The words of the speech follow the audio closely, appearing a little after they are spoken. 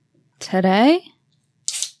Today,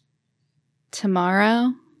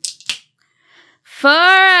 tomorrow, forever.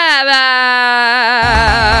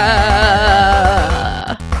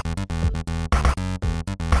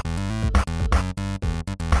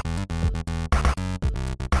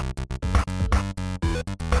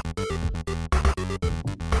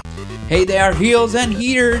 Hey there, heels and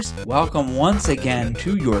heaters! Welcome once again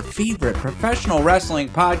to your favorite professional wrestling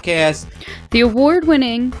podcast, The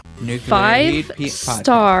award-winning, Nuclear Heat Podcast.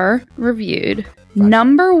 5-star reviewed,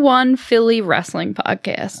 #1 Philly wrestling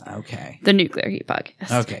podcast. Okay. The Nuclear Heat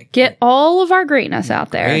Podcast. Okay. Get all of our greatness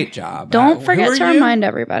out there. Great job. Don't Who forget are to you? remind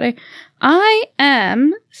everybody. I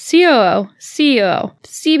am COO, CEO,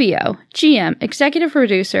 CBO, GM, Executive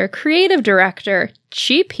Producer, Creative Director,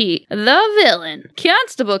 Cheap Heat, the Villain,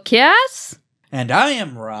 Constable Cass. And I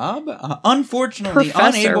am Rob. Unfortunately,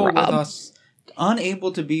 Professor Rob.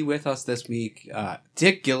 unable to be with us this week.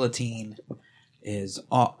 Dick Guillotine is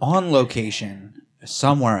on location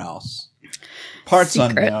somewhere else. Parts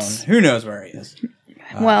Secrets. unknown. Who knows where he is?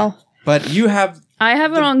 Well, But you have I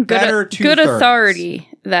have it the on better good two-thirds. authority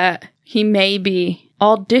that he may be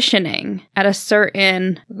auditioning at a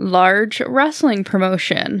certain large wrestling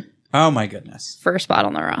promotion Oh my goodness. for a spot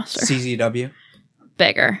on the roster. CZW?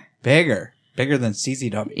 Bigger. Bigger than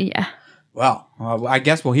CZW. Yeah. Well, I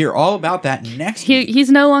guess we'll hear all about that next week. He's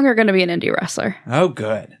no longer going to be an indie wrestler. Oh,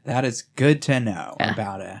 good. That is good to know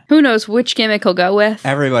about it. Who knows which gimmick he'll go with?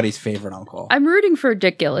 Everybody's favorite uncle. I'm rooting for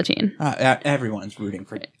Dick Guillotine. Everyone's rooting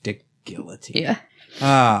for Dick Guillotine. Yeah.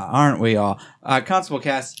 Aren't we all? Constable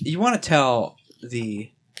Cass, you want to tell the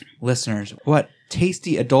listeners what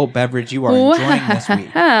tasty adult beverage you are enjoying this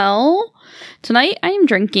week? Well, tonight I am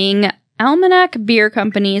drinking Almanac Beer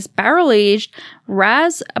Company's barrel-aged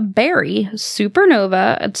Raspberry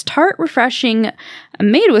Supernova. It's tart, refreshing,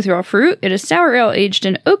 made with raw fruit. It is sour ale aged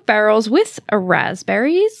in oak barrels with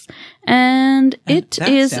raspberries, and it that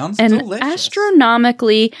is sounds an delicious.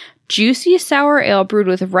 astronomically juicy sour ale brewed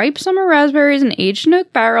with ripe summer raspberries and aged in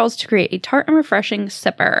oak barrels to create a tart and refreshing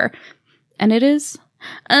sipper. And it is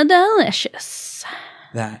delicious.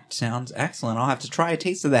 That sounds excellent. I'll have to try a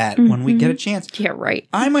taste of that when we get a chance. Yeah, right.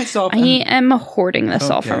 I myself I am hoarding this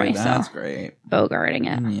all for Okay, myself. That's great. Bogarting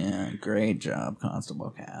it. Yeah, great job, Constable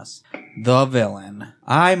Cass. The Villain.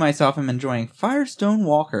 I myself am enjoying Firestone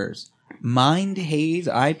Walker's Mind Haze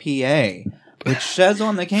IPA, which says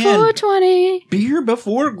on the can, 420. beer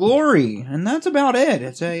before glory. And that's about it.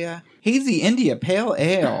 It's a hazy India pale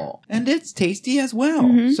ale. And it's tasty as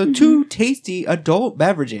well. So two tasty adult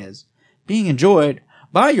beverages being enjoyed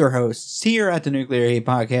by your hosts here at the Nuclear Heat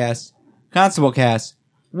Podcast. Constable Cass,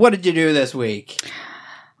 what did you do this week?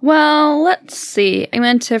 Well, let's see. I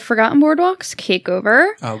went to Forgotten Boardwalk's Cakeover,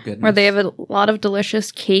 Oh, goodness. where they have a lot of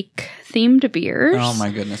delicious cake-themed beers. Oh, my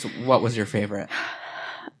goodness. What was your favorite?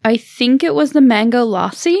 I think it was the Mango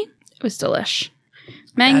Lassi. It was delish.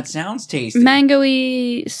 That sounds tasty.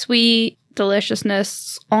 Mango-y, sweet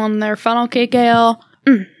deliciousness on their funnel cake ale.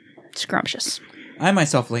 Scrumptious. I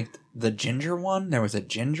myself liked the ginger one. There was a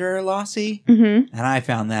ginger lassi, Mm-hmm. and I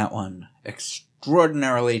found that one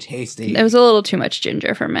extraordinarily tasty. It was a little too much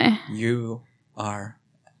ginger for me. You are,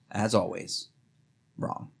 as always,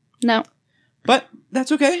 wrong. No. But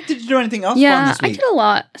that's okay. Did you do anything else fun Yeah, this I week? did a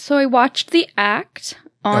lot. So I watched The Act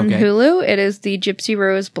on Okay. Hulu. It is the Gypsy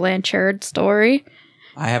Rose Blanchard story.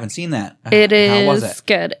 I haven't seen that. It is How was it?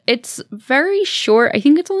 good. It's very short. I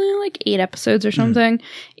think it's only like 8 episodes or something.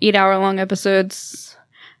 8-hour-long episodes.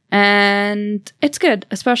 And it's good,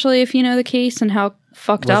 especially if you know the case and how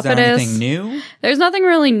fucked Was up there it is. anything new? There's nothing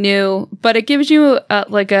really new, but it gives you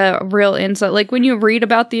like a real insight. Like when you read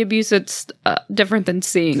about the abuse, it's different than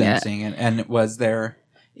seeing Than it. seeing it. And was there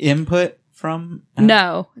input from?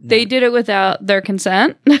 No, they did it without their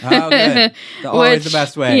consent. Oh, good. Always the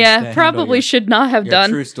best way. to Yeah, handle probably your- should not have your done.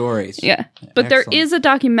 true stories. Yeah, but there Excellent. is a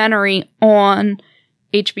documentary on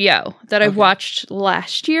HBO that I Okay. watched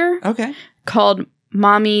last year Okay. called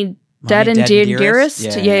Mommy Dead and Dearest.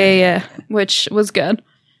 Yeah. Yeah, which was good.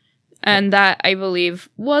 And that, I believe,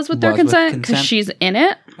 was with their Was with consent because consent. she's in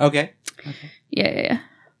it. Okay. Yeah.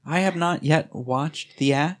 I have not yet watched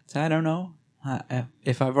The Act. I don't know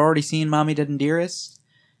if I've already seen Mommy Dead and Dearest,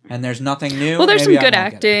 and there's nothing new. Well, there's maybe some I good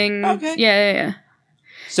won't get it. acting. Okay. Yeah.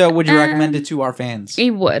 So, would you recommend it to our fans? He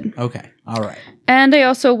would. Okay. All right. And I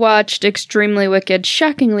also watched Extremely Wicked,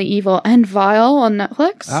 Shockingly Evil, and Vile on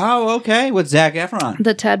Netflix. Oh, okay. With Zac Efron.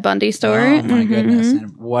 The Ted Bundy story. Oh my Mhm. goodness!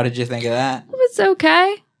 And what did you think of that? It was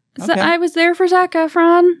okay. So Okay. I was there for Zac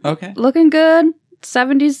Efron. Okay. Looking good.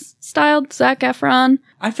 70s styled Zac Efron.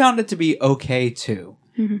 I found it to be okay too.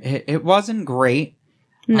 Mhm. It wasn't great.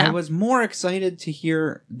 No. I was more excited to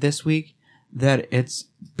hear this week that it's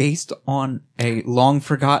based on a long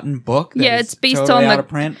forgotten book? Yeah, it's based totally on out of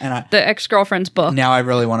print, and the ex-girlfriend's book. now I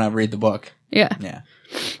really want to read the book. Yeah. Yeah.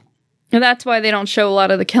 And that's why they don't show a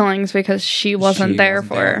lot of the killings, because she wasn't there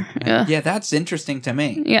for her. Yeah. Yeah, that's interesting to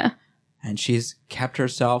me. Yeah. And she's kept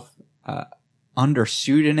herself under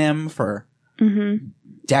pseudonym for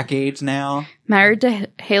decades now. Married to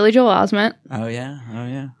Haley Joel Osment. Oh yeah.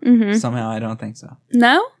 Mm-hmm. Somehow I don't think so.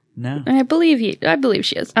 No? No. I believe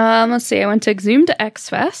she is. Let's see. I went to Exhumed X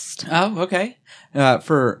Fest. Oh, okay.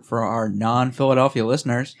 For our non-Philadelphia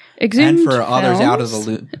listeners, Exhumed and for others Films? out of the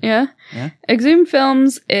loop. Yeah. Yeah. Exhumed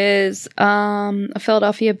Films is a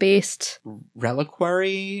Philadelphia-based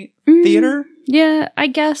Reliquary theater. Yeah, I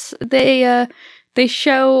guess they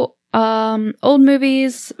show old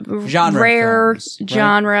movies, Genre rare films, right?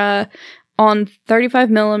 genre on 35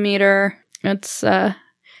 millimeter. It's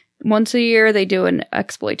once a year they do an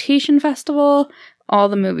exploitation festival. All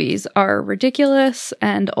the movies are ridiculous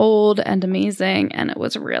and old and amazing, and it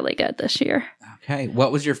was really good this year. Okay,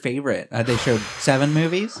 what was your favorite? They showed 7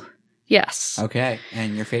 movies. Yes. Okay,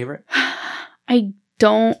 and your favorite? I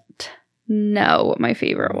don't know what my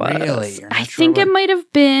favorite was. Really? You're not I sure think what- it might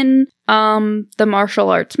have been the martial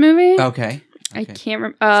arts movie. Okay. I can't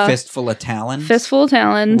remember. Fistful of Talons. Fistful of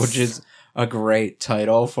Talons. Which is a great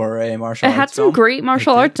title for a martial It arts had some film. great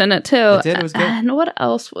martial It did. arts in it too. It did, it was good. And what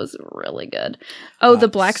else was really good? Oh, the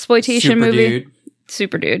blaxploitation movie.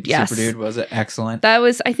 Super Dude. Yes. Super Dude was excellent. That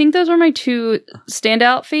was. I think those were my 2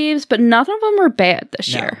 standout faves, but none of them were bad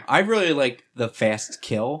this No, year. I really liked The Fast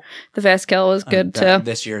Kill. The Fast Kill was good too.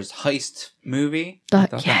 This year's heist movie. I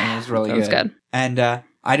thought that one was really that good. was good. And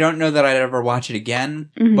I don't know that I'd ever watch it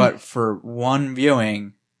again, Mhm. but for one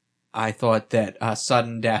viewing, I thought that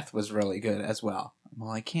Sudden Death was really good as well.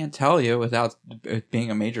 Well, I can't tell you without it being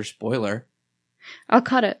a major spoiler. I'll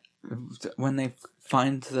cut it. When they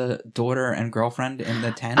find the daughter and girlfriend in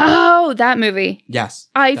the tent. Oh, that movie. Yes.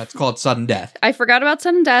 I That's called Sudden Death. I forgot about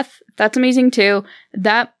Sudden Death. That's amazing too.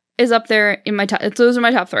 That is up there in my top. Those are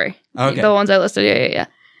my top 3. Okay. The ones I listed. Yeah.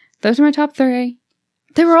 Those are my top 3.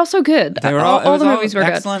 They were also good. They were all the movies were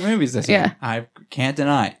good. excellent movies this year. I can't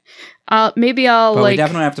deny. Maybe I'll But like. we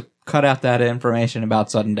definitely have to cut out that information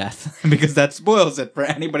about Sudden Death because that spoils it for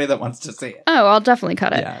anybody that wants to see it. Oh, I'll definitely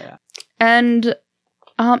cut it. Yeah. And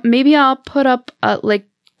maybe I'll put up like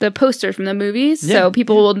the posters from the movies, Yeah, so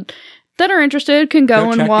people will that are interested can go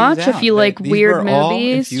check and these watch if out. you like These weird were all-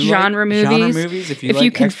 movies, if you genre like movies. if you If like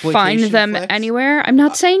you can find exploitation them flicks. anywhere, I'm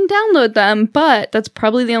not saying download them, but that's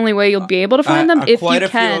probably the only way you'll be able to find them if quite you a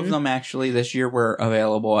few of can. them actually this year were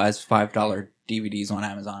available as $5 DVDs on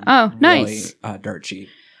Amazon. Oh, nice. Really, dirt cheap.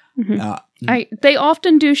 Mhm. They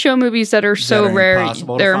often do show movies that are so That are rare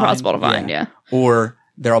impossible to they're find. impossible to find. Yeah. Or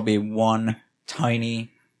there'll be one tiny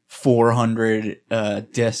 400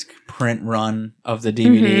 disc print run of the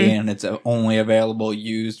DVD, and it's only available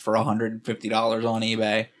used for $150 on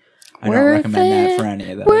eBay. I don't Worth recommend that it. for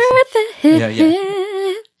any of those. Worth it.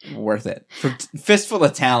 Yeah. Worth it. For Fistful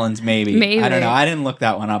of Talons, maybe. Maybe. I don't know. I didn't look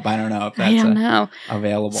that one up. I don't know if I that's don't know.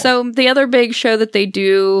 available. So the other big show that they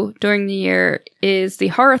do during the year is the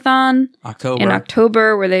Horrorthon October. in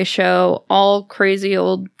October, where they show all crazy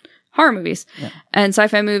old horror movies and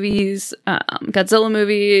sci-fi movies, Godzilla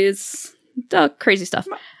movies, crazy stuff.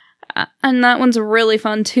 And that one's really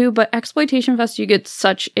fun too. But Exploitation Fest, you get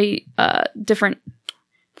such a different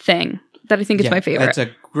thing that I think is my favorite. It's a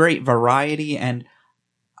great variety, and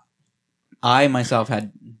I myself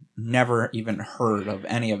had never even heard of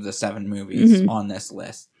any of the 7 movies on this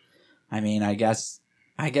list. I mean, I guess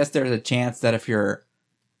there's a chance that if you're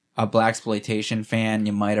a blaxploitation fan,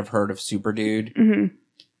 you might have heard of Super Dude.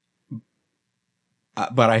 Mm-hmm.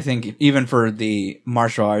 But I think even for the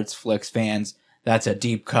martial arts flicks fans, that's a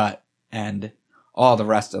deep cut, and all the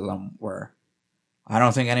rest of them were. I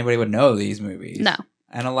don't think anybody would know these movies. No.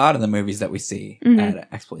 And a lot of the movies that we see at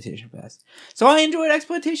Exploitation Fest. So I enjoyed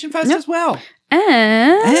Exploitation Fest as well.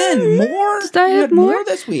 And more. Did I You have had more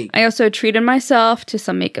this week. I also treated myself to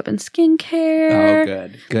some makeup and skincare. Oh,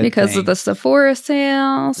 good. Good because thing. of the Sephora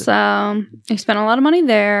sale. So I spent a lot of money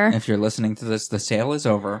there. If you're listening to this, the sale is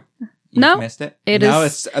over. No, You've missed it.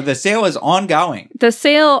 it's the sale is ongoing. the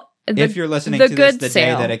sale. If you're listening the to good this the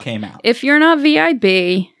sale. day that it came out. If you're not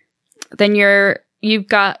VIB, then you've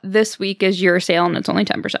got this week as your sale and it's only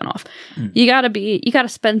 10% off. You gotta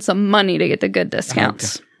spend some money to get the good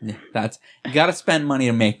discounts. Okay. Yeah, you got to spend money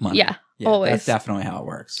to make money. Yeah, always. That's definitely how it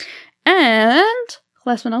works. And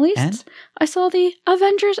last but not least, And? I saw the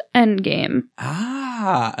Avengers Endgame.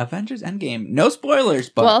 Avengers Endgame. No spoilers,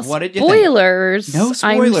 but Well, what did you spoilers. think? No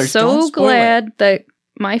spoilers. I'm so Don't spoil glad that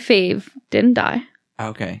my fave didn't die.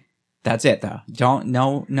 Okay. That's it, though.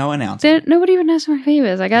 No announcement. Nobody even knows who my fave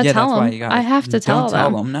is. I gotta tell them. I have to tell them.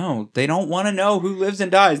 Don't tell them. No, they don't want to know who lives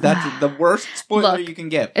and dies. That's the worst spoiler you can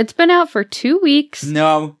give. It's been out for 2 weeks.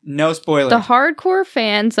 No spoilers. The hardcore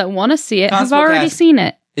fans that want to see it have already seen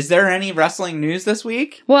it. Is there any wrestling news this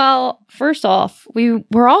week? Well, first off, we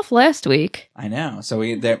were off last week. I know. So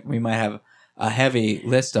we might have a heavy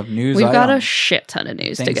list of news We've items. got a shit ton of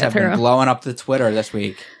news to get through. Things have been blowing up the Twitter this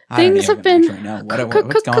week. Things have been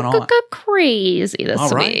what's going on? Crazy this All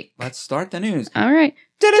right, week. let's start the news. All right.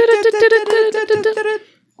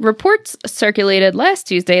 Reports circulated last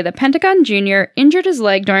Tuesday that Pentagon Jr. injured his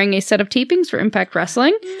leg during a set of tapings for Impact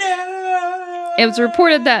Wrestling. No! It was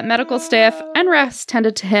reported that medical staff and refs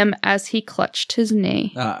tended to him as he clutched his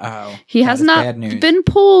knee. Uh-oh. He has not been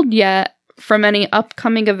pulled yet from any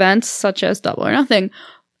upcoming events such as Double or Nothing.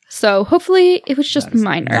 So hopefully it was just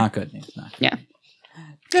minor. Not good news. Yeah.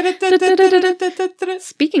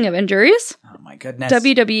 Speaking of injuries, oh my goodness.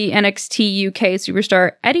 WWE NXT UK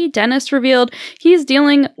superstar Eddie Dennis revealed he's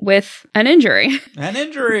dealing with an injury.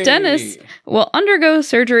 Dennis will undergo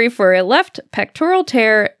surgery for a left pectoral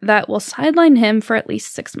tear that will sideline him for at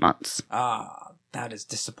least 6 months. That is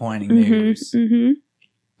disappointing news. Mm-hmm.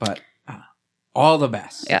 But all the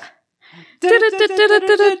best. Yeah.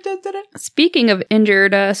 Speaking of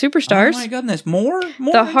injured superstars, oh my goodness, more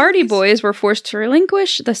the Hardy Boys were forced to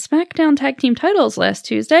relinquish the SmackDown Tag Team titles last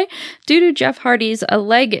Tuesday due to Jeff Hardy's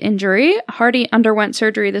leg injury. Hardy underwent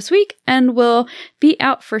surgery this week and will be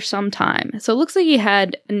out for some time. So it looks like he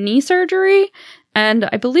had knee surgery, and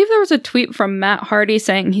I believe there was a tweet from Matt Hardy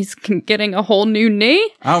saying he's getting a whole new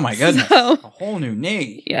knee. Oh my goodness, a whole new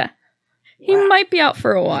knee. Yeah. He might be out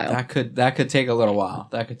for a while. That could take a little while.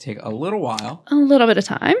 A little bit of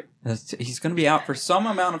time. He's going to be out for some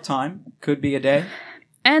amount of time. Could be a day.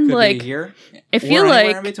 And could like, be a year, I feel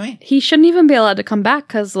like he shouldn't even be allowed to come back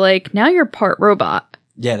because like now you're part robot.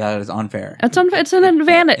 Yeah, that is unfair. It's an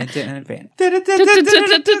advantage. It's an advantage.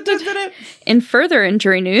 In further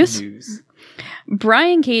injury news.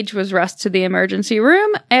 Brian Cage was rushed to the emergency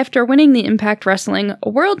room after winning the Impact Wrestling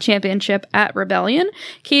World Championship at Rebellion.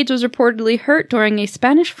 Cage was reportedly hurt during a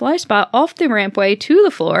Spanish fly spot off the rampway to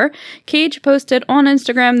the floor. Cage posted on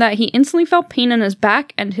Instagram that he instantly felt pain in his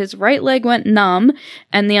back and his right leg went numb,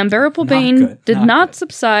 and the unbearable pain did not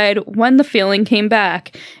subside when the feeling came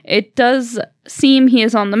back. It does seem he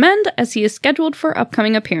is on the mend as he is scheduled for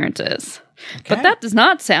upcoming appearances. Okay. But that does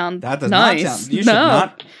not sound nice. Not sound. You should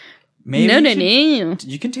not. Maybe no.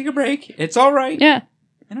 You can take a break. It's all right. Yeah.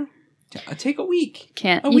 Take a week.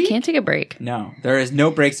 You can't take a break. No, there is no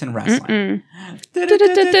breaks in wrestling.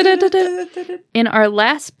 In our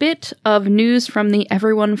last bit of news from the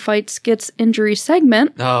Everyone Fights Gets Injury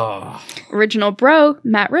segment, original bro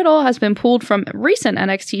Matt Riddle has been pulled from recent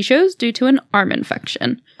NXT shows due to an arm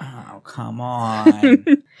infection. Oh, come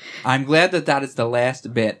on. I'm glad that is the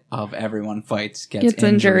last bit of Everyone Fights Gets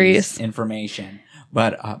Injuries information.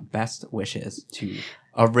 But best wishes to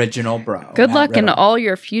original bro. Good luck in all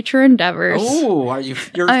your future endeavors. Oh, are you?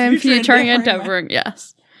 I am future endeavoring.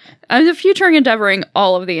 Yes, I'm the future endeavoring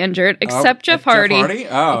all of the injured except Jeff Hardy.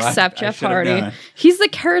 Oh, except Jeff Hardy. He's the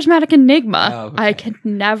charismatic enigma. Oh, okay. I could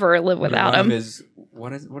never live without him.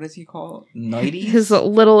 What is he called? Nighties? His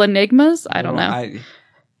little enigmas. I don't know.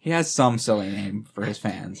 He has some silly name for his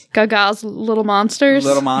fans. Gaga's Little Monsters.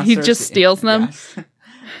 Little Monsters. He just steals them. Yes.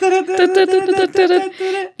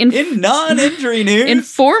 In non-injury news. In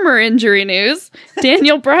former injury news,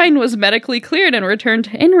 Daniel Bryan was medically cleared and returned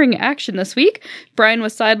to in-ring action this week. Bryan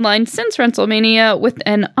was sidelined since WrestleMania with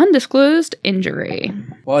an undisclosed injury.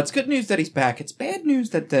 Well, it's good news that he's back. It's bad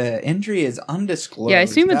news that the injury is undisclosed. Yeah, I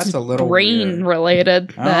assume it's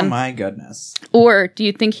brain-related. Oh, my goodness. Or do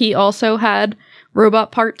you think he also had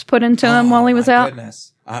robot parts put into him while he was out?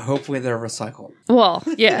 Goodness. Hopefully they're recycled. Well,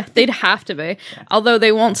 yeah, they'd have to be. Yeah. Although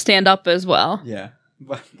they won't stand up as well. Yeah,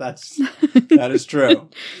 but that is true.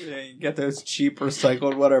 You get those cheap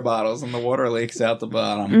recycled water bottles and the water leaks out the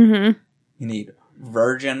bottom. Mm-hmm. You need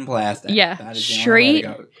virgin plastic. Yeah, that is straight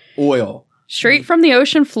oil. Straight from the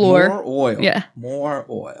ocean floor. More oil. Yeah. More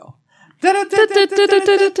oil.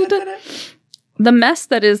 The mess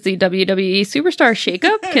that is the WWE Superstar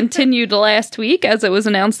shakeup continued last week as it was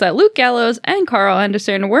announced that Luke Gallows and Carl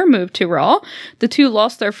Anderson were moved to Raw. The two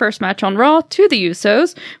lost their first match on Raw to the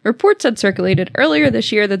Usos. Reports had circulated earlier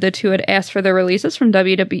this year that the two had asked for their releases from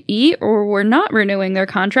WWE or were not renewing their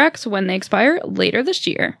contracts when they expire later this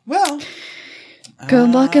year. Well, good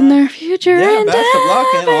luck in their future endeavors. Best of luck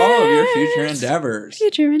in all of your future endeavors.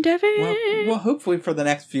 Future endeavors. Well, hopefully for the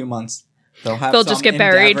next few months, they'll just get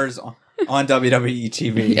buried on WWE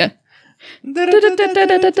TV. Yeah.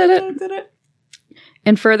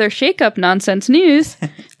 In further shake-up nonsense news,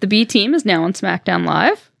 the B Team is now on SmackDown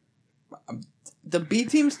Live. The B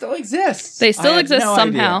Team still exists. They still exist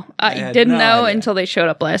somehow. I didn't know until they showed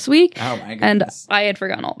up last week. Oh my goodness. And I had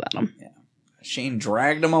forgotten all about them. Yeah. Shane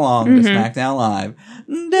dragged them along to SmackDown Live.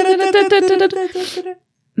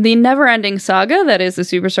 The never-ending saga that is the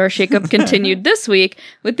Superstar Shakeup continued this week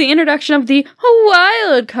with the introduction of the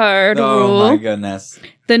wild card rule. Oh my goodness.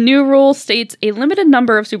 The new rule states a limited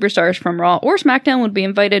number of superstars from Raw or SmackDown would be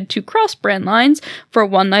invited to cross-brand lines for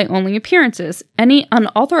one-night-only appearances. Any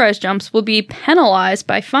unauthorized jumps will be penalized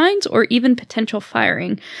by fines or even potential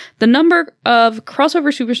firing. The number of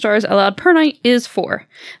crossover superstars allowed per night is 4.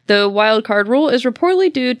 The wild card rule is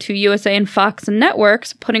reportedly due to USA and Fox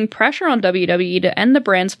networks putting pressure on WWE to end the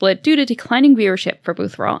brand split due to declining viewership for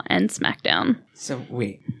both Raw and SmackDown. So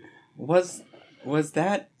wait, was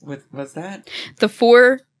that the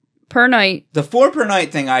 4 per night? The 4 per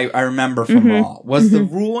night thing I remember from Raw. Was the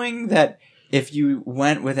ruling that if you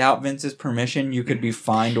went without Vince's permission, you could be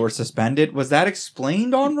fined or suspended? Was that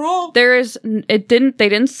explained on Raw? They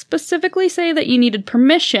didn't specifically say that you needed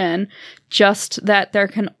permission, just that there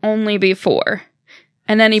can only be 4.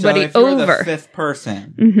 And anybody so if you're over the 5th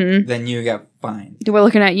person, then you get fined. We're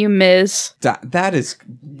looking at you, Miz. That is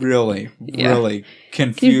really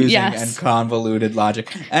confusing and convoluted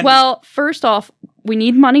logic. And well, first off, we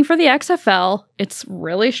need money for the XFL. It's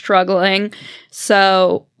really struggling.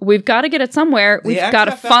 So we've got to get it somewhere. We've got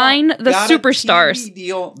to find the superstars. A TV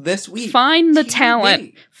deal this week. Find the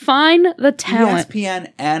talent. Find the talent.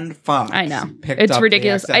 ESPN and Fox. I know. It's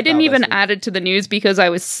ridiculous. I didn't even add it to the news because I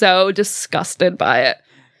was so disgusted by it.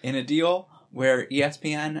 In a deal where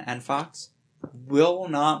ESPN and Fox will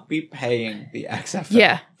not be paying the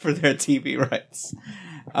XFL for their TV rights.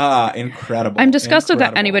 Incredible. I'm disgusted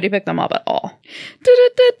that anybody picked them up at all.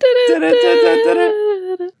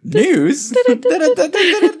 News.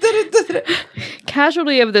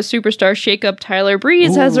 Casualty of the Superstar Shakeup, Tyler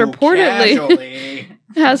Breeze has reportedly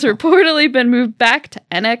been moved back to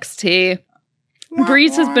NXT.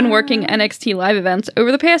 Breeze has been working NXT live events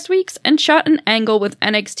over the past weeks and shot an angle with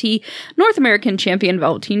NXT North American Champion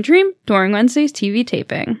Velveteen Dream during Wednesday's TV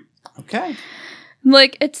taping. Okay.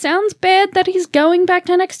 Like, it sounds bad that he's going back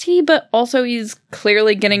to NXT, but also he's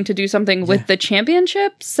clearly getting to do something with the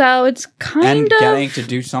championship, so it's kind of... getting to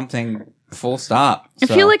do something full stop. I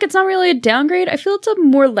feel like it's not really a downgrade. I feel it's a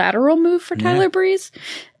more lateral move for Tyler Breeze.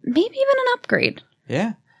 Maybe even an upgrade.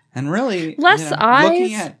 Yeah. And really, less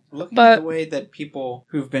eyes, looking at the way that people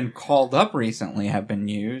who've been called up recently have been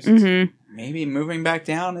used, maybe moving back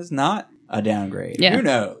down is not a downgrade. Yeah. Who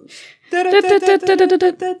knows?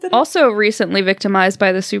 Also recently victimized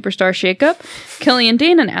by the Superstar Shakeup, Killian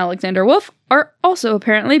Dane and Alexander Wolf are also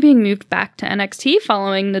apparently being moved back to NXT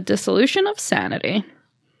following the dissolution of Sanity.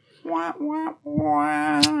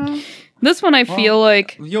 This one I feel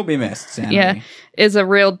like... You'll be missed, Sanity. Yeah, is a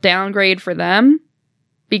real downgrade for them.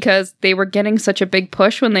 Because they were getting such a big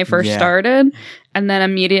push when they first started, and then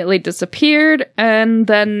immediately disappeared, and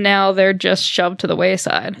then now they're just shoved to the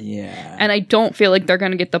wayside. Yeah. And I don't feel like they're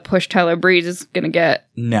going to get the push Tyler Breeze is going to get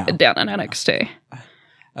down in NXT.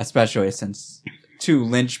 Especially since 2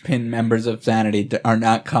 linchpin members of Sanity are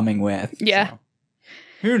not coming with. Yeah. So.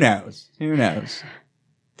 Who knows? Who knows?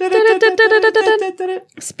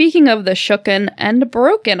 Speaking of the shooken and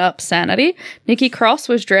broken up Sanity, Nikki Cross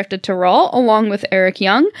was drafted to Raw along with Eric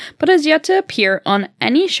Young, but has yet to appear on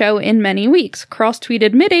any show in many weeks. Cross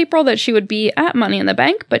tweeted mid-April that she would be at Money in the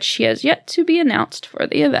Bank, but she has yet to be announced for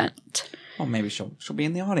the event. Well, maybe she'll be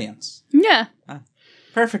in the audience. Yeah.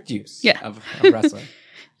 Perfect use of wrestling.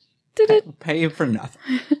 Pay you for nothing.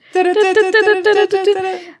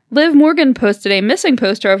 Liv Morgan posted a missing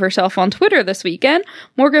poster of herself on Twitter this weekend.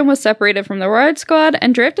 Morgan was separated from the Riot Squad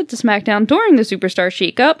and drafted to SmackDown during the Superstar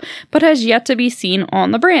Shakeup, but has yet to be seen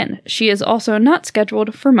on the brand. She is also not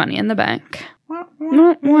scheduled for Money in the Bank.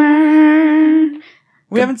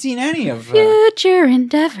 We haven't seen any of Future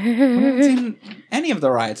Endeavor. We haven't seen any of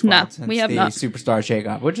the Riot Squad since we have not. Superstar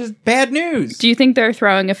Shakeup, which is bad news. Do you think they're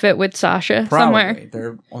throwing a fit with Sasha somewhere?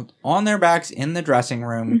 They're on their backs in the dressing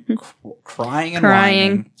room, crying and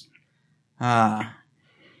whining.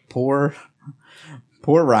 Poor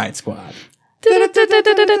Riot Squad.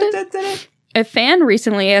 A fan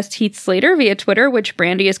recently asked Heath Slater via Twitter which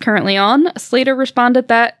brand he is currently on. Slater responded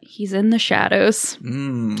that he's in the shadows.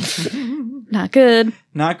 Not good.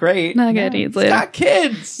 Not great. Not good, Heath Slater. He's got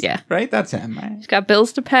kids. Yeah. Right? That's him, right? He's got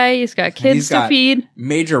bills to pay. He's got kids to feed.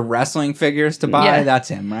 Major wrestling figures to buy. Yeah. That's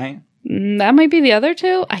him, right? That might be the other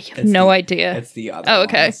two. I have no idea. It's the other Oh,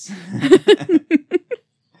 okay.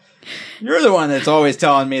 You're the one that's always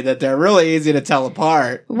telling me that they're really easy to tell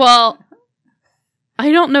apart. Well,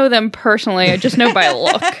 I don't know them personally. I just know by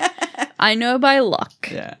look. I know by look.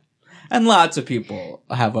 Yeah. And lots of people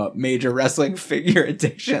have a major wrestling figure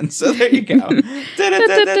addiction. So there you go.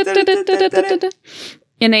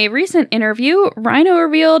 In a recent interview, Rhino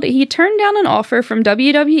revealed he turned down an offer from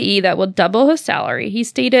WWE that would double his salary. He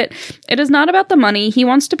stated, "It is not about the money. He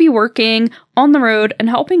wants to be working on the road and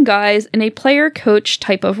helping guys in a player-coach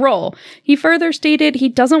type of role." He further stated he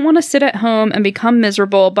doesn't want to sit at home and become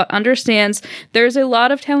miserable, but understands there's a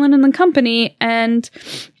lot of talent in the company, and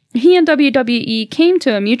he and WWE came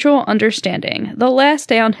to a mutual understanding. The last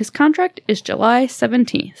day on his contract is July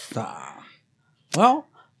 17th. Well,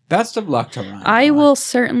 best of luck to Rhino. I will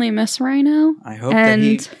certainly miss Rhino. I hope that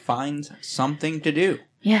he finds something to do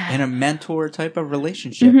in a mentor type of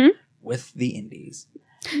relationship with the indies.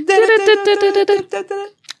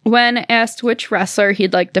 When asked which wrestler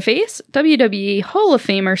he'd like to face, WWE Hall of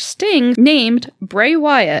Famer Sting named Bray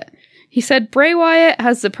Wyatt. He said Bray Wyatt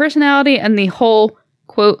has the personality and the whole,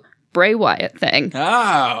 quote, Bray Wyatt thing.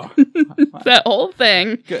 Oh. That whole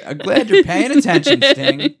thing. Good. I'm glad you're paying attention,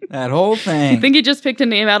 Sting. That whole thing. I think he just picked a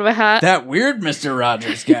name out of a hat. That weird Mr.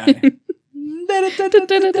 Rogers guy.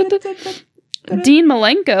 Dean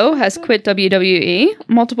Malenko has quit WWE.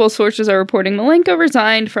 Multiple sources are reporting Malenko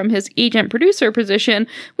resigned from his agent-producer position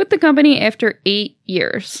with the company after 8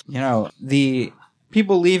 years. You know, the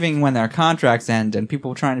people leaving when their contracts end and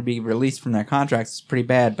people trying to be released from their contracts is pretty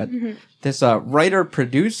bad, but this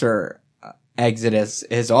writer-producer exodus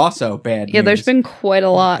is also bad news. Yeah, there's been quite a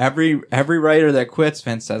lot. Every writer that quits,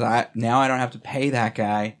 Vince says, now I don't have to pay that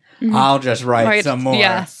guy. I'll just write some more.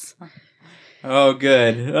 Yes. Oh,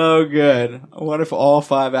 good. Oh, good. What if all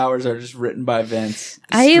 5 hours are just written by Vince?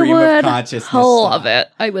 I Stream would of consciousness love style. it.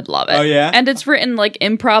 I would love it. Oh, yeah? And it's written like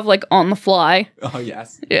improv, like on the fly. Oh,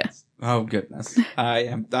 yes. Yeah. Oh, goodness.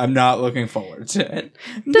 I'm not looking forward to it.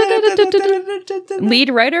 Lead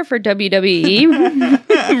writer for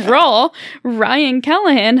WWE Raw, Ryan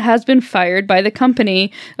Callahan, has been fired by the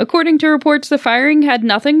company. According to reports, the firing had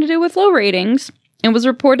nothing to do with low ratings. It was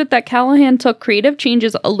reported that Callahan took creative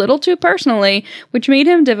changes a little too personally, which made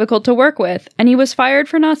him difficult to work with, and he was fired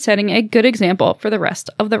for not setting a good example for the rest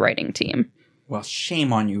of the writing team. Well,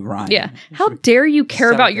 shame on you, Ryan. Yeah. How dare you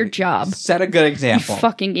care about your job? Set a good example. You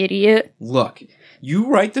fucking idiot. Look, you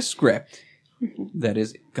write the script that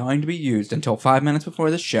is going to be used until 5 minutes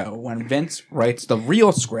before the show when Vince writes the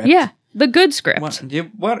real script. Yeah, the good script.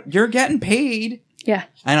 You're getting paid. Yeah.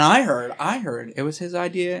 And I heard it was his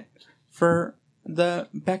idea for the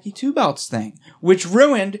Becky Two Belts thing, which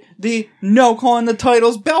ruined the no calling the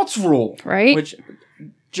titles belts rule. Right. Which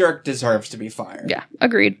jerk deserves to be fired. Yeah,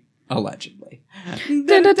 agreed. Allegedly.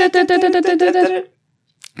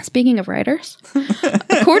 Speaking of writers,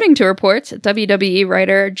 according to reports, WWE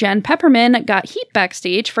writer Jen Pepperman got heat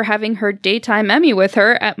backstage for having her daytime Emmy with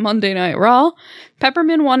her at Monday Night Raw.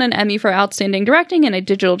 Pepperman won an Emmy for Outstanding Directing in a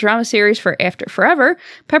digital drama series for After Forever.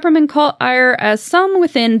 Pepperman caught ire as some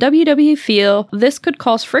within WWE feel this could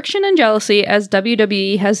cause friction and jealousy as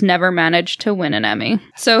WWE has never managed to win an Emmy.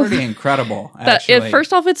 So pretty incredible, actually.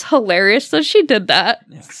 First off, it's hilarious that she did that.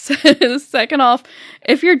 Yeah. Second off,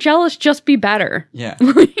 if you're jealous, just be better. Yeah.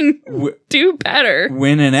 Do better.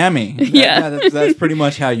 Win an Emmy. That's pretty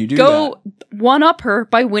much how you do that. Go one-up her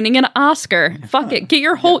by winning an Oscar. Fuck it. Get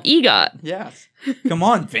your whole EGOT. Yes. Come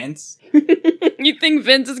on, Vince. You think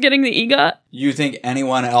Vince is getting the EGOT? You think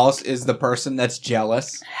anyone else is the person that's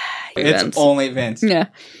jealous? It's Vince. only Vince. Yeah.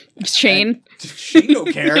 Shane. Shane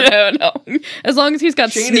don't care. No. As long as he's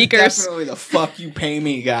got Shane sneakers. Is definitely the fuck you pay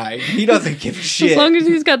me guy. He doesn't give a shit. As long as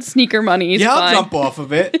he's got sneaker money, he's fine. I'll jump off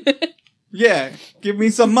of it. Yeah, give me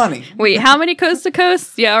some money. Wait, how many coast to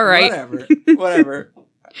coast? Yeah, all right. Whatever.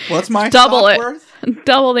 What's my Double stock it. worth?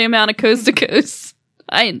 Double the amount of coast to coast.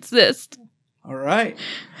 I insist. All right.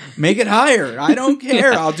 Make it higher. I don't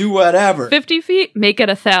care. I'll do whatever. 50 feet? Make it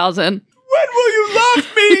 1,000. When will you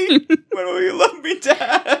love me? When will you love me,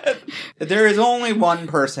 Dad? There is only one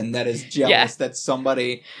person that is jealous that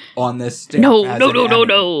somebody on this stage No.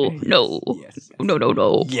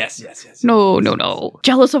 Yes. No.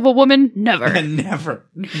 Jealous of a woman? Never. Never.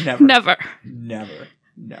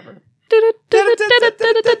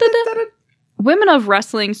 Women of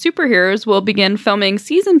Wrestling Superheroes will begin filming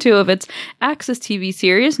season 2 of its Axis TV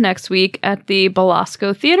series next week at the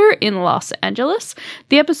Belasco Theater in Los Angeles.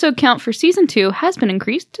 The episode count for season 2 has been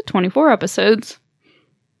increased to 24 episodes.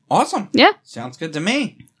 Awesome. Yeah. Sounds good to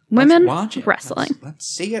me. Women watch it. wrestling. Let's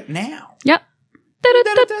see it now. Yep.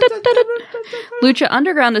 Lucha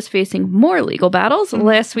Underground is facing more legal battles.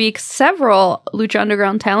 Last week, several Lucha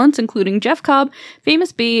Underground talents, including Jeff Cobb,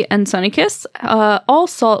 Famous B, and Sonny Kiss, all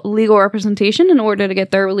sought legal representation in order to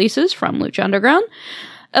get their releases from Lucha Underground.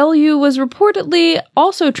 LU was reportedly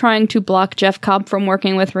also trying to block Jeff Cobb from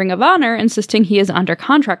working with Ring of Honor, insisting he is under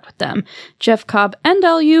contract with them. Jeff Cobb and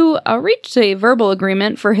LU reached a verbal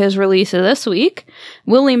agreement for his release this week.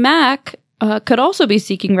 Willie Mack could also be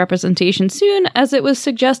seeking representation soon, as it was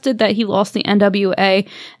suggested that he lost the NWA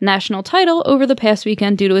national title over the past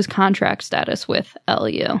weekend due to his contract status with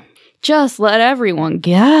LU. Just let everyone go.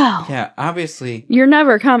 Yeah, obviously. You're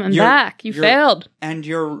never coming back. You failed. And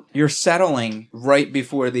you're settling right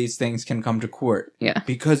before these things can come to court. Yeah.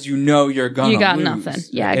 Because you know you're gonna lose. You got nothing.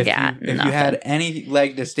 Yeah, if nothing. If you had any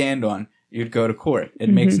leg to stand on, you'd go to court. It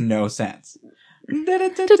makes no sense.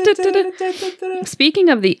 Speaking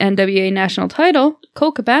of the NWA national title,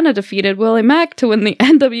 Colt Cabana defeated Willie Mack to win the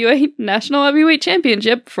NWA National Heavyweight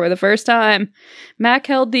Championship for the first time. Mack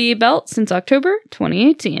held the belt since October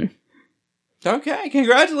 2018. Okay,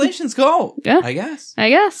 congratulations, Colt. Yeah. I guess.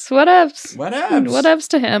 Whatevs. Whatevs. Whatevs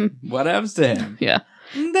to him. Whatevs to him. Yeah.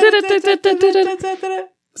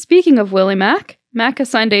 Speaking of Willie Mack, Mack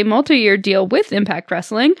has signed a multi-year deal with Impact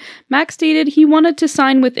Wrestling. Mack stated he wanted to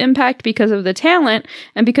sign with Impact because of the talent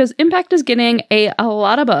and because Impact is getting a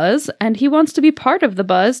lot of buzz, and he wants to be part of the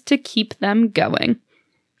buzz to keep them going.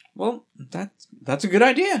 Well, that's a good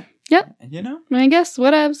idea. Yep. You know? I guess,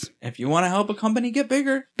 whatevs. If you want to help a company get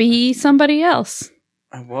bigger, be somebody else.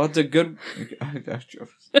 Well, it's a good... I'm not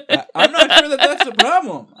sure that's the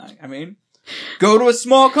problem. I mean, go to a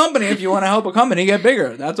small company if you want to help a company get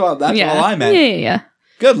bigger. That's all I meant. Yeah.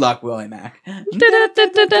 Good luck, Willie Mack.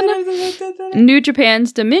 New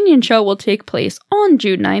Japan's Dominion show will take place on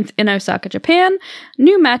June 9th in Osaka, Japan.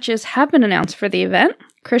 New matches have been announced for the event.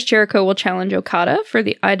 Chris Jericho will challenge Okada for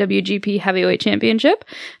the IWGP Heavyweight Championship.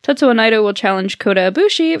 Tetsuya Naito will challenge Kota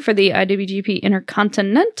Ibushi for the IWGP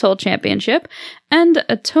Intercontinental Championship. And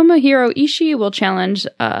Tomohiro Ishii will challenge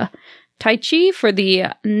Taichi for the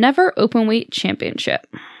Never Openweight Championship.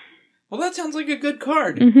 Well, that sounds like a good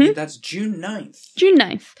card. Mm-hmm. That's June 9th. June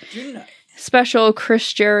 9th. Special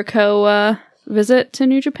Chris Jericho visit to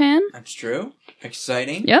New Japan. That's true.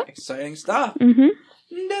 Exciting. Yep. Exciting stuff. Mm-hmm.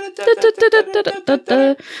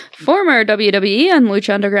 Former WWE and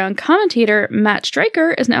Lucha Underground commentator Matt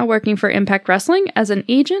Striker is now working for Impact Wrestling as an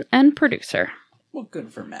agent and producer. Well,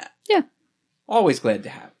 good for Matt. Yeah. Always glad to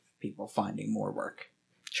have people finding more work.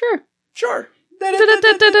 Sure.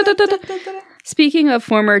 Speaking of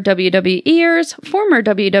former WWEers, former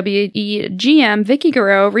WWE GM Vicky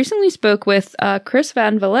Guerrero recently spoke with Chris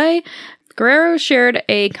Van Vliet. Guerrero shared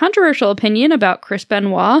a controversial opinion about Chris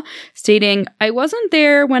Benoit, stating, "I wasn't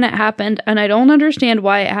there when it happened, and I don't understand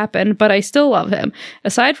why it happened, but I still love him.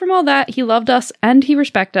 Aside from all that, he loved us and he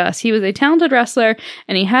respected us. He was a talented wrestler,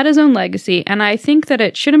 and he had his own legacy, and I think that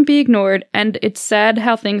it shouldn't be ignored, and it's sad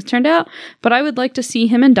how things turned out, but I would like to see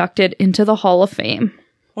him inducted into the Hall of Fame."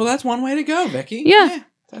 Well, that's one way to go, Vicky. Yeah.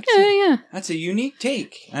 That's a unique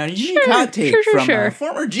take. A unique hot take from a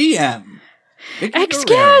former GM.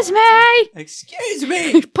 Excuse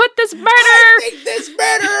me! Put this murder! I think this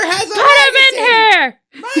murder has a Put legacy. him in here!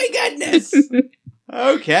 My goodness.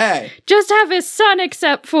 Okay. Just have his son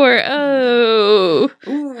except for,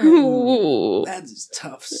 Ooh. That's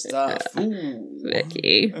tough stuff. Ooh.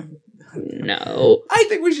 Vicky. No. I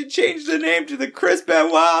think we should change the name to the Chris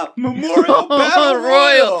Benoit Memorial Battle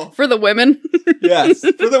Royal. For the women? Yes,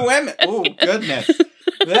 for the women. Oh, goodness.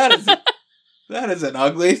 That is an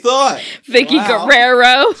ugly thought. Vicky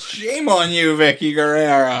Guerrero. Shame on you, Vicky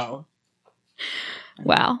Guerrero.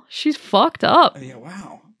 Wow, she's fucked up. Yeah,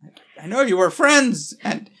 wow. I know you were friends,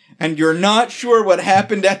 and you're not sure what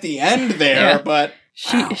happened at the end there, but...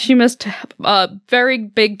 She missed a very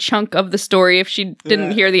big chunk of the story if she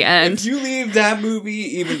didn't hear the end. If you leave that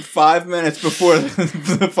movie even 5 minutes before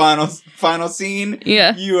the final scene,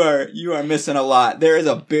 you are missing a lot. There is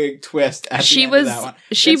a big twist at the end of that one.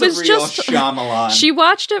 She was just Shyamalan. She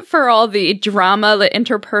watched it for all the drama, the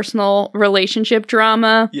interpersonal relationship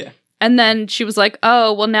drama. Yeah. And then she was like,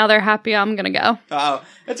 "Oh, well, now they're happy. I'm gonna go." Oh,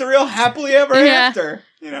 it's a real happily ever after.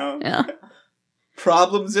 You know. Yeah.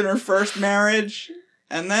 Problems in her first marriage.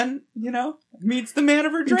 And then, meets the man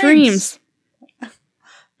of her dreams.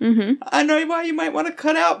 Mm-hmm. I know why you might want to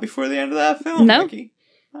cut out before the end of that film, Vicky.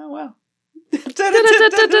 Oh, well.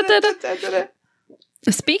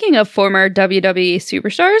 Speaking of former WWE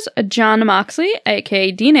superstars, Jon Moxley,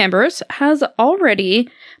 a.k.a. Dean Ambrose, has already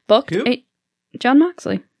booked Jon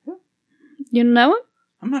Moxley. You know him?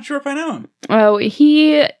 I'm not sure if I know him. Oh,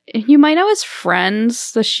 you might know his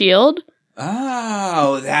friends, The Shield.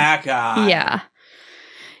 Oh, that guy. Yeah.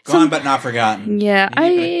 Gone but not forgotten. Yeah,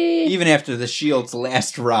 Even after the Shield's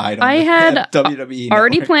last ride on I the had WWE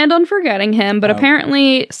already network. planned on forgetting him, but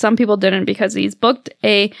apparently some people didn't because he's booked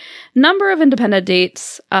a number of independent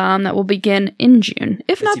dates that will begin in June,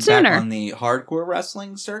 if not Is he sooner. back on the hardcore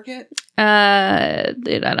wrestling circuit? I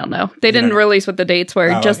don't know. They didn't release what the dates were,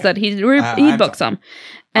 just okay. that he I'm booked sorry. some.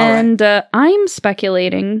 And I'm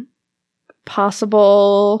speculating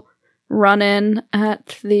possible run-in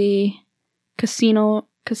at the Casino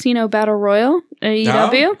Battle Royal,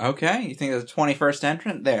 AEW. Oh, okay. You think there's a 21st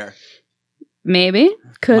entrant there? Maybe.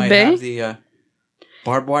 Could Might be. have the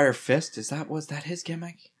barbed wire fist. Was that his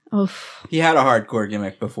gimmick? Oof. He had a hardcore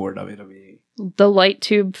gimmick before WWE. The light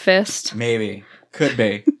tube fist. Maybe. Could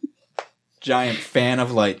be. Giant fan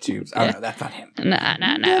of light tubes. I don't know. That's not him. No.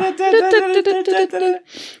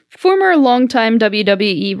 Former longtime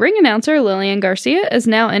WWE ring announcer Lillian Garcia is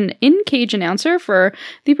now an in-cage announcer for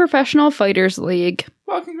the Professional Fighters League.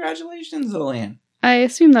 Well, congratulations, Lillian. I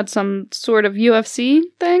assume that's some sort of UFC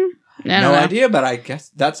thing? I don't No know. idea, but I guess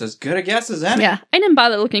that's as good a guess as any. Yeah, I didn't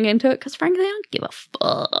bother looking into it because frankly I don't give a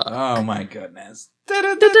fuck. Oh my goodness.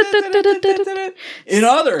 In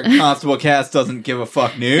other Constable Cast doesn't give a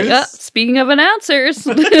fuck news. Speaking of announcers,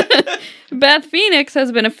 Beth Phoenix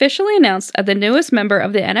has been officially announced as the newest member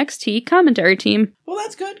of the NXT commentary team. Well,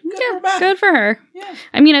 that's good. Good for Beth. Good for her. Yeah.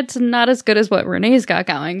 I mean, it's not as good as what Renee's got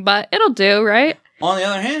going, but it'll do, right? On the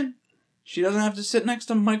other hand, she doesn't have to sit next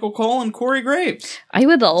to Michael Cole and Corey Graves. I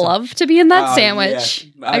would love to be in that sandwich.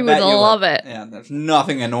 Yeah. I would bet you love it. Yeah, there's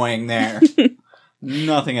nothing annoying there.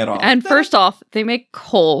 Nothing at all. And first off, they make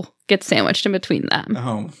Cole get sandwiched in between them.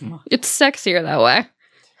 Oh, It's sexier that way.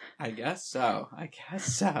 I guess so.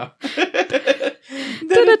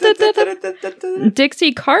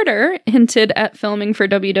 Dixie Carter hinted at filming for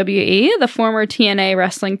WWE. The former TNA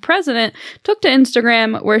wrestling president took to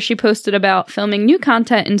Instagram where she posted about filming new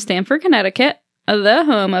content in Stamford, Connecticut, the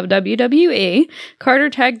home of WWE. Carter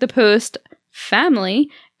tagged the post family,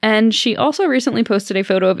 and she also recently posted a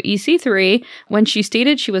photo of EC3 when she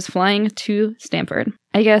stated she was flying to Stamford.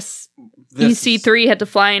 I guess EC3 had to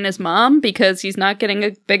fly in his mom because he's not getting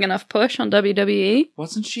a big enough push on WWE.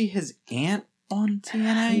 Wasn't she his aunt on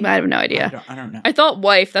TNA? I have no idea. I don't know. I thought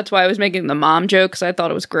wife. That's why I was making the mom joke because I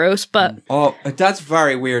thought it was gross. But Oh, that's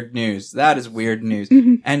very weird news. That is weird news.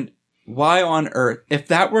 And why on earth, if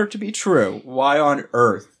that were to be true, why on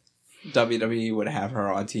earth WWE would have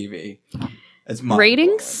her on TV? It's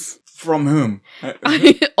ratings? From whom?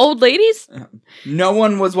 Old ladies? No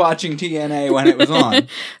one was watching TNA when it was on.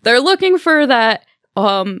 They're looking for that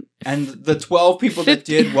and the 12 people that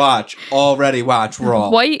did watch already watch Raw.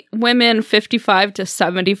 White women 55 to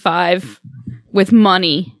 75 with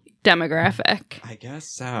money demographic. I guess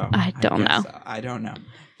so. I don't know. So. I don't know.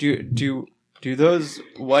 Do those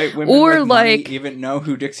white women or with like money even know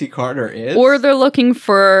who Dixie Carter is? Or they're looking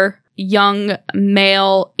for young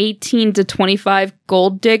male 18 to 25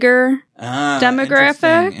 gold digger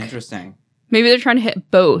demographic. Interesting. Maybe they're trying to hit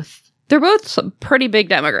both. They're both some pretty big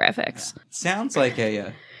demographics. Yeah. Sounds like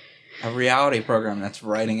a reality program that's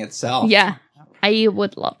writing itself. Yeah, I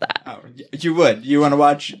would love that. Oh, you would. You want to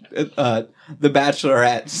watch The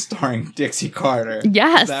Bachelorette starring Dixie Carter?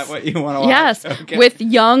 Yes. Is that what you want to watch? Yes, okay. with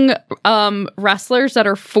young wrestlers that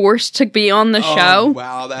are forced to be on the show.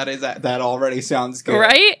 Wow, that already sounds good.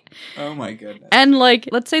 Right? Oh my goodness. And like,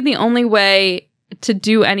 let's say the only way to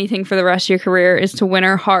do anything for the rest of your career is to win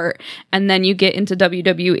her heart, and then you get into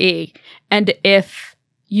WWE. And if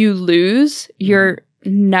you lose, you're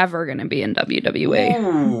never going to be in WWE.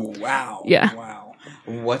 Ooh, wow. Yeah. Wow.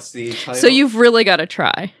 What's the title? So you've really got to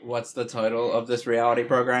try. What's the title of this reality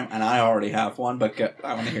program? And I already have one, but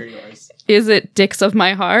I want to hear yours. Is it Dicks of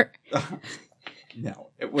My Heart? No.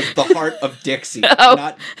 It was The Heart of Dixie, Oh.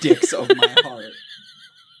 not Dicks of My Heart.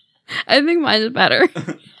 I think mine is better.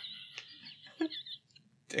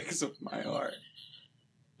 Dicks of My Heart.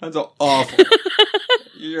 That's awful.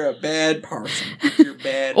 You're a bad person. You're a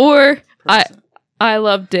bad Or person. I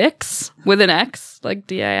love Dicks with an X, like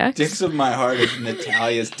D-I-X. Dicks of My Heart is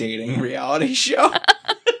Natalia's dating reality show.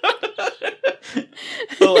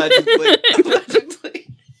 Allegedly.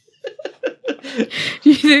 Do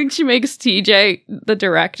you think she makes TJ the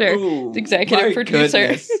director, Ooh, executive my producer?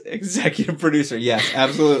 goodness. Executive producer, yes,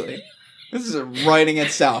 absolutely. This is writing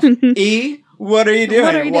itself. E, what are you doing?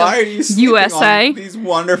 What are you Why doing? are you sleeping USA? on these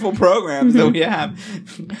wonderful programs that we have?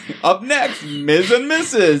 Up next, Ms. and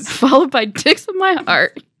Mrs. Followed by Dicks of My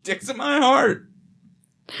Heart. Dicks of My Heart.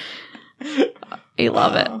 I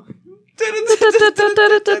love it.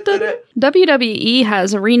 WWE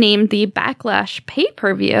has renamed the Backlash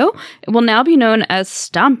pay-per-view. It will now be known as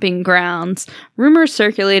Stomping Grounds. Rumors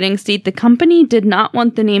circulating state the company did not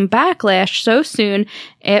want the name Backlash so soon.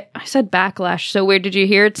 I said Backlash, so where did you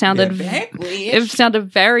hear it? It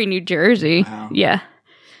sounded very New Jersey. Wow. Yeah.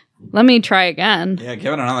 Let me try again. Yeah,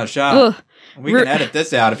 give it another shot. Ugh. We can edit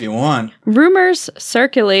this out if you want. Rumors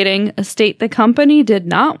circulating state the company did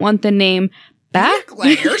not want the name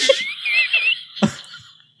Backlash?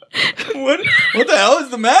 What the hell is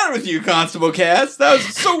the matter with you, Constable Cass? That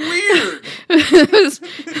was so weird.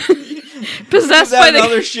 Possessed by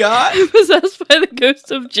another shot? Possessed by the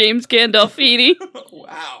ghost of James Gandolfini.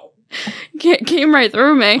 Wow. Came right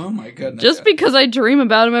through me. Oh my goodness. Just because I dream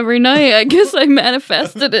about him every night, I guess I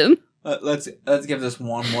manifested him. Let's give this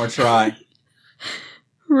one more try.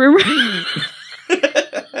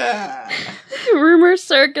 Rumors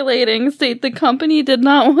circulating state the company did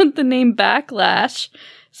not want the name Backlash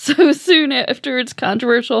so soon after its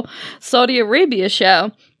controversial Saudi Arabia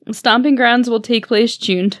show. Stomping Grounds will take place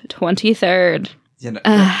June 23rd. You know,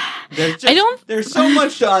 there's so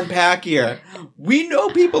much to unpack here. We know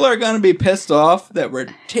people are going to be pissed off that we're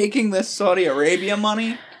taking this Saudi Arabia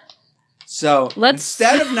money. So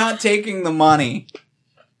instead of not taking the money,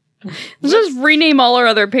 let's just rename all our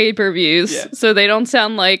other pay-per-views so they don't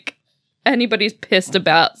sound like anybody's pissed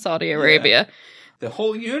about Saudi Arabia. Yeah. The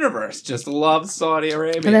whole universe just loves Saudi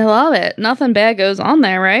Arabia. They love it. Nothing bad goes on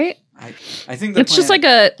there, right? I think it's just like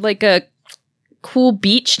a cool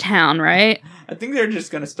beach town, right? I think they're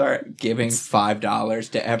just going to start giving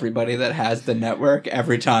 $5 to everybody that has the network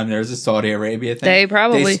every time there's a Saudi Arabia thing.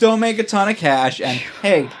 They still make a ton of cash, and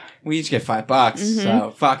hey, we each get $5,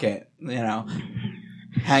 so fuck it. You know,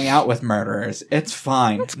 hang out with murderers. It's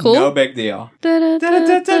fine. That's cool. No big deal.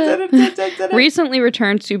 Recently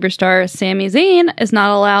returned superstar Sami Zayn is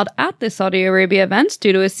not allowed at the Saudi Arabia events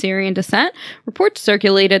due to his Syrian descent. Reports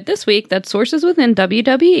circulated this week that sources within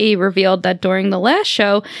WWE revealed that during the last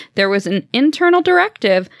show, there was an internal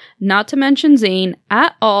directive not to mention Zayn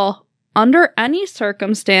at all under any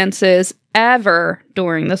circumstances ever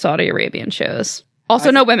during the Saudi Arabian shows.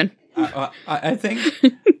 Also, no women. I think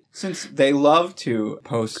since they love to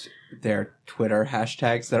post their Twitter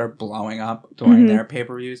hashtags that are blowing up during their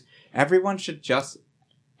pay-per-views, everyone should just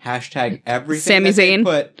hashtag everything they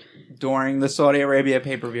put during the Saudi Arabia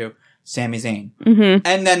pay-per-view, Sami Zayn.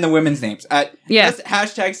 And then the women's names. Just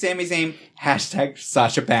hashtag Sami Zayn, hashtag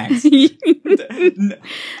Sasha Banks.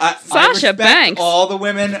 Sasha Banks. All the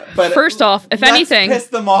women, but first off, if anything, piss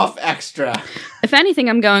them off extra. If anything,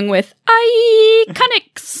 I'm going with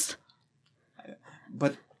Iconics.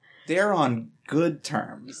 But they're on good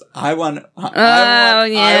terms. I want Sasha's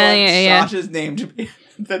name to be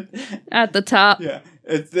at the top. Yeah,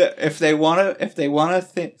 if they want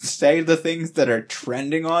to say the things that are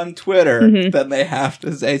trending on Twitter, then they have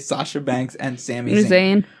to say Sasha Banks and Sami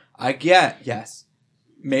Zayn. Yes.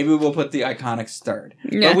 Maybe we'll put the Iconics third.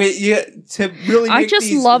 Yes. But to really make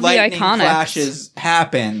these lightning clashes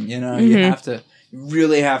happen, you know, you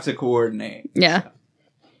really have to coordinate. Yeah.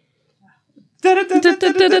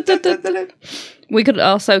 We could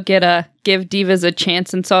also get Give Divas a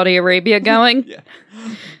Chance in Saudi Arabia going. Yeah.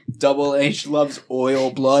 Double H loves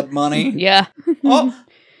oil blood money. Yeah. Oh,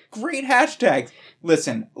 great hashtags.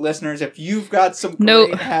 Listen, listeners, if you've got some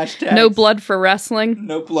great hashtags. No blood for wrestling.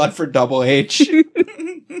 No blood for Double H.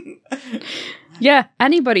 Yeah,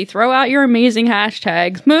 anybody, throw out your amazing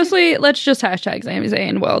hashtags. Mostly, let's just hashtag Sami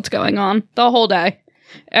Zayn while it's going on. The whole day.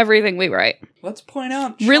 Everything we write. Let's point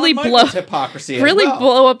out Shawn Michaels' hypocrisy as well.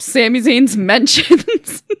 Blow up Sami Zayn's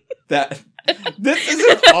mentions. This is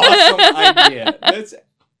an awesome idea.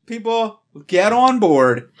 People get on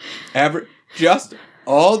board just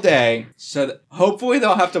all day, so that hopefully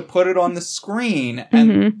they'll have to put it on the screen,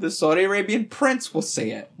 and the Saudi Arabian prince will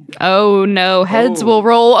see it. Oh no, heads will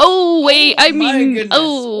roll. Oh wait, I mean,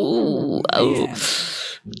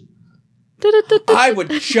 I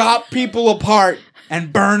would chop people apart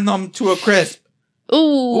and burn them to a crisp.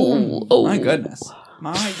 Oh, my goodness.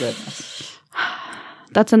 My goodness.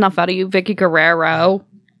 That's enough out of you, Vicky Guerrero.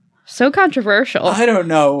 So controversial. I don't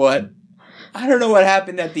know what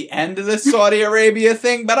happened at the end of this Saudi Arabia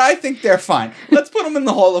thing, but I think they're fine. Let's put them in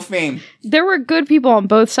the Hall of Fame. There were good people on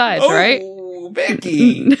both sides, right? Oh,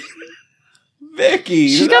 Vicky. Vicky.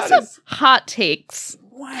 She's got some hot takes.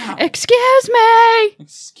 Wow. Excuse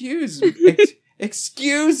me.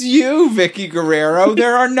 Excuse you, Vicky Guerrero.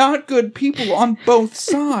 There are not good people on both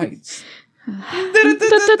sides.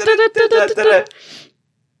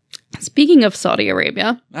 Speaking of Saudi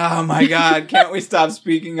Arabia, Oh my God, can't we stop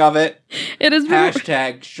speaking of it? it has been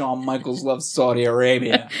Hashtag Shawn Michaels loves Saudi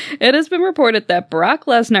Arabia. it has been reported that Brock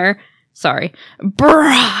Lesnar,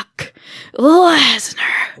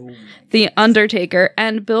 The Undertaker,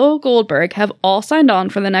 and Bill Goldberg have all signed on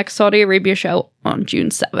for the next Saudi Arabia show on June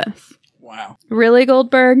 7th. Wow. Really,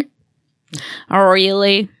 Goldberg?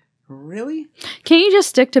 Really? Really? Can't you just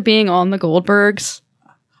stick to being on the Goldbergs?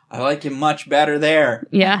 I like you much better there.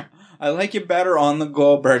 Yeah. I like you better on the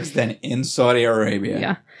Goldbergs than in Saudi Arabia.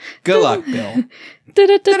 Yeah. Good luck, Bill.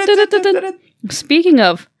 Speaking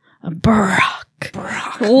of Brock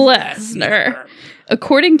Lesnar.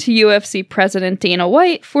 According to UFC President Dana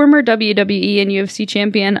White, former WWE and UFC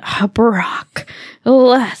champion Brock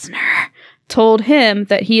Lesnar told him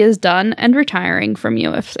that he is done and retiring from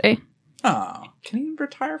UFC. Oh, can he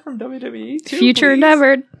retire from WWE too? Future please?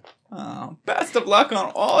 endeavored. Oh, best of luck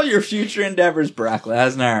on all your future endeavors, Brock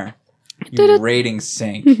Lesnar. You rating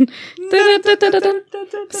sink.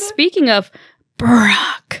 Speaking of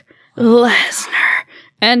Brock Lesnar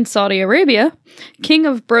and Saudi Arabia, King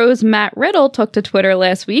of Bros Matt Riddle took to Twitter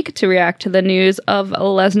last week to react to the news of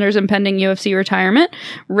Lesnar's impending UFC retirement.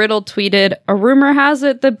 Riddle tweeted, "A rumor has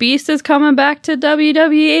it the Beast is coming back to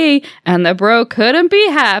WWE, and the bro couldn't be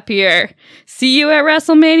happier. See you at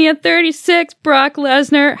WrestleMania 36, Brock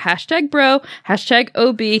Lesnar. Hashtag bro, hashtag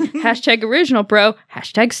OB, hashtag original bro,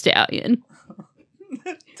 hashtag stallion."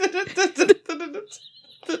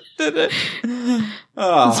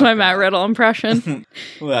 That's my Matt Riddle impression.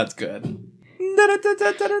 Well, that's good.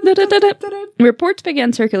 Reports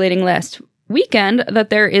began circulating last weekend that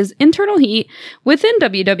there is internal heat within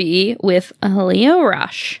WWE with Leo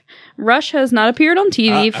Rush. Rush has not appeared on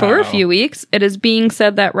TV for a few weeks. It is being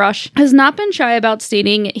said that Rush has not been shy about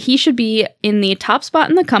stating he should be in the top spot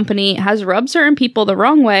in the company, has rubbed certain people the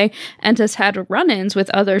wrong way, and has had run-ins with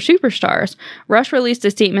other superstars. Rush released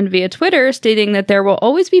a statement via Twitter stating that there will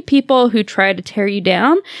always be people who try to tear you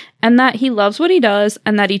down, and that he loves what he does,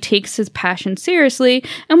 and that he takes his passion seriously,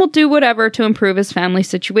 and will do whatever to improve his family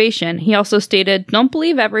situation. He also stated, "Don't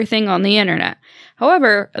believe everything on the internet."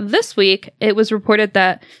 However, this week, it was reported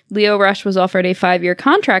that Leo Rush was offered a 5-year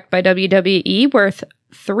contract by WWE worth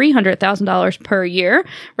 $300,000 per year.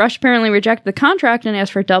 Rush apparently rejected the contract and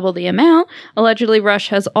asked for double the amount. Allegedly, Rush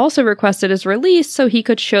has also requested his release so he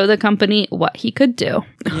could show the company what he could do.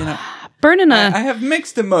 You know, Burning I have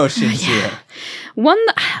mixed emotions here.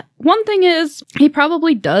 One thing is, he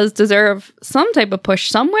probably does deserve some type of push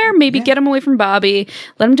somewhere. Maybe get him away from Bobby,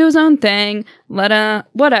 let him do his own thing,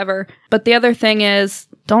 whatever. But the other thing is,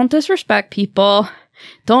 don't disrespect people.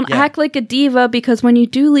 Don't act like a diva, because when you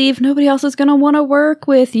do leave, nobody else is going to want to work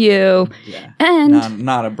with you. Yeah. And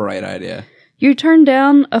not a bright idea. You turned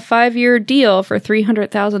down a 5-year deal for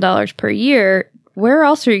 $300,000 per year. Where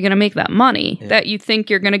else are you going to make that money that you think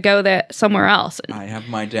you're going to go that somewhere else? I have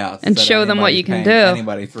my doubts. And show them what you can do.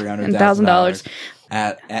 Anybody $300,000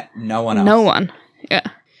 at no one else. No one. Yeah.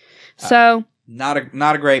 So not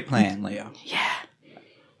a great plan, Leo. Yeah.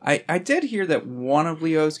 I did hear that one of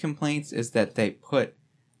Leo's complaints is that they put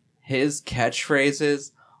his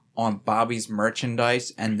catchphrases on Bobby's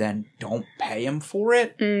merchandise and then don't pay him for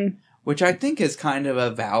it, which I think is kind of a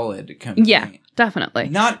valid complaint. Yeah, definitely.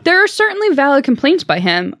 Not. There are certainly valid complaints by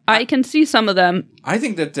him. I can see some of them. I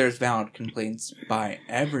think that there's valid complaints by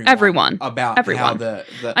everyone. About how the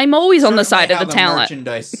I'm always on the side of the talent.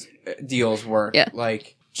 Merchandise deals work. Yeah.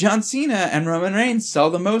 Like, John Cena and Roman Reigns sell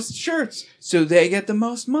the most shirts, so they get the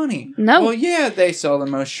most money. No. Well, yeah, they sell the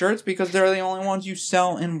most shirts because they're the only ones you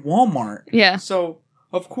sell in Walmart. Yeah. So,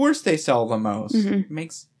 of course they sell the most.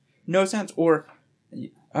 Makes no sense. Or,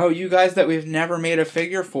 oh, you guys that we've never made a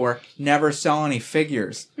figure for never sell any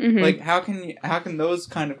figures. Like, how can those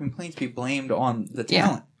kind of complaints be blamed on the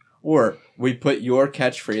talent? Or, we put your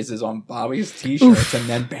catchphrases on Bobby's t-shirts and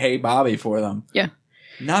then pay Bobby for them. Yeah.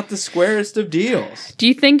 Not the squarest of deals. Do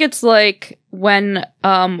you think it's like when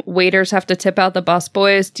waiters have to tip out the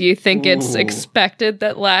busboys? Do you think it's expected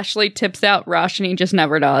that Lashley tips out Rush and he just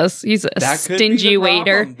never does? He's a stingy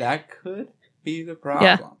waiter. That could be the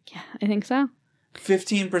problem. Yeah, I think so.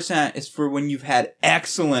 15% is for when you've had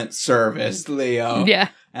excellent service, Leo. Yeah.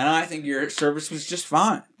 And I think your service was just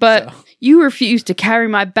fine. But you refused to carry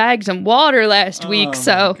my bags and water last week,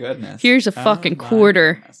 so here's a fucking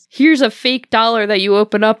quarter. Goodness. Here's a fake dollar that you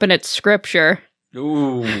open up and it's scripture.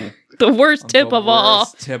 Ooh. The worst tip of all.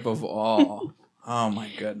 Worst tip of all. Oh my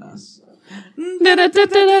goodness.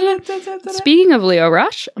 Speaking of Lio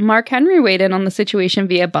Rush, Mark Henry weighed in on the situation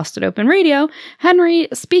via Busted Open Radio. Henry,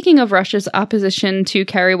 speaking of Rush's opposition to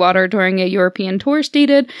Kerry Water during a European tour,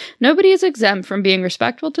 stated, "Nobody is exempt from being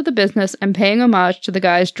respectful to the business and paying homage to the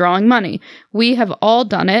guys drawing money. We have all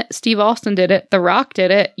done it. Steve Austin did it. The Rock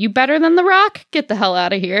did it. You better than The Rock? Get the hell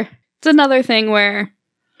out of here." It's another thing where...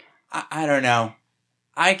 I don't know.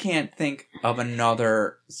 I can't think of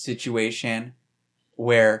another situation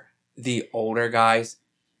where the older guys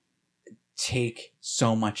take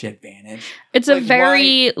so much advantage. It's a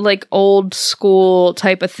very old school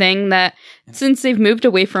type of thing that since they've moved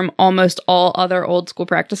away from almost all other old school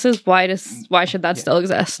practices, why should that still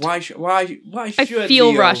exist? Why should I feel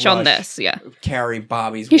Lio Rush on this, carry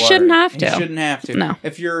Bobby's He water? shouldn't have to. He shouldn't have to. No.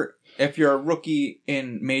 If you're a rookie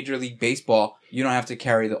in Major League Baseball, you don't have to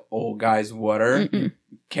carry the old guy's water. You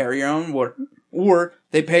carry your own water. Or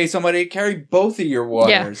they pay somebody to carry both of your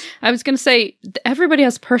waters. Yeah. I was going to say, everybody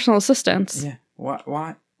has personal assistants. Yeah.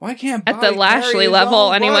 Why can't Bobby at the Lashley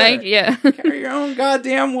level anyway? Water? Yeah. Carry your own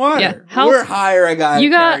goddamn water. Yeah. Or hire a guy to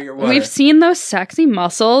carry your water. We've seen those sexy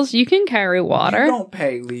muscles. You can carry water. You don't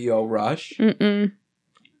pay Lio Rush.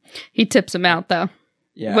 He tips him out though.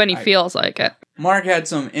 Yeah. When he feels like it. Mark had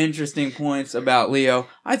some interesting points about Lio.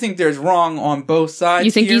 I think there's wrong on both sides.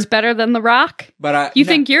 You think he's better than The Rock? But you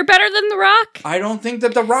think you're better than The Rock? I don't think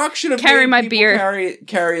that The Rock should have carry my beer.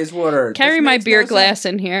 Carry his water. Carry my beer glass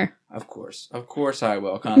in here. Of course I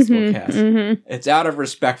will, Constable Cass. It's out of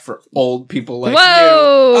respect for old people like you.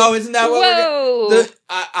 Oh, isn't that what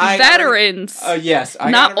we're veterans? Yes, I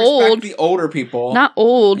not gotta respect old. The older people, not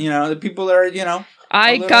old. The people that are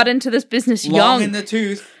I got into this business young. Long in the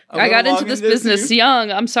tooth. I got into this business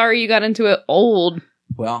young. I'm sorry you got into it old.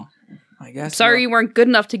 Well, I guess. Sorry you weren't good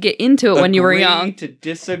enough to get into it when you were young. To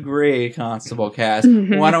disagree, Constable Cass.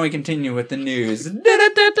 Why don't we continue with the news?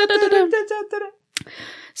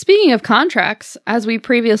 Speaking of contracts, as we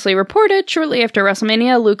previously reported, shortly after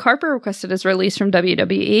WrestleMania, Luke Harper requested his release from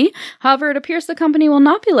WWE. However, it appears the company will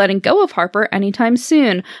not be letting go of Harper anytime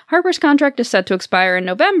soon. Harper's contract is set to expire in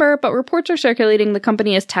November, but reports are circulating the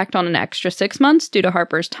company has tacked on an extra 6 months due to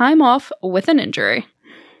Harper's time off with an injury.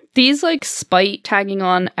 These, spite tagging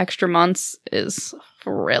on extra months is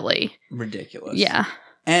really... ridiculous. Yeah.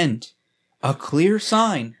 And a clear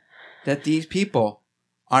sign that these people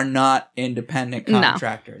are not independent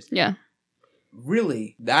contractors. No. Yeah.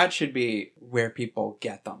 Really, that should be where people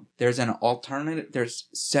get them. There's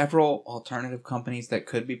several alternative companies that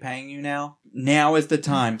could be paying you now. Now is the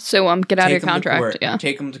time. So get out of your contract. Yeah.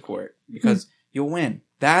 Take them to court because you'll win.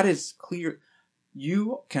 That is clear.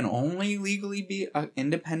 You can only legally be an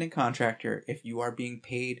independent contractor if you are being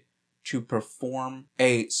paid to perform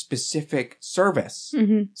a specific service.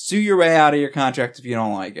 Sue your way out of your contract if you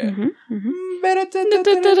don't like it.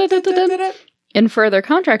 In further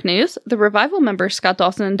contract news, the Revival members Scott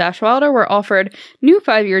Dawson and Dash Wilder were offered new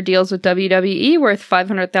 5-year deals with WWE worth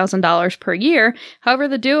 $500,000 per year. However,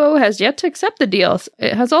 the duo has yet to accept the deals.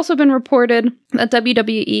 It has also been reported that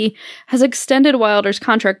WWE has extended Wilder's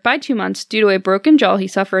contract by 2 months due to a broken jaw he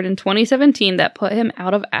suffered in 2017 that put him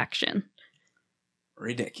out of action.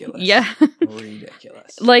 Ridiculous. Yeah.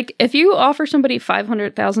 Ridiculous. If you offer somebody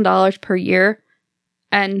 $500,000 per year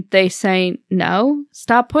and they say no,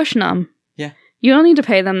 stop pushing them. Yeah. You don't need to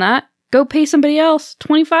pay them that. Go pay somebody else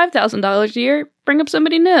 $25,000 a year. Bring up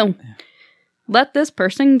somebody new. Yeah. Let this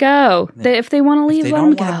person go. If they want to leave, let them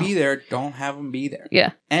go. If they don't want to be there, don't have them be there.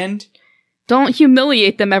 Yeah. And don't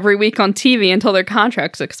humiliate them every week on TV until their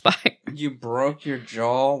contracts expire. You broke your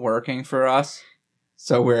jaw working for us,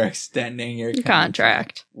 so we're extending your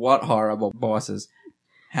contract. What horrible bosses.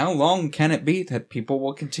 How long can it be that people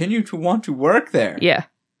will continue to want to work there? Yeah.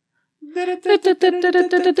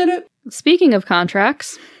 Speaking of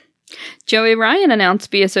contracts, Joey Ryan announced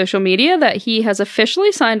via social media that he has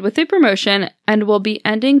officially signed with the promotion and will be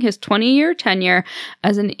ending his 20-year tenure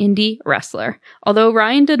as an indie wrestler. Although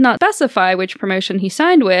Ryan did not specify which promotion he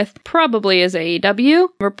signed with, probably as AEW,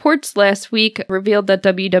 reports last week revealed that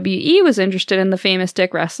WWE was interested in the famous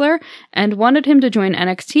Dick wrestler and wanted him to join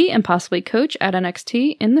NXT and possibly coach at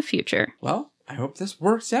NXT in the future. Well, I hope this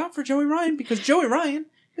works out for Joey Ryan because Joey Ryan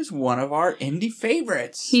is one of our indie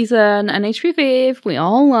favorites. He's an NHP fave. We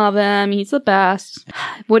all love him. He's the best.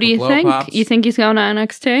 What do you think? Pops. You think he's going to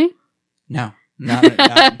NXT? No.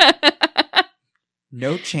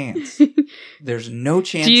 No chance. There's no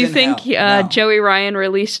chance. Do you think no. Joey Ryan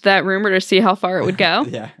released that rumor to see how far it would go?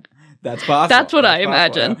 Yeah, that's possible. That's what I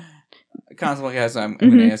imagine. Constable Cass, I'm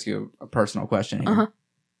going to ask you a personal question here.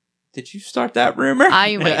 Did you start that rumor?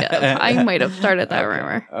 I might have. I might have started that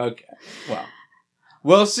rumor. Okay. Well,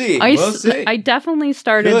 We'll see. We'll see. I definitely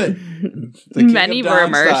started Good. The King many of Dom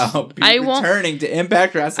rumors. style be I won't. returning to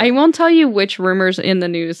Impact Wrestling. I won't tell you which rumors in the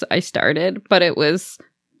news I started, but it was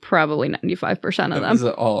probably 95% of them. Is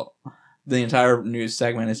all the entire news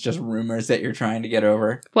segment is just rumors that you're trying to get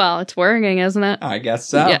over? Well, it's working, isn't it? I guess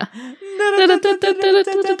so. Yeah.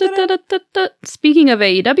 Speaking of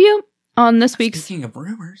AEW, on this week's Speaking of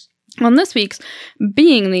rumors,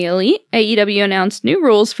 Being the Elite, AEW announced new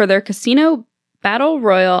rules for their casino battle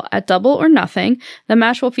royal at Double or Nothing. The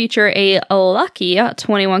match will feature a lucky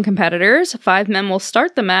 21 competitors. 5 men will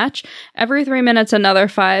start the match. Every 3 minutes, another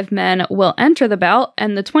 5 men will enter the bout,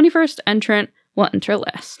 and the 21st entrant will enter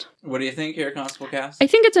last. what do you think here, Constable Cass? I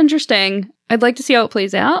think it's interesting. I'd like to see how it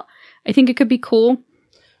plays out. I think it could be cool.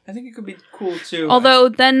 I think it could be cool too. Although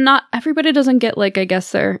then not everybody doesn't get, like, I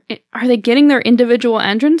guess are they getting their individual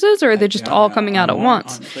entrances, or are they just all coming out at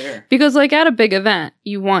once? Unclear. Because, like, at a big event,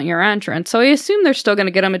 you want your entrance. So I assume they're still going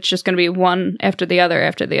to get them. It's just going to be one after the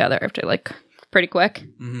other, like, pretty quick.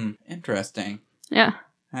 Mm-hmm. Interesting. Yeah.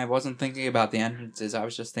 I wasn't thinking about the entrances. I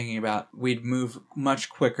was just thinking about we'd move much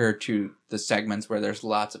quicker to the segments where there's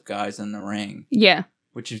lots of guys in the ring, Yeah.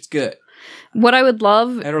 which is good. What I would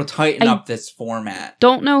love, It'll tighten up this format.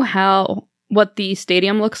 don't know what the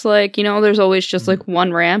stadium looks like. You know, there's always just, like,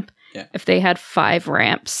 one ramp. Yeah. If they had 5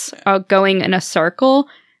 ramps going in a circle,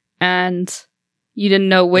 and you didn't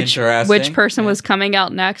know which Interesting. person was coming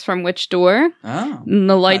out next from which door, Oh. and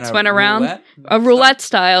the lights Kinda went around. roulette A roulette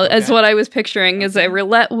style is Okay. what I was picturing, is a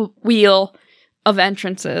roulette wheel of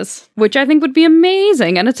entrances, which I think would be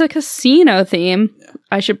amazing. And it's a casino theme. Yeah.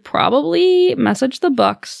 I should probably message the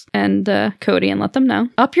Bucks and Cody and let them know.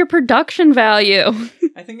 Up your production value.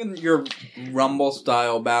 I think in your Rumble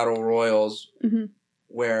style battle royals, Mhm.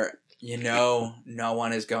 where no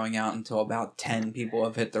one is going out until about 10 people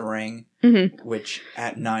have hit the ring, Mhm. which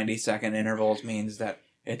at 90-second intervals means that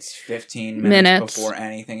it's 15 minutes before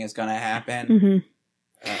anything is going to happen. Mhm.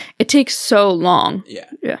 Uh, It takes so long. Yeah.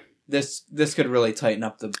 Yeah. This could really tighten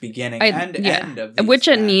up the beginning and end of these which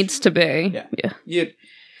it matches. needs to be. Yeah.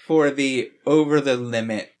 For the over the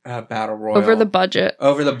limit battle royal, Over the budget.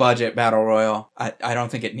 battle royal, I don't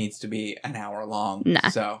think it needs to be an hour long. Nah.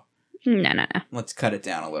 So No. let's cut it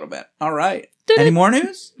down a little bit. All right. Any more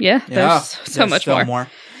news? Yeah, there's so much still more.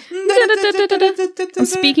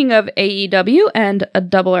 Speaking of AEW and a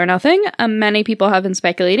Double or Nothing, many people have been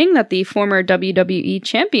speculating that the former WWE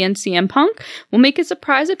champion CM Punk will make a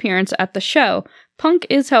surprise appearance at the show. Punk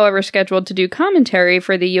is, however, scheduled to do commentary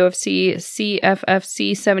for the UFC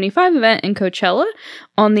CFFC 75 event in Coachella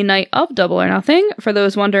on the night of Double or Nothing. For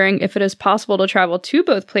those wondering if it is possible to travel to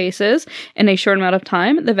both places in a short amount of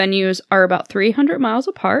time, the venues are about 300 miles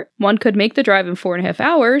apart. One could make the drive in 4.5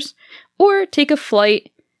 hours, or take a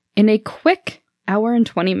flight in a quick hour and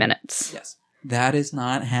 20 minutes. Yes. That is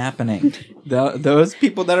not happening. Those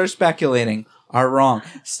people that are speculating are wrong.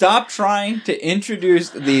 Stop trying to introduce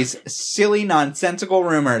these silly, nonsensical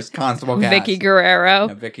rumors, Constable Cass. Vicky Guerrero.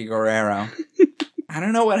 Vicky Guerrero. I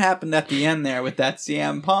don't know what happened at the end there with that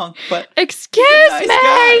CM Punk, but Excuse nice me!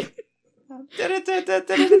 guy.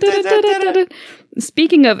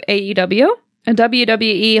 Speaking of AEW, a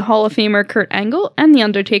WWE Hall of Famer Kurt Angle and The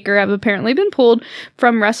Undertaker have apparently been pulled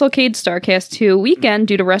from WrestleCade StarCast 2 weekend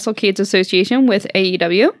due to WrestleCade's association with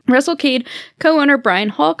AEW. WrestleCade co-owner Brian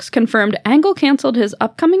Hawks confirmed Angle canceled his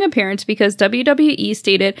upcoming appearance because WWE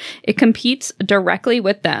stated it competes directly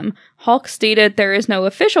with them. Hawks stated there is no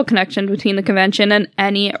official connection between the convention and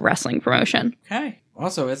any wrestling promotion. Okay.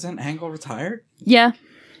 Also, isn't Angle retired? Yeah.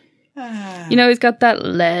 You know, he's got that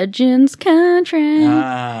Legends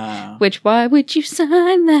contract. Which, why would you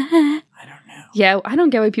sign that? I don't know. Yeah, I don't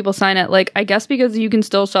get why people sign it. Like, I guess because you can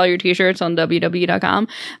still sell your t-shirts on WWE.com.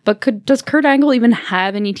 But does Kurt Angle even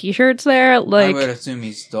have any t-shirts there? Like, I would assume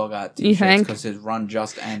he's still got You t-shirts think? because his run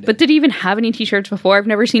just ended. but did he even have any t-shirts before? I've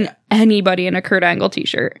never seen anybody in a Kurt Angle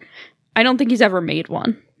t-shirt. I don't think he's ever made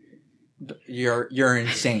one. You're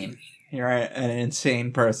insane. You're an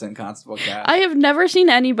insane person, Constable Cass. I have never seen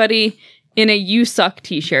anybody in a You Suck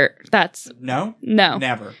t-shirt. That's... No? No.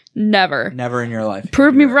 Never. Never. In your life.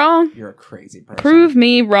 Prove me wrong. You're a crazy person. Prove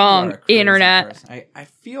me You are wrong, a crazy internet. person. I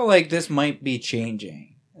feel like this might be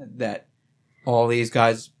changing. That all these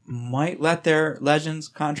guys might let their Legends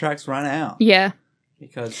contracts run out. Yeah.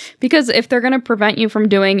 Because if they're going to prevent you from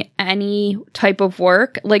doing any type of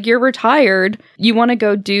work, like you're retired, you want to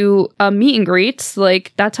go do meet and greets,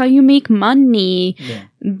 like that's how you make money. Yeah.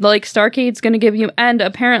 Like Starcade's going to give you, and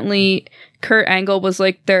apparently Kurt Angle was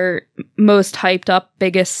like their most hyped up,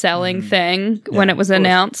 biggest selling thing when it was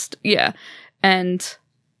announced. Yeah. And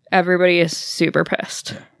everybody is super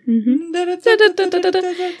pissed. In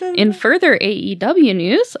further AEW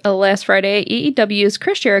news, last Friday, AEW's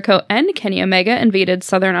Chris Jericho and Kenny Omega invaded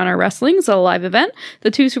Southern Honor Wrestling's live event. The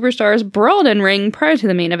two superstars brawled in ring prior to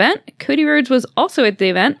the main event. Cody Rhodes was also at the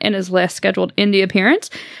event in his last scheduled indie appearance.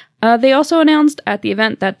 They also announced at the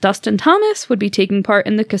event that Dustin Thomas would be taking part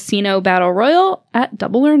in the Casino Battle Royal at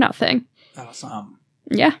Double or Nothing. Awesome.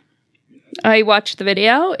 Yeah. I watched the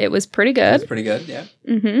video. It was pretty good. That's pretty good, yeah.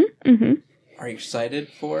 Are you excited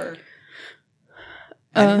for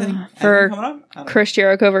anything? For anything coming up? Chris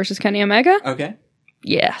Jericho versus Kenny Omega? Okay.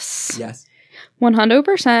 Yes.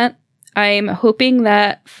 100%. I'm hoping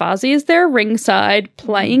that Fozzy is there ringside,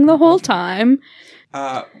 playing the whole time.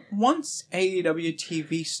 Once AEW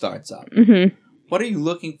TV starts up, what are you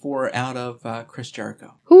looking for out of Chris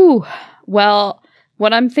Jericho? Ooh, well,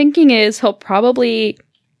 what I'm thinking is he'll probably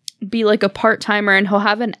be like a part-timer and he'll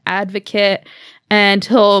have an advocate and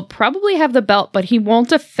he'll probably have the belt, but he won't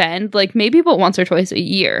defend, like maybe but once or twice a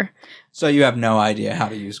year. So you have no idea how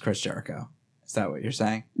to use Chris Jericho? Is that what you're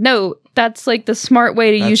saying? No, that's like the smart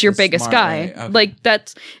way to use your biggest guy. Okay. Like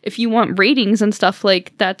that's, if you want ratings and stuff,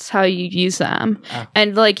 like that's how you use them. Oh.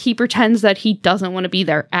 And like he pretends that he doesn't want to be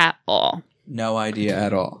there at all. No idea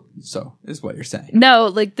at all. So is what you're saying. No,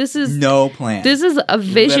 like this is no plan. This is a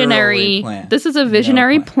visionary plan. This is a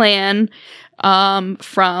visionary plan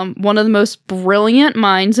from one of the most brilliant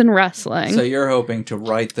minds in wrestling. So you're hoping to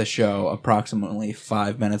write the show approximately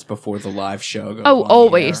 5 minutes before the live show goes Oh, on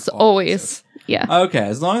always. the air. Always. Yeah. Okay,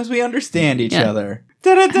 as long as we understand each other.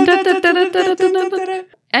 NHP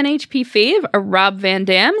fave, Rob Van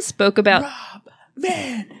Dam spoke about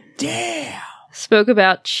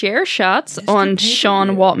chair shots on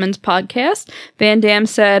Sean Waltman's podcast. Van Dam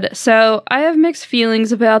said, "So I have mixed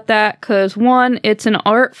feelings about that because one, it's an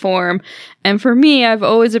art form. And for me, I've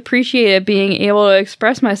always appreciated being able to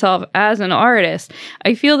express myself as an artist.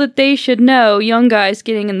 I feel that they should know, young guys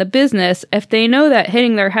getting in the business, if they know that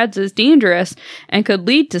hitting their heads is dangerous and could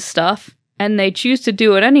lead to stuff, and they choose to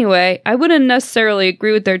do it anyway, I wouldn't necessarily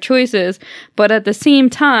agree with their choices, but at the same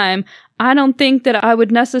time, I don't think that I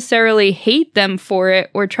would necessarily hate them for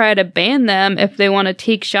it or try to ban them if they want to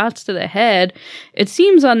take shots to the head. It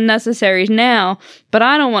seems unnecessary now, but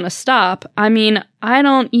I don't want to stop. I mean, I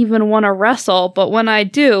don't even want to wrestle, but when I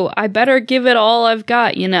do, I better give it all I've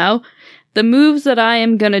got, you know? The moves that I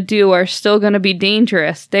am going to do are still going to be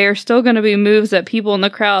dangerous. They are still going to be moves that people in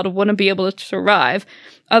the crowd wouldn't be able to survive.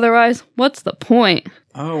 Otherwise, what's the point?"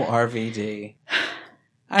 Oh, RVD.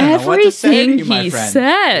 I don't know what to say to Everything you, my he friend.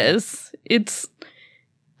 says, it's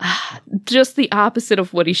just the opposite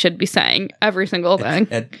of what he should be saying. Every single thing.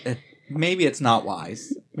 Maybe it's not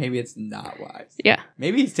wise. Maybe it's not wise. Yeah.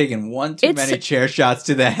 Maybe he's taking one too many chair shots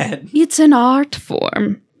to the head. It's an art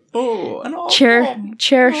form. Oh, an art Chair form.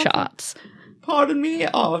 shots. Pardon me,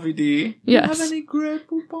 RVD. Yes. You have any great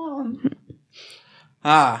poupon?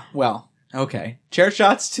 Well, okay. Chair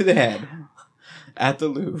shots to the head at the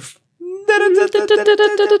Louvre.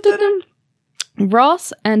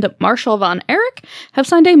 Ross and Marshall Von Erich have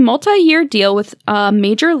signed a multi-year deal with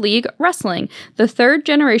Major League Wrestling. The third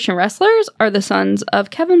generation wrestlers are the sons of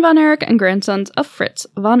Kevin Von Erich and grandsons of Fritz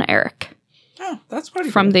Von Erich. Oh, that's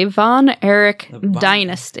pretty From cool. the Von Erich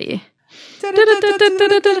dynasty.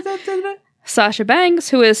 Sasha Banks,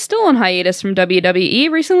 who is still on hiatus from WWE,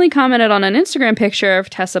 recently commented on an Instagram picture of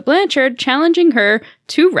Tessa Blanchard challenging her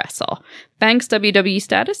to wrestle. Banks' WWE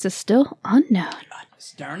status is still unknown.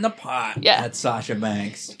 Stirring the pot. Yeah. That's Sasha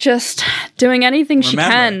Banks. Just doing anything she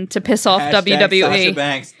can to piss off WWE. Sasha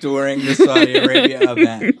Banks during the Saudi Arabia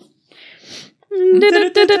event.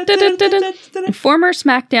 Former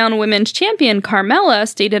SmackDown Women's Champion Carmella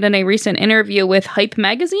stated in a recent interview with Hype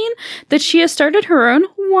Magazine that she has started her own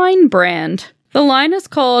wine brand. The line is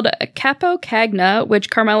called Capo Cagna, which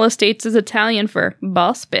Carmella states is Italian for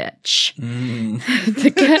boss bitch. Man,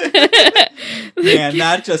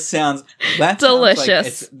 that just sounds delicious. Sounds like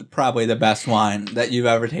it's probably the best wine that you've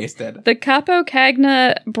ever tasted. The Capo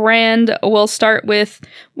Cagna brand will start with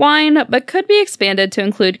wine, but could be expanded to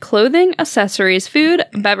include clothing, accessories, food,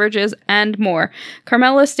 beverages, and more.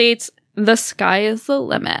 Carmella states, "The sky is the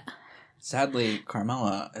limit." Sadly,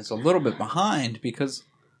 Carmella is a little bit behind because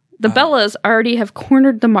the Bellas already have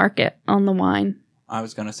cornered the market on the wine. I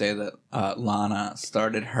was going to say that Lana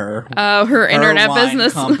started her internet wine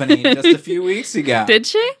business company just a few weeks ago. Did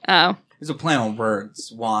she? Oh. It's a play on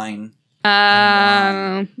words. Wine.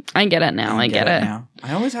 I get it now. I get it. Now.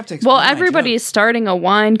 I always have to explain. Well, everybody's starting a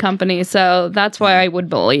wine company, so that's why I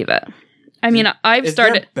would believe it. I mean, I've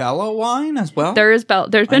started. Is there Bella wine as well? There's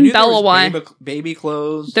been Bella wine. Baby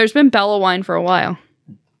clothes. There's been Bella wine for a while.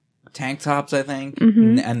 tank tops, I think.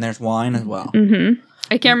 Mm-hmm. And there's wine as well. Mm-hmm.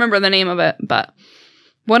 I can't remember the name of it, but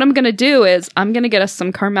what I'm going to do is I'm going to get us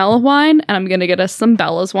some Carmela wine and I'm going to get us some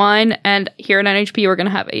Bella's wine. And here at NHP, we're going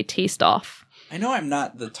to have a taste off. I know I'm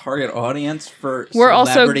not the target audience for We're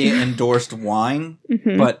celebrity-endorsed wine,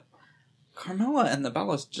 Mm-hmm. but Carmela and the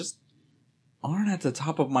Bellas just aren't at the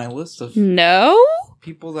top of my list of No?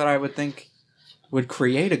 people that I would think would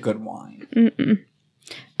create a good wine. Mm-mm.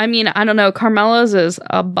 I mean, I don't know. Carmela's is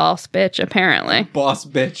a boss bitch, apparently. Boss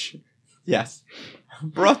bitch. Yes.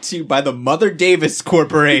 Brought to you by the Mother Davis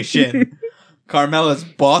Corporation. Carmela's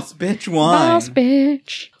Boss Bitch Wine. Boss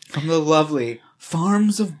bitch. From the lovely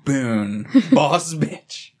Farms of Boone. Boss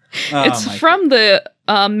Bitch. Oh, It's from the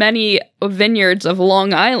many vineyards of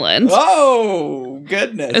Long Island. Oh,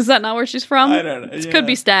 goodness. Is that not where she's from? I don't know. It Yeah. could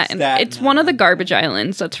be Staten. It's one of the garbage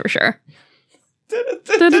islands, that's for sure.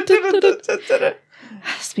 Oh,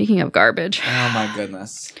 Speaking of garbage, my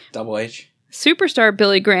goodness. Double H. superstar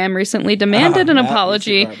Billy Graham recently demanded an That piece of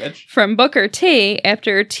apology garbage. from Booker T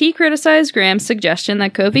after T criticized Graham's suggestion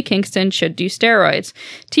that Kofi Kingston should do steroids.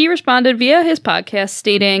 T responded via his podcast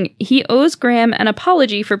stating he owes Graham an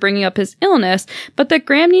apology for bringing up his illness, but that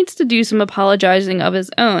Graham needs to do some apologizing of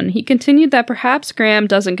his own. He continued that perhaps Graham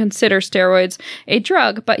doesn't consider steroids a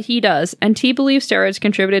drug, but he does, and T believes steroids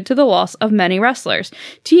contributed to the loss of many wrestlers.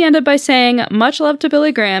 T ended by saying, "Much love to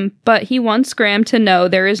Billy Graham, but he wants Graham to know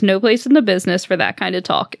there is no place in the business for that kind of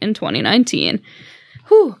talk in 2019.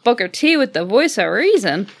 Whew, Booker T with the voice of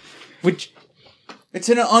reason. Which, it's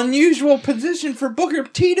an unusual position for Booker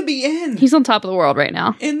T to be in. He's on top of the world right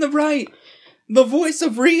now. In the right. The voice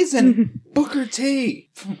of reason. Booker T.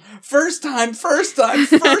 First time, voice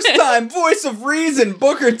of reason,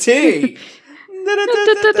 Booker T.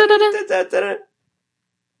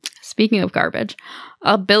 Speaking of garbage,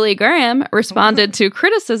 Billy Graham responded to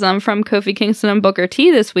criticism from Kofi Kingston and Booker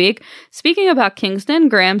T this week. Speaking about Kingston,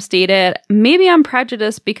 Graham stated, "Maybe I'm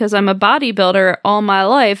prejudiced because I'm a bodybuilder all my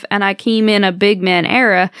life and I came in a big man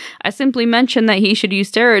era. I simply mentioned that he should use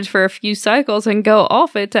steroids for a few cycles and go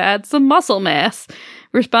off it to add some muscle mass."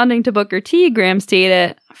 Responding to Booker T, Graham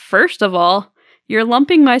stated, "First of all, you're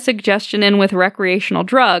lumping my suggestion in with recreational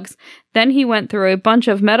drugs." Then he went through a bunch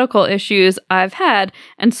of medical issues I've had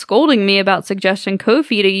and scolding me about suggesting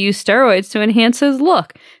Kofi to use steroids to enhance his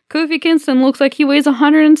look. Kofi Kingston looks like he weighs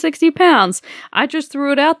 160 pounds. I just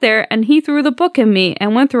threw it out there and he threw the book at me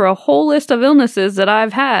and went through a whole list of illnesses that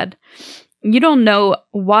I've had. You don't know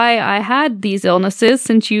why I had these illnesses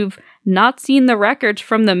since you've not seen the records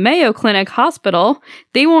from the Mayo Clinic hospital.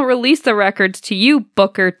 They won't release the records to you,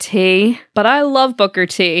 Booker T. But I love Booker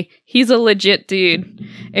T. He's a legit dude.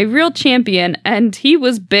 A real champion, and he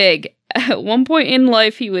was big. At one point in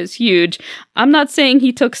life, he was huge. I'm not saying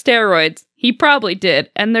he took steroids. He probably did,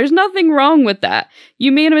 and there's nothing wrong with that.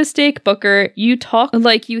 You made a mistake, Booker. You talk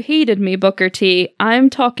like you hated me, Booker T. I'm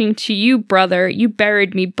talking to you, brother. You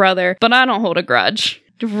buried me, brother, but I don't hold a grudge.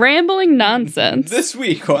 Rambling nonsense. This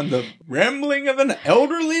week on the Rambling of an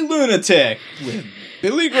Elderly Lunatic with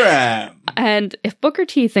Billy Graham. And if Booker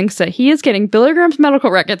T thinks that he is getting Billy Graham's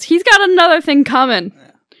medical records, he's got another thing coming.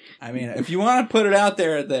 I mean, if you want to put it out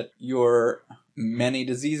there that your many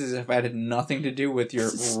diseases have had nothing to do with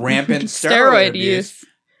your rampant steroid abuse,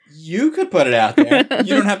 you could put it out there.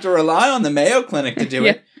 You don't have to rely on the Mayo Clinic to do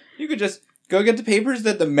it. You could just go get the papers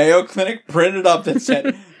that the Mayo Clinic printed up that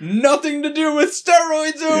said nothing to do with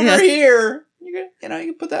steroids over here. You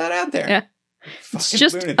can put that out there. Yeah. It's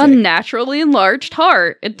just a naturally enlarged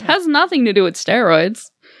heart. It has nothing to do with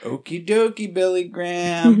steroids. Okie dokie, Billy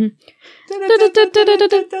Graham.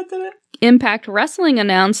 Impact Wrestling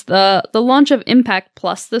announced the launch of Impact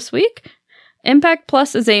Plus this week. Impact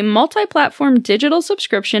Plus is a multi-platform digital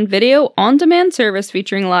subscription video on-demand service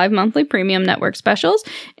featuring live monthly premium network specials,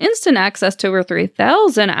 instant access to over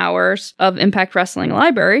 3,000 hours of Impact Wrestling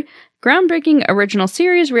library, groundbreaking original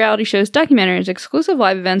series, reality shows, documentaries, exclusive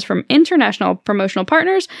live events from international promotional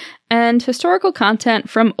partners, and historical content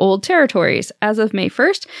from old territories. As of May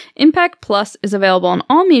 1st, Impact Plus is available on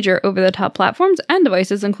all major over-the-top platforms and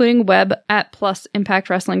devices, including web at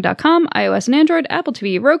plusimpactwrestling.com, iOS and Android, Apple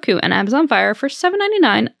TV, Roku, and Amazon Fire for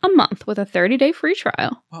 $7.99 a month with a 30-day free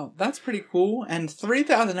trial. Well, that's pretty cool. And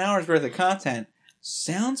 3,000 hours worth of content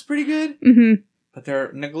sounds pretty good. Mm-hmm. But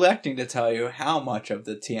they're neglecting to tell you how much of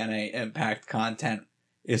the TNA Impact content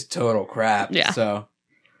is total crap. Yeah. So,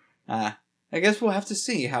 I guess we'll have to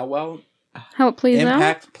see how well it plays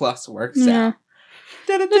Impact Plus works out.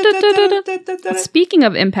 Speaking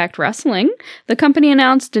of Impact Wrestling, the company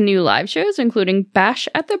announced new live shows, including Bash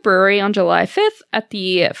at the Brewery on July 5th at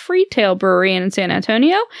the Freetail Brewery in San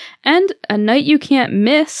Antonio, and A Night You Can't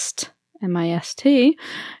Miss MIST,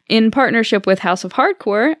 in partnership with House of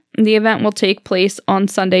Hardcore. The event will take place on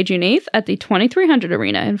Sunday, June 8th at the 2300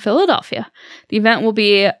 Arena in Philadelphia. The event will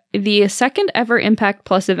be the second ever Impact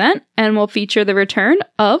Plus event and will feature the return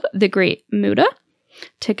of the Great Muta.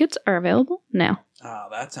 Tickets are available now. Oh,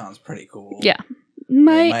 that sounds pretty cool. Yeah.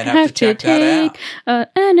 Might have to take an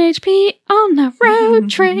NHP on the road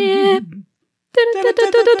trip.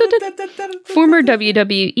 Former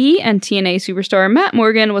WWE and TNA superstar Matt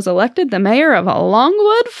Morgan was elected the mayor of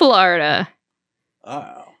Longwood, Florida.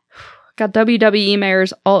 Oh. Got WWE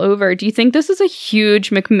mayors all over. Do you think this is a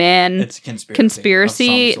huge McMahon It's a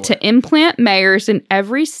conspiracy to implant mayors in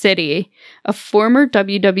every city of former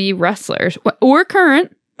WWE wrestlers or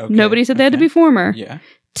current? Okay, Nobody said they had to be former. Yeah.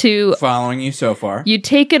 To following you so far. You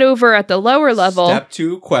take it over at the lower level. Step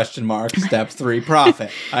 2, ? Step 3, profit.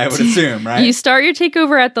 I would assume, right? You start your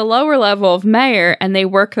takeover at the lower level of mayor, and they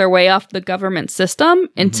work their way off the government system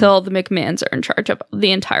until the McMahons are in charge of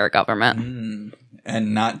the entire government.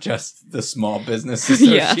 And not just the Small Business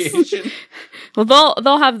Association. Yes. Well,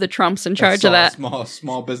 they'll have the Trumps in charge of that.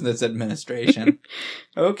 Small Business Administration.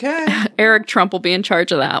 Okay. Eric Trump will be in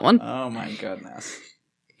charge of that one. Oh my goodness.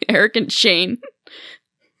 Eric and Shane.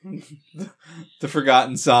 The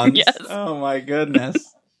Forgotten Sons. Yes. Oh my goodness.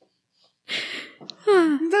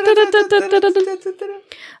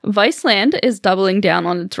 Viceland is doubling down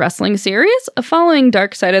on its wrestling series. Following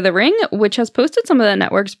Dark Side of the Ring, which has posted some of the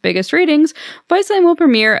network's biggest ratings, Viceland will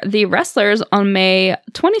premiere The Wrestlers on May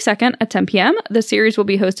 22nd at 10 p.m. The series will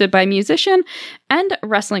be hosted by musician and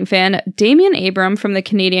wrestling fan Damian Abram from the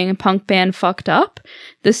Canadian punk band Fucked Up.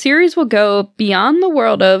 The series will go beyond the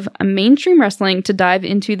world of mainstream wrestling to dive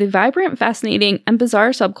into the vibrant, fascinating, and bizarre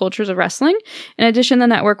subcultures of wrestling. In addition, the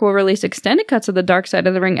network will release extended cuts of the Dark Side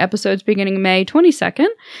of the Ring episodes beginning May 22nd.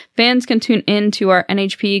 Fans can tune in to our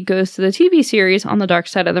NHP Goes to the TV series on the Dark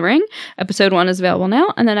Side of the Ring. Episode 1 is available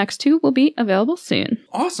now, and the next 2 will be available soon.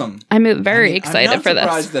 Awesome. I'm very excited for this. I'm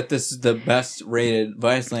surprised that this is the best rated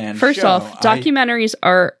Viceland First show. off, documentaries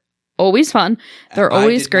are always fun. They're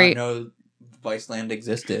always great. I did not know Viceland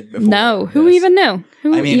existed before. No, who even knew?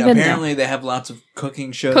 Apparently they have lots of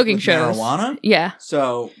cooking shows with marijuana. Yeah.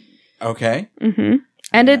 So, okay. Mm-hmm.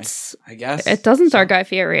 And I guess it doesn't star Guy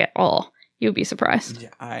Fieri at all. You'd be surprised. Yeah,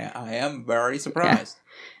 I am very surprised.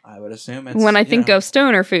 Yeah. I would assume it's... When I think of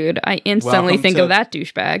stoner food, I instantly think of that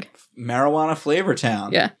douchebag. Marijuana Flavor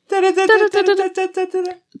Town. Yeah.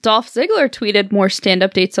 Dolph Ziggler tweeted more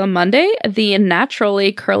stand-up dates on Monday. The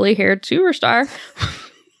naturally curly-haired superstar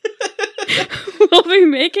will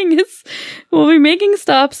be making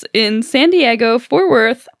stops in San Diego, Fort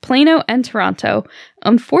Worth, Plano, and Toronto.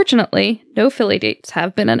 Unfortunately, no Philly dates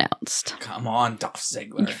have been announced. Come on, Dolph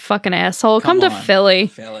Ziggler. You fucking asshole. Come to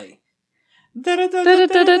Philly.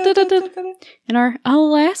 In our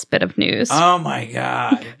last bit of news. Oh my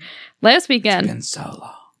god. Last weekend. It's been so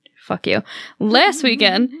long. Fuck you. Last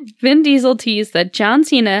weekend, Vin Diesel teased that John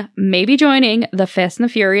Cena may be joining the Fast and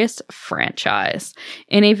the Furious franchise.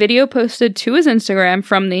 In a video posted to his Instagram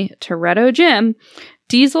from the Toretto Gym,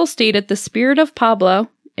 Diesel stated the spirit of Pablo,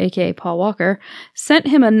 aka Paul Walker, sent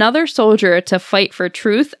him another soldier to fight for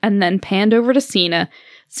truth and then panned over to Cena.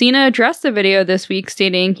 Cena addressed the video this week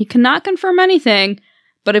stating he cannot confirm anything,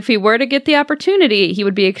 but if he were to get the opportunity, he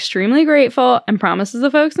would be extremely grateful and promises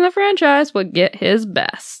the folks in the franchise would get his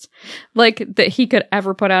best. Like, that he could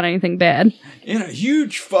ever put out anything bad. In a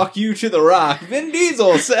huge fuck you to The Rock, Vin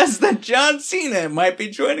Diesel says that John Cena might be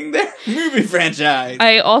joining their movie franchise.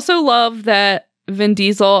 I also love that Vin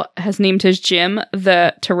Diesel has named his gym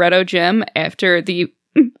the Toretto Gym after the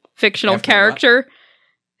fictional character. What?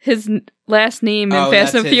 His last name in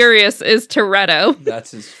Fast and Furious is Toretto.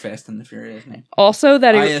 That's his Fast and the Furious name. Also,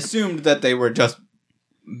 that I assumed that they were just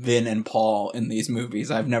Vin and Paul in these movies.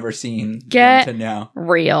 I've never seen Get them to know.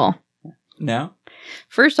 Real. No?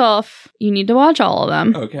 First off, you need to watch all of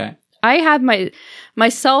them. Okay. I have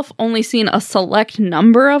myself only seen a select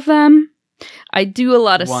number of them. I do a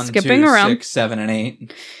lot of 1, skipping 2, around. 6, 7, and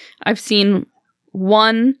 8. I've seen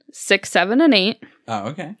 1, 6, 7, and 8. Oh,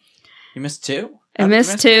 okay. You missed 2? I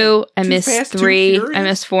missed 2. I missed 3. I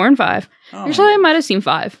missed 4 and 5. Oh, actually, I might have seen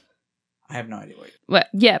 5. I have no idea what. What?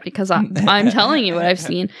 Yeah, because I'm telling you what I've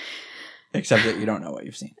seen. Except that you don't know what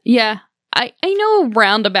you've seen. Yeah, I know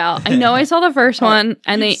roundabout. I know I saw the first one,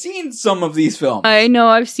 and You've seen some of these films. I know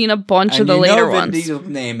I've seen a bunch of the later ones. Vin Diesel's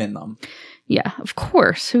name in them. Yeah, of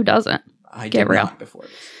course. Who doesn't? I did not before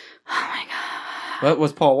this. Oh my god! What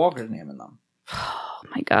was Paul Walker's name in them? Oh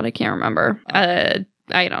my god, I can't remember.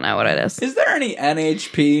 I don't know what it is. Is there any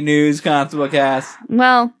NHP news, Constable Cass?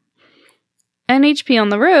 Well, NHP on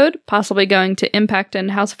the road, possibly going to Impact and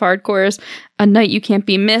House of Hardcore's A Night You Can't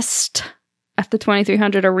Be Missed at the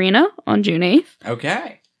 2300 Arena on June 8th.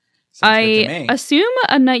 Okay. Sounds good to I me. assume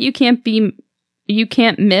A Night You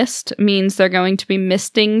Can't Missed means they're going to be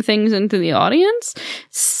misting things into the audience.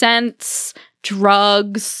 Scents,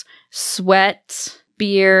 drugs, sweat,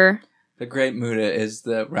 beer. The Great Muta is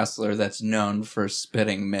the wrestler that's known for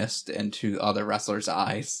spitting mist into other wrestlers'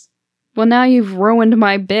 eyes. Well, now you've ruined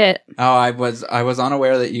my bit. Oh, I was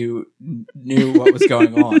unaware that you knew what was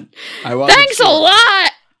going on. I wasn't Thanks sure. a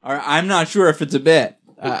lot! Or I'm not sure if it's a bit.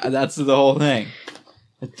 That's the whole thing.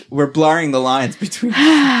 We're blurring the lines between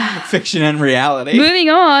fiction and reality. Moving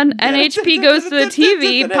on, NHP goes to the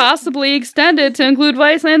TV, possibly extended to include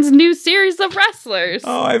Viceland's new series of wrestlers.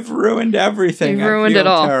 Oh, I've ruined everything. You've ruined I feel it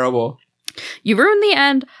all. Terrible. You ruined the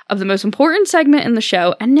end of the most important segment in the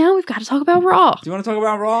show, and now we've got to talk about Raw. Do you want to talk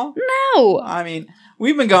about Raw? No! I mean,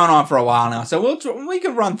 we've been going on for a while now, so we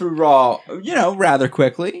could run through Raw, rather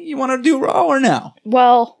quickly. You want to do Raw or no?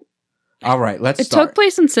 Well, All right, let's it start. took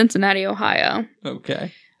place in Cincinnati, Ohio.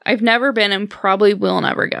 Okay. I've never been and probably will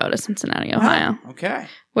never go to Cincinnati, Ohio. Oh, okay.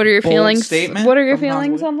 What are your Bold feelings? statement What are your from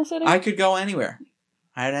feelings Hollywood. on the city? I could go anywhere.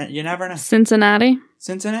 You never know. Cincinnati?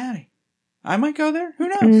 Cincinnati. I might go there. Who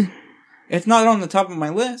knows? Mm. It's not on the top of my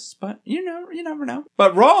list, but you never know.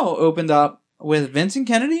 But Raw opened up with Vincent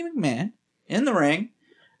Kennedy McMahon in the ring,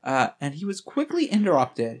 and he was quickly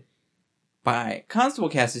interrupted by Constable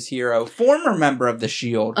Cass's hero, former member of the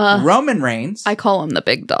Shield, Roman Reigns. I call him the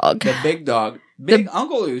big dog. The big dog. Big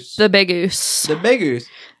Uncle Oos. The big oos. The big Oos.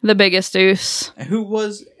 The biggest oos. Who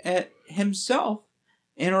was himself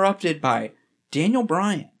interrupted by Daniel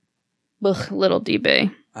Bryan. Ugh, little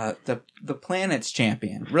DB. The planet's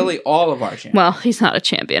champion. Really all of our champions. Well, he's not a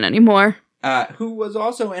champion anymore. Who was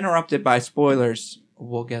also interrupted by spoilers.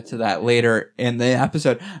 We'll get to that later in the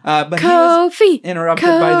episode. But he was Kofi! interrupted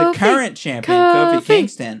by the current champion, Kofi Kofi.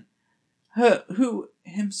 Kingston, who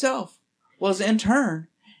himself was in turn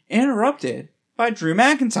interrupted by Drew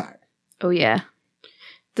McIntyre. Oh, yeah.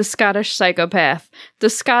 The Scottish psychopath. The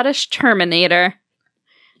Scottish Terminator.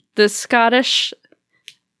 The Scottish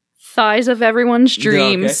thighs of everyone's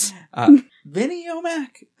dreams. Okay. Vinny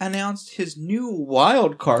Omac announced his new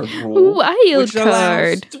wild card rule, Wild which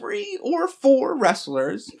allows card. 3 or 4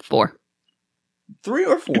 wrestlers, 4. 3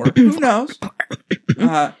 or 4, who knows,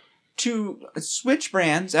 to switch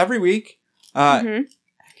brands every week.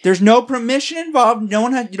 There's no permission involved. You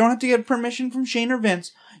don't have to get permission from Shane or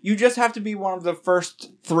Vince. You just have to be one of the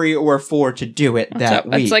first 3 or 4 to do it that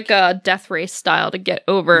week. It's like a death race style to get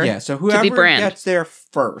over. Yeah, so whoever brand. gets there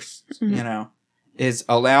first, is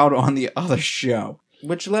allowed on the other show.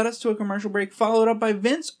 Which led us to a commercial break, followed up by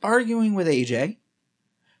Vince arguing with AJ,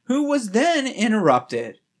 who was then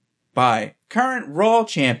interrupted by current Raw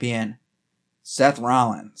champion Seth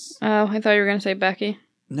Rollins. Oh, I thought you were going to say Becky.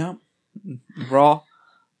 No. Raw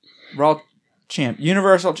champ,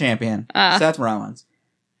 Universal champion Seth Rollins.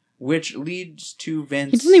 Which leads to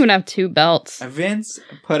Vince. He doesn't even have 2 belts. Vince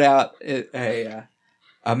put out a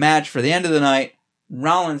match for the end of the night.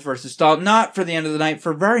 Rollins versus Styles. Not for the end of the night,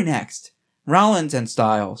 for very next. Rollins and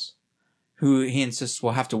Styles, who he insists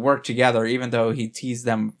will have to work together, even though he teased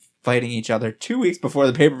them fighting each other 2 weeks before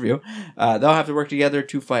the pay-per-view. They'll have to work together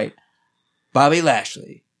to fight Bobby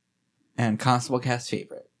Lashley and Constable Cass'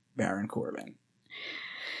 favorite, Baron Corbin.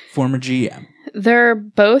 Former GM. They're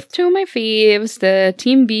both 2 of my faves. The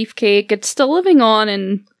Team Beefcake, it's still living on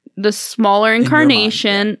in the smaller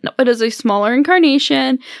incarnation. No, it is a smaller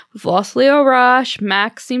incarnation. We've lost Leo Rush.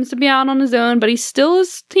 Max seems to be out on his own, but he still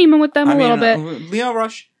is teaming with them a little bit. Leo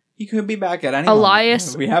Rush, he could be back at any Elias.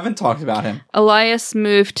 moment. We haven't talked about him. Elias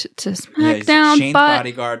moved to He's SmackDown, Shane's but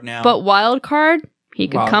bodyguard now. Wild Card, he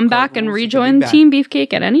could Wild come Card back and rules, he could rejoin be back. Team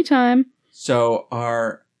Beefcake at any time. So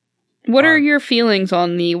What are your feelings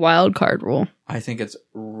on the Wild Card rule? I think it's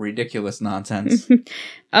ridiculous nonsense.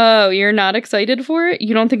 Oh, you're not excited for it?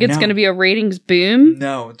 You don't think it's No. going to be a ratings boom?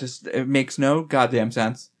 No, it makes no goddamn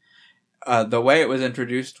sense. The way it was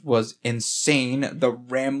introduced was insane. The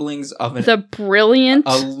ramblings of a lunatic.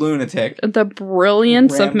 The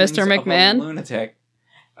brilliance of Ramblings Mr. McMahon. Of a lunatic.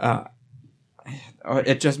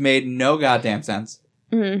 It just made no goddamn sense.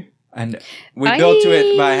 Mm. And we built to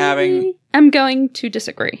it by having I'm going to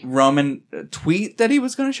disagree. Roman tweet that he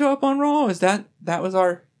was going to show up on Raw. That was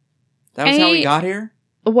how we got here?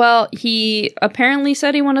 Well, he apparently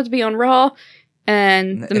said he wanted to be on Raw,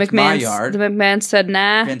 and the McMahon said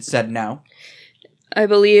nah. Vince said no. I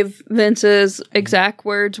believe Vince's exact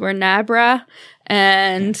words were nabra,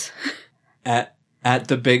 and at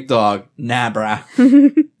the big dog, nabra.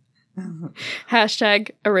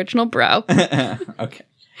 hashtag original bro. Okay.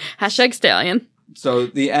 Hashtag stallion. So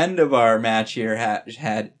the end of our match here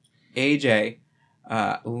had AJ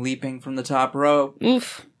leaping from the top rope.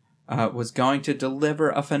 Oof. Was going to deliver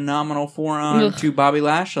a phenomenal forearm to Bobby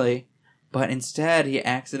Lashley, but instead he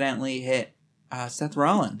accidentally hit Seth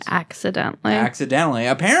Rollins. Accidentally.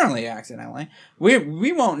 Apparently accidentally.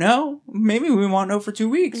 We won't know. Maybe we won't know for 2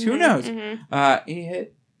 weeks. Who knows? He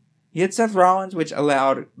hit Seth Rollins, which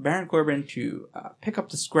allowed Baron Corbin to pick up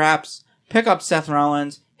the scraps, pick up Seth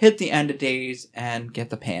Rollins, hit the end of days, and get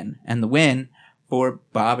the pin and the win for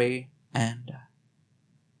Bobby and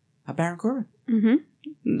Baron Corbin.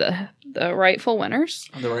 The rightful winners.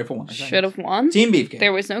 The rightful winners. Should have won. Team Beefcake.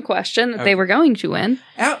 There was no question that they were going to win.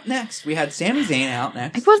 Out next, we had Sami Zayn out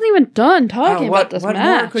next. I wasn't even done talking about this match.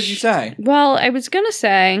 What more could you say? Well, I was going to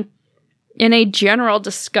say, in a general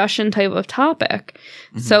discussion type of topic,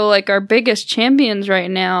 so like our biggest champions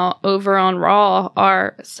right now over on Raw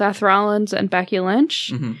are Seth Rollins and Becky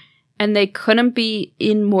Lynch, and they couldn't be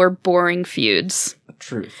in more boring feuds.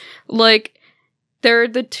 Truth. Like, they're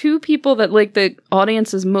the two people that, like, the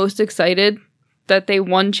audience is most excited that they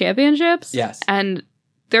won championships. Yes. And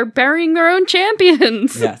they're burying their own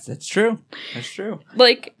champions. Yes, it's true. It's true.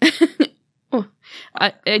 Like,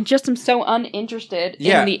 I just am so uninterested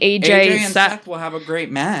in the AJ and Seth will have a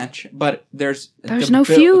great match, but there's no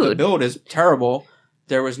feud. The build is terrible.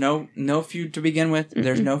 There was no feud to begin with.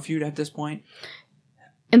 There's no feud at this point.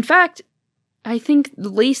 In fact, I think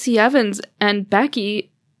Lacey Evans and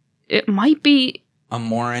Becky, it might be a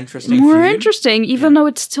more interesting feud? Even though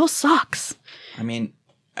it still sucks. I mean,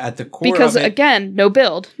 at the core because of it, again, no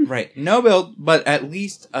build. Right, no build, but at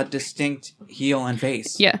least a distinct heel and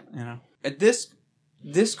face. Yeah, you know,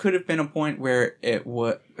 this could have been a point where it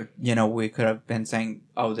would, we could have been saying,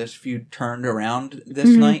 "Oh, this feud turned around this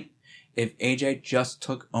night." If AJ just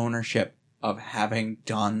took ownership of having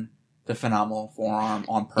done the phenomenal forearm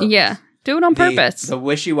on purpose. Yeah, do it on purpose. The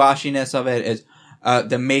wishy-washiness of it is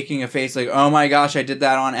the making a face like, oh my gosh, I did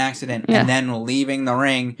that on accident, and then leaving the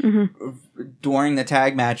ring during the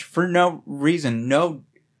tag match for no reason. No,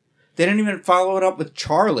 they didn't even follow it up with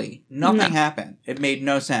Charlie. Nothing happened. It made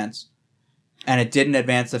no sense. And it didn't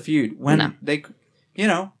advance the feud. When they,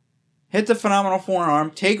 hit the phenomenal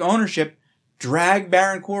forearm, take ownership, drag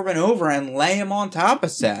Baron Corbin over and lay him on top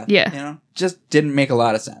of Seth. Yeah. Just didn't make a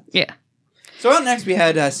lot of sense. Yeah. So up next we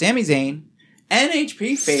had Sami Zayn,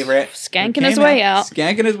 NHP favorite. Skanking his way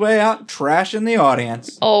out, trashing the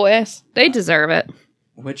audience. Always. They deserve it.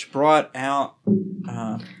 Which brought out,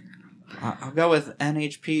 I'll go with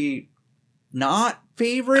NHP not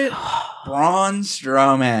favorite, Braun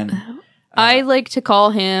Strowman. I like to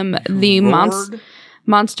call him the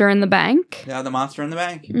monster in the bank. Yeah, the monster in the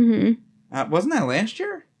bank. Mm-hmm. Wasn't that last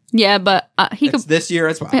year? Yeah, but it's this year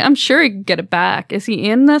as well. I'm sure he could get it back. Is he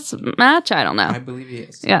in this match? I don't know. I believe he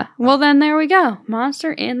is. Yeah. Well, then there we go.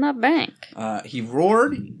 Monster in the bank. He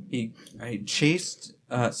roared. He chased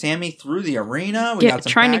Sammy through the arena. We got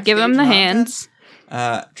some trying to give him the hands.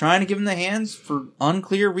 Trying to give him the hands for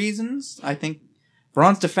unclear reasons. I think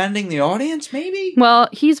Braun's defending the audience, maybe? Well,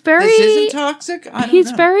 he's very... This isn't toxic? I don't know.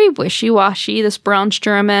 He's very wishy-washy, this Braun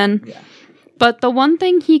Strowman. Yeah. But the one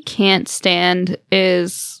thing he can't stand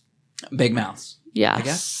is... big mouths. Yes. I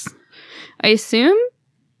guess. I assume?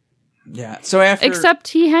 Yeah. So after... except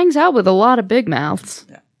he hangs out with a lot of big mouths.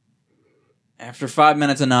 Yeah. After 5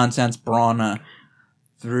 minutes of nonsense, Braun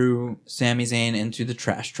threw Sami Zayn into the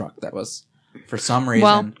trash truck that was, for some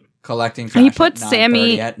reason, collecting trash. He put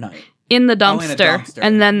Sammy at night. In the dumpster,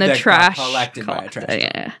 and then the trash collected by a trash truck.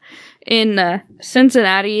 Yeah. In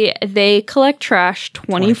Cincinnati, they collect trash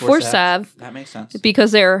 24/7. That makes sense.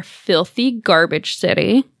 Because they're a filthy garbage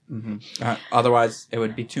city. Mm-hmm. Otherwise, it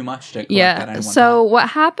would be too much to collect that at one so time. What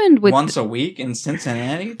happened with... once a week in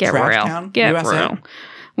Cincinnati? Get real. Town, Get USA? real.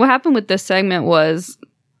 What happened with this segment was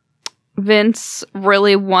Vince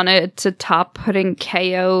really wanted to top putting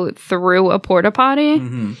KO through a porta potty.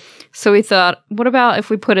 Mm-hmm. So he thought, what about if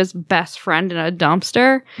we put his best friend in a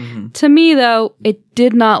dumpster? Mm-hmm. To me, though, it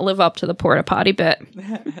did not live up to the porta potty bit.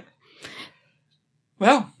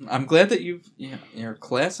 Well, I'm glad that you're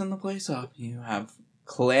classing the place up. You have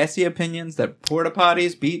classy opinions that porta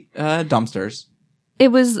potties beat dumpsters.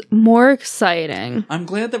 It was more exciting. I'm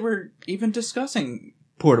glad that we're even discussing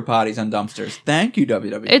porta potties and dumpsters. Thank you,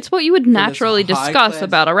 WWE. It's what you would naturally discuss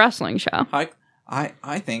about a wrestling show.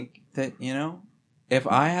 I think that, if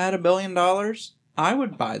I had $1 billion, I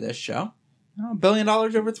would buy this show. $1 billion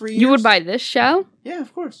over 3 years. You would buy this show? Yeah,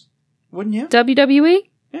 of course. Wouldn't you? WWE?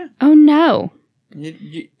 Yeah. Oh, no.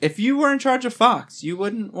 If you were in charge of Fox, you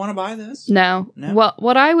wouldn't want to buy this? No.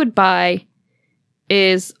 What I would buy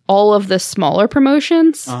is all of the smaller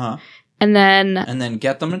promotions. Uh-huh. And then And then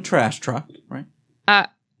get them a trash truck, right?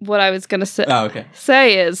 what I was going to Oh, okay.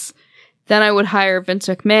 say is, then I would hire Vince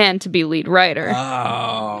McMahon to be lead writer.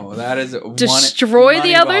 Oh, that is Destroy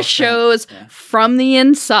the other well shows spent. Yeah. from the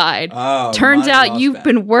inside. Oh, Turns money out well you've spent.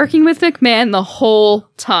 been working with McMahon the whole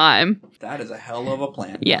time. That is a hell of a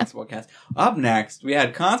plan. Yeah. Constable Cast. Up next, we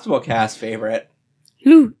had Constable Cast favorite,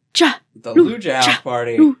 Lucha. the Lucha House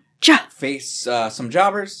Party, Lucha. face some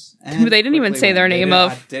jobbers. Who they didn't even quickly say win. their They name did-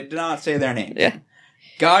 of. I did not say their name. Yeah.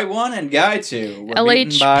 Guy 1 and Guy 2 were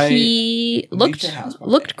beaten by LHP Lucha House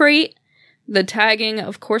Party. looked great. The tagging,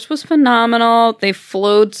 of course, was phenomenal. They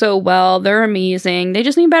flowed so well. They're amazing. They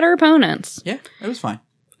just need better opponents. Yeah, it was fine.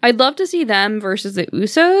 I'd love to see them versus the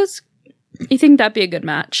Usos. I think that'd be a good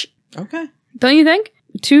match. Okay. Don't you think?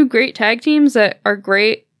 Two great tag teams that are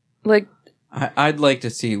great. Like, I'd like to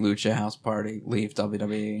see Lucha House Party leave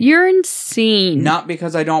WWE. you're insane. Not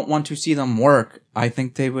because I don't want to see them work. I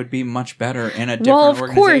think they would be much better in a different Well, of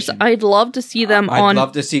course, organization. I'd love to see them I'd on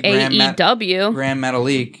love to see Grand AEW.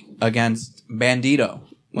 Metalik against Bandito.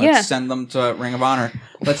 Let's Yeah. send them to Ring of Honor.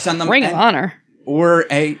 Let's send them Ring of Honor. or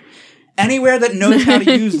anywhere that knows how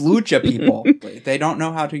to use lucha people. They don't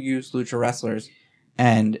know how to use lucha wrestlers,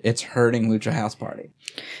 and it's hurting Lucha House Party.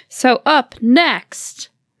 So up next,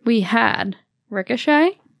 we had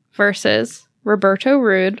Ricochet versus Roberto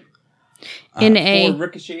Rude in for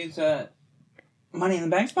Ricochet's Money in the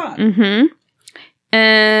Bank spot.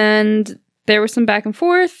 and there was some back and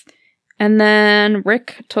forth, and then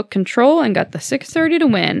Rick took control and got the 6:30 to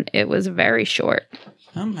win. It was very short.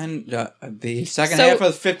 And the second So- half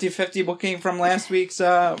of 50-50 booking from last week's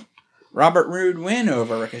Robert Roode win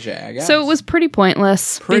over Ricochet, I guess. So it was pretty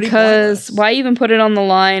pointless Pretty because pointless. why even put it on the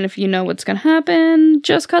line if you know what's going to happen?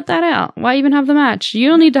 Just cut that out. Why even have the match? You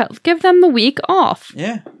don't need to give them the week off.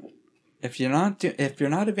 Yeah. If you're not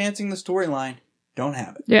advancing the storyline, don't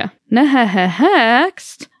have it. Yeah.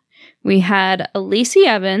 Next, we had Lacey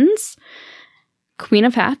Evans, Queen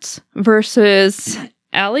of Hats, versus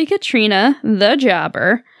Ali Katrina, the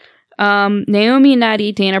Jobber. Naomi,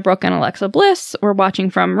 Natty, Dana Brooke, and Alexa Bliss were watching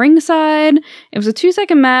from ringside. It was a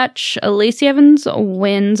 2-second match. Lacey Evans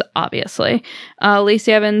wins, obviously.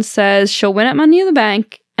 Lacey Evans says she'll win at Money in the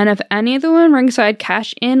Bank, and if any of the women ringside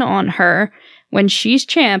cash in on her when she's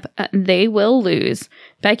champ, they will lose.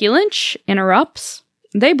 Becky Lynch interrupts.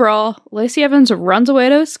 They brawl. Lacey Evans runs away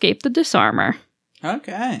to escape the disarmer.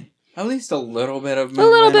 Okay. At least a little bit of A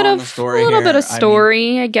little movement bit on of the story a little here. bit of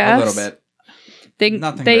story, I I guess. mean, a little bit. They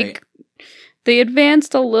Nothing they great. they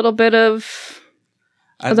advanced a little bit of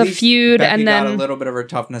At the least feud, Becky and got then a little bit of her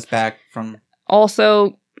toughness back from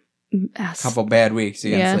also a couple bad weeks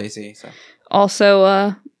against Yeah. Lacey. So.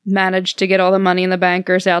 also managed to get all the Money in the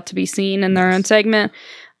Bankers out to be seen in their Yes. own segment.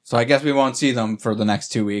 So I guess we won't see them for the next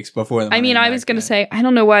 2 weeks before the I mean, I was going to say, I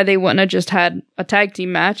don't know why they wouldn't have just had a tag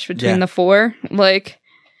team match between Yeah. the four. Like,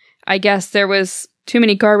 I guess there was too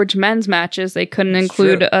many garbage men's matches. They couldn't It's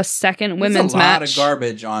include true. a second There's women's a lot match. of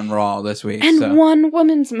garbage on Raw this week. and so. one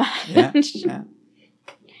women's match. Yeah, yeah.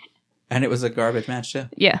 And it was a garbage match too.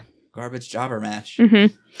 Yeah. Garbage jobber match.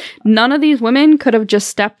 None of these women could have just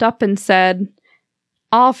stepped up and said,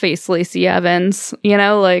 I'll face Lacey Evans. You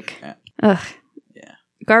know, like, Yeah. ugh. Yeah.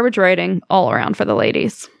 Garbage writing all around for the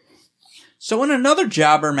ladies. So in another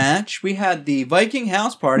jobber match, we had the Viking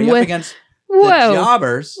House Party With- up against the Whoa.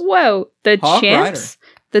 Jobbers. Whoa. The Hawk champs?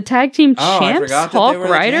 The tag team Oh, I champs? forgot that Hawk they were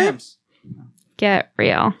the Rider? champs. Get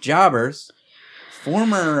real. Jobbers.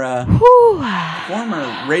 Former Whew.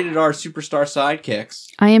 Rated R superstar sidekicks.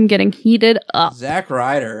 I am getting heated up. Zack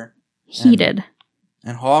Ryder Heated.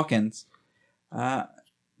 and Hawkins. The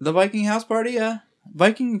Viking House Party,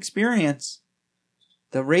 Viking Experience.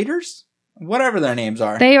 The Raiders? Whatever their names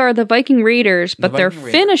are. They are the Viking Raiders, The but their Viking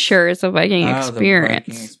Raiders. finisher is a Viking Oh, Experience.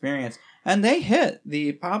 The Viking Experience. And they hit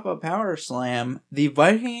the pop-up power slam, the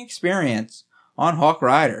Viking Experience, on Hawk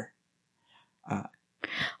Rider.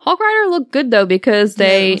 Hawk Rider looked good though because Yeah, it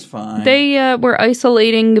they was fine. were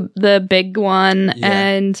isolating the big one Yeah.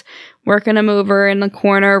 and working him over in the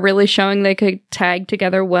corner, really showing they could tag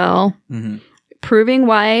together well, Mhm. proving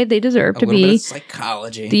why they deserve A to little bit be of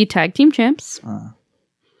psychology. the tag team champs.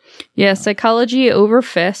 Yeah, psychology over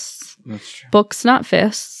fists, That's true. books not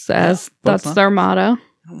fists, as books that's not their motto.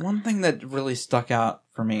 One thing that really stuck out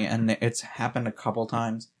for me, and it's happened a couple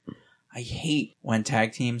times, I hate when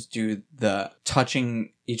tag teams do the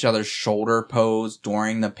touching each other's shoulder pose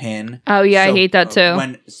during the pin. Oh yeah, I So, hate that too.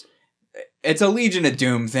 When it's a Legion of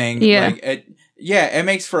Doom thing. Yeah. Like, it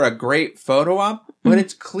makes for a great photo op, but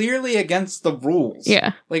it's clearly against the rules.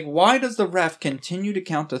 Yeah, Like, why does the ref continue to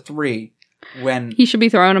count to 3 when... he should be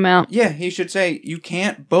throwing them out. Yeah, he should say, you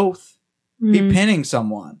can't both be Mhm. pinning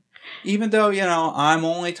someone. Even though, I'm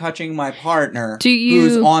only touching my partner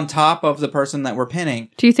who's on top of the person that we're pinning.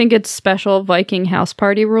 Do you think it's special Viking house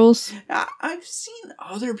party rules? I've seen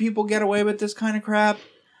other people get away with this kind of crap.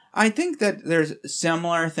 I think that there's a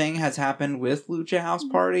similar thing has happened with Lucha House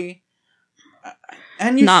Party.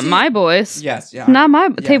 And not my boys. Yes, yeah.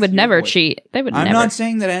 They would never cheat. They would never. I'm not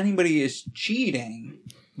saying that anybody is cheating,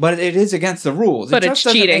 but it is against the rules. But it's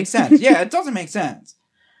cheating. Doesn't make sense. Yeah, it doesn't make sense.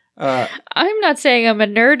 I'm not saying I'm a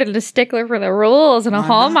nerd and a stickler for the rules and a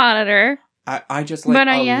hall monitor. I just like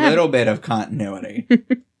a little bit of continuity.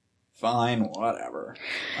 Fine, whatever.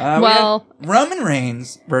 Well, Roman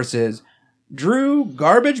Reigns versus Drew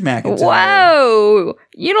Garbage McIntyre. Whoa!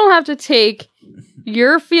 You don't have to take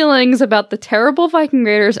your feelings about the terrible Viking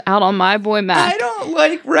Raiders out on my boy Mac. I don't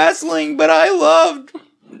like wrestling, but I love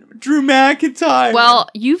Drew McIntyre. Well,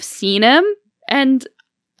 you've seen him, and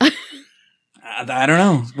I don't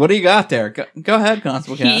know. What do you got there? Go ahead,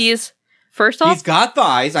 Constable Cass. First off, he's got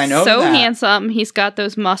thighs. I know so that. handsome. He's got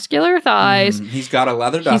those muscular thighs. He's got a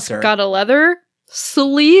leather duster. He's got a leather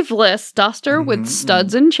sleeveless duster with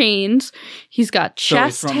studs and chains. He's got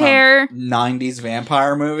chest hair. 90s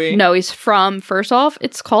vampire movie? No, he's from, first off,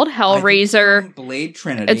 it's called Hellraiser. It's Blade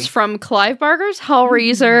Trinity. It's from Clive Barker's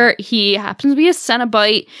Hellraiser. He happens to be a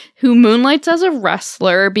Cenobite who moonlights as a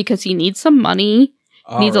wrestler because he needs some money.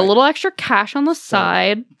 Needs a little extra cash on the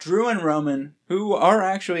side. Drew and Roman, who are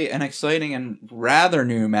actually an exciting and rather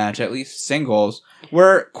new match, at least singles,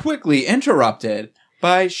 were quickly interrupted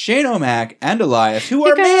by Shane O'Mac and Elias, who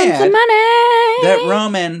are mad that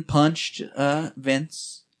Roman punched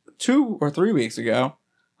Vince 2 or 3 weeks ago.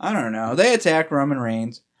 I don't know. They attacked Roman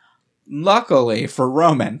Reigns. Luckily for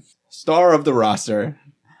Roman, star of the roster,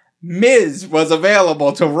 Miz was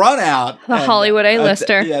available to run out. The Hollywood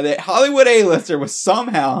A-lister. The Hollywood A-lister was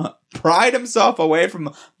somehow pried himself away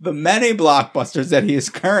from the many blockbusters that he is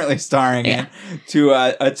currently starring in to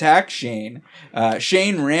attack Shane.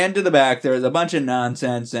 Shane ran to the back. There was a bunch of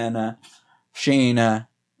nonsense, and Shane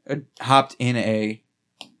hopped in a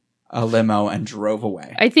limo and drove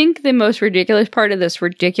away. I think the most ridiculous part of this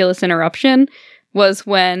ridiculous interruption was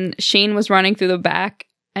when Shane was running through the back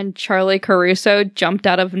and Charlie Caruso jumped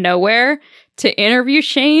out of nowhere to interview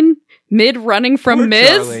Shane mid-running from Poor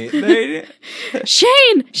Miz.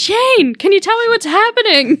 Shane, can you tell me what's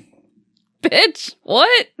happening? Bitch,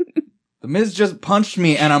 what? The Miz just punched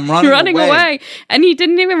me and I'm running away. And he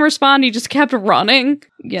didn't even respond, he just kept running.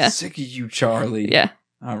 Yeah. Sick of you, Charlie. Yeah.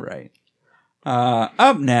 All right.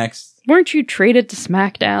 Up next. Weren't you traded to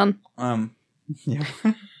SmackDown? Yeah.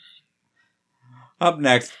 Up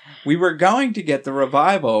next, we were going to get the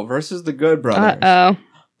Revival versus the Good Brothers. Uh-oh.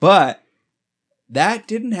 But that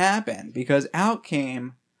didn't happen because out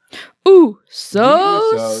came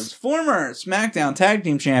Usos, former SmackDown Tag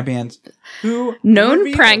Team Champions, who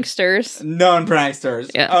known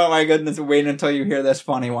pranksters. Yeah. Oh my goodness! Wait until you hear this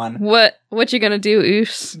funny one. What you gonna do,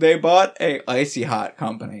 Oos? They bought a Icy Hot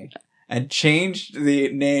company and changed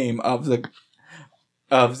the name of the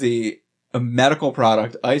medical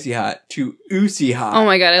product Icy Hot to Oozy Hot. Oh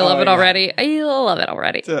my god, I love it already. I love it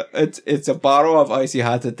already. It's a bottle of Icy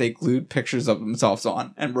Hot that they glued pictures of themselves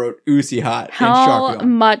on and wrote Oozy Hot in How Sharpie.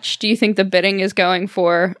 much do you think the bidding is going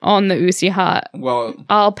for on the Oozy Hot? Well,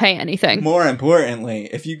 I'll pay anything. More importantly,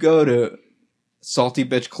 if you go to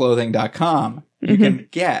saltybitchclothing.com, you can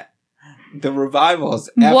get the Revival's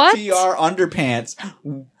FTR underpants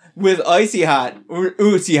with Icy Hot, or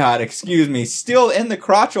Oozy Hot, still in the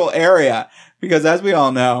crotchal area. Because as we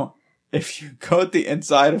all know, if you coat the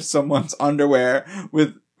inside of someone's underwear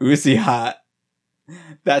with Oozy Hot,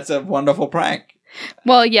 that's a wonderful prank.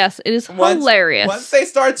 Well, yes, it is hilarious. Once they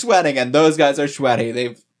start sweating, and those guys are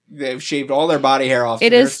sweaty, they've shaved all their body hair off.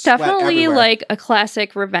 It is definitely like a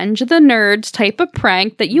classic Revenge of the Nerds type of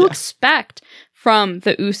prank that you expect from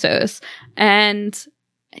the Usos. And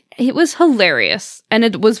it was hilarious. And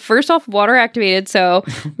it was first off water activated, so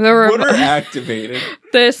there were water activated.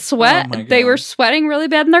 The sweat, they were sweating really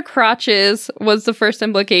bad in their crotches was the first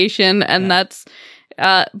implication, and that's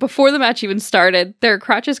before the match even started. Their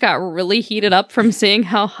crotches got really heated up from seeing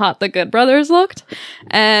how hot the Good Brothers looked.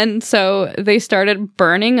 And so they started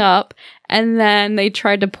burning up, and then they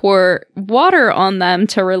tried to pour water on them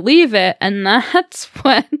to relieve it, and that's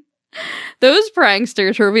when those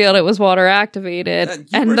pranksters revealed it was water activated,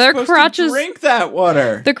 and their crotches drink that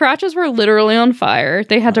water. The crotches were literally on fire.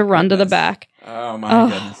 They had to run to the back. Oh my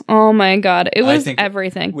goodness! Oh my god! It was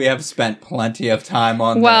everything. We have spent plenty of time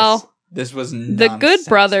on this was the Good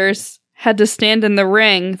Brothers had to stand in the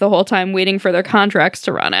ring the whole time waiting for their contracts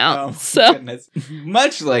to run out. Oh my goodness!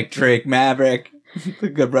 Much like Drake Maverick, the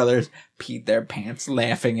Good Brothers peed their pants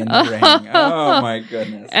laughing in the ring. Oh my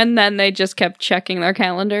goodness. And then they just kept checking their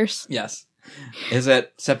calendars. Yes. Is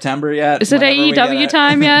it September yet? Is it AEW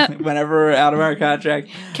time yet? Whenever we're out of our contract.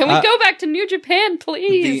 Can we go back to New Japan,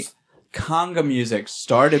 please? The conga music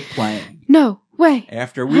started playing. No way.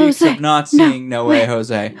 After weeks of not seeing No Way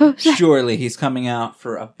Jose. Surely he's coming out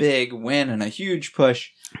for a big win and a huge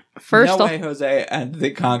push. First No Way Jose and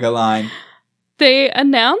the conga line. They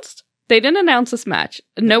didn't announce this match.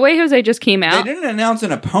 No Way Jose just came out. They didn't announce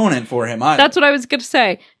an opponent for him either. That's what I was going to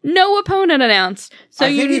say. No opponent announced. So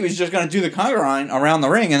I think he was just going to do the conga line around the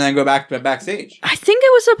ring and then go back to backstage. I think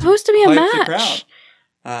it was supposed to be a Hype match. the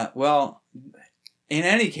crowd. Well, in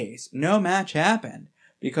any case, no match happened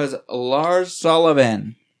because Lars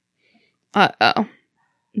Sullivan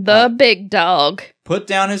The big dog put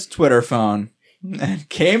down his Twitter phone and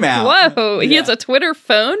came out. Whoa, he has a Twitter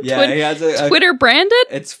phone? Yeah, he has a Twitter branded?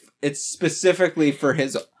 It's specifically for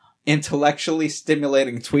his intellectually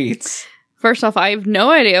stimulating tweets. First off, I have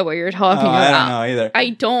no idea what you're talking about. I don't know either.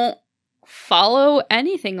 I don't follow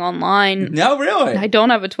anything online. No, really? I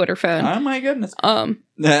don't have a Twitter phone. Oh my goodness. So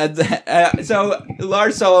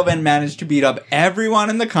Lars Sullivan managed to beat up everyone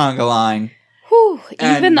in the conga line. Whew,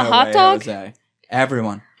 even the hot dog? Jose.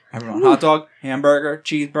 Everyone. Hot dog, hamburger,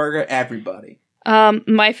 cheeseburger, everybody.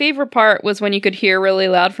 My favorite part was when you could hear really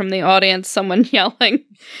loud from the audience someone yelling,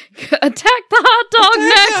 "Attack the hot dog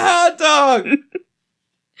next!" The hot dog!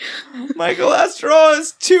 My cholesterol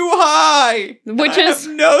is too high! I have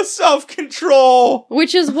no self-control!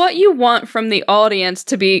 Which is what you want from the audience,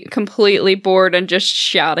 to be completely bored and just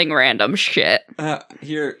shouting random shit.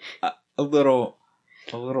 Here, a little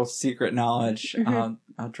secret knowledge I'll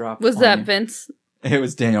drop. Was that you. Vince? It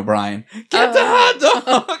was Daniel Bryan. Get the hot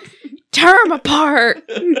dog! Tear him apart!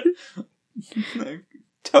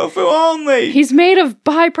 Tofu only! He's made of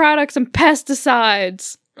byproducts and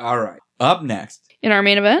pesticides. Alright, up next. In our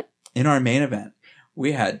main event,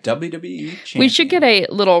 we had WWE champion. We should get a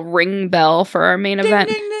little ring bell for our main event.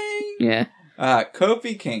 Ding, ding. Yeah.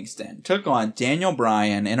 Kofi Kingston took on Daniel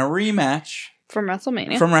Bryan in a rematch. From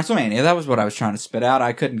WrestleMania. That was what I was trying to spit out.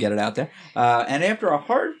 I couldn't get it out there. And after a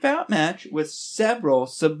hard-fought match with several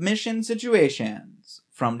submission situations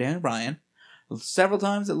from Daniel Bryan, several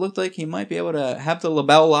times it looked like he might be able to have the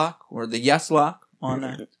LeBell lock or the yes lock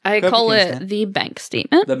on I Kofi call Kingston. It the bank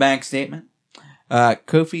statement. The bank statement.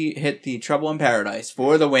 Kofi hit the Trouble in Paradise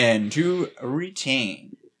for the win to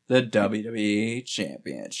retain the WWE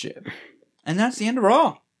Championship. And that's the end of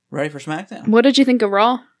Raw. Ready for SmackDown? What did you think of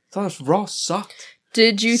Raw? I thought Raw sucked.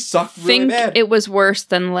 Did you think it was worse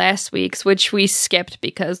than last week's, which we skipped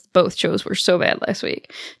because both shows were so bad last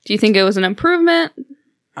week? Do you think it was an improvement?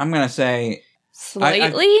 I'm going to say...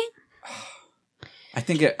 Slightly? I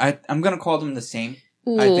think I'm going to call them the same.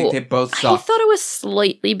 Ooh, I think they both sucked. I thought it was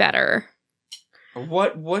slightly better.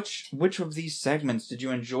 Which of these segments did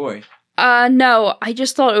you enjoy? No, I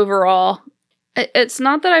just thought overall... It's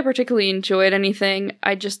not that I particularly enjoyed anything.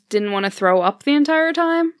 I just didn't want to throw up the entire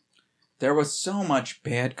time. There was so much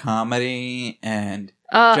bad comedy and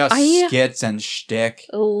skits and shtick.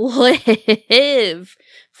 Live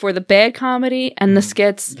for the bad comedy and the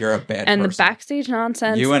skits. You're a bad and person. The backstage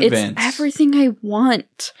nonsense. You and Vince. It's everything I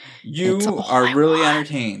want. You are really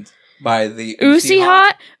entertained by the Uzi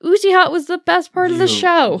Hot. Uzi Hot was the best part of the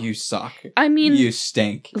show. You suck. I mean, you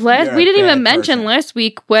stink. We didn't even mention last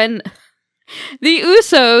week when the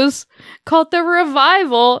Usos called the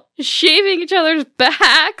Revival shaving each other's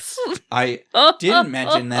backs. I didn't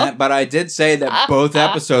mention that, but I did say that both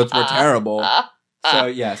episodes were terrible. So,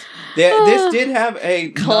 yes. This did have a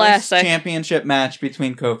nice championship match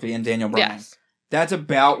between Kofi and Daniel Bryan. Yes. That's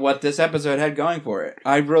about what this episode had going for it.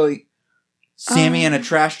 Sammy in a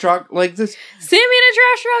trash truck like this. Sammy in a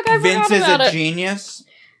trash truck? I Vince forgot about is a genius.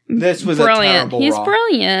 This was brilliant. A terrible He's Raw.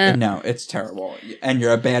 Brilliant. No, it's terrible. And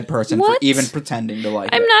you're a bad person for even pretending to like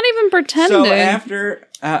it. I'm not even pretending. So after,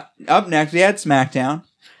 up next, we had SmackDown.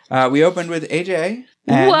 We opened with AJ.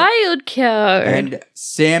 Wild card. And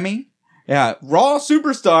Sammy. Yeah, Raw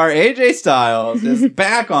superstar AJ Styles is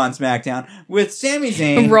back on SmackDown with Sami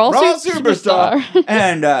Zayn, Raw superstar.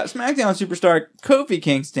 And SmackDown superstar Kofi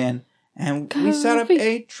Kingston. And we set up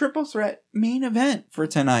a triple threat main event for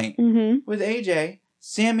tonight with AJ,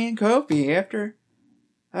 Sammy, and Kofi after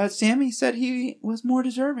Sammy said he was more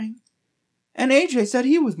deserving. And AJ said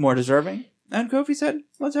he was more deserving. And Kofi said,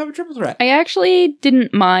 let's have a triple threat. I actually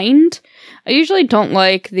didn't mind. I usually don't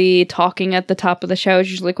like the talking at the top of the show. It's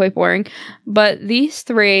usually quite boring. But these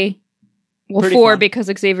three, four because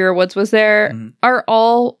Xavier Woods was there, are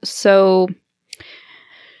all so...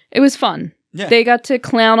 It was fun. Yeah. They got to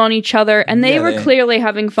clown on each other, and they were clearly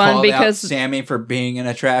having fun called because out Sammy for being in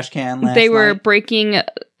a trash can last they were night. breaking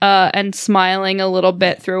and smiling a little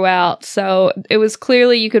bit throughout. So it was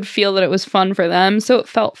clearly you could feel that it was fun for them. So it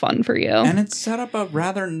felt fun for you. And it set up a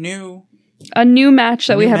rather new match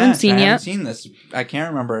that we haven't seen yet. I haven't seen this. I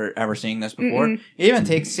can't remember ever seeing this before. It even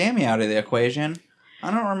takes Sammy out of the equation. I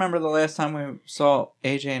don't remember the last time we saw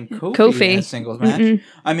AJ and Kofi in a singles match.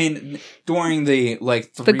 I mean, during the 3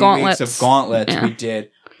 weeks of gauntlets we did,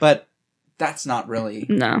 but that's not really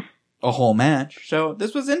a whole match. So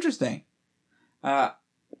this was interesting.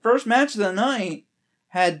 First match of the night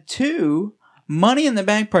had 2 Money in the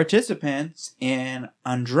Bank participants in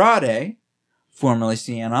Andrade, formerly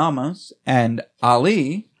Cien Almas, and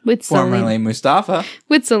Ali, formerly Mustafa.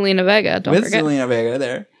 With Zelina Vega, don't forget. With Zelina Vega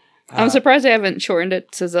there. I'm surprised they haven't shortened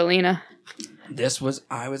it to Zelina.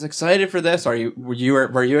 I was excited for this. Were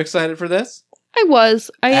you excited for this? I was.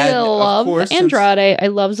 I love Andrade. I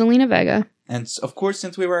love Zelina Vega. And of course,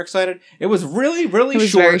 since we were excited, it was really, really short. It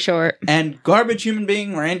was very short. And garbage human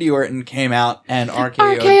being Randy Orton came out and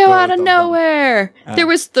RKO'd out of nowhere. There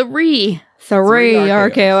was three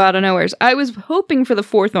RKO out of nowhere. I was hoping for the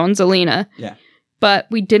fourth on Zelina. Yeah. But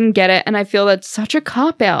we didn't get it, and I feel that's such a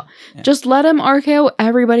cop-out. Yeah. Just let him RKO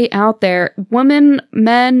everybody out there. Women,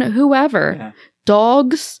 men, whoever. Yeah.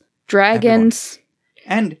 Dogs, dragons.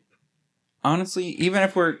 Everyone. And honestly, even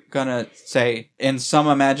if we're gonna say in some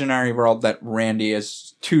imaginary world that Randy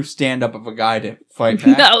is too stand-up of a guy to fight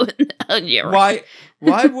back. No, you're right.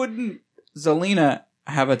 Why wouldn't Zelina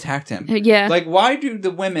have attacked him? Yeah. Why do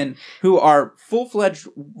the women who are full-fledged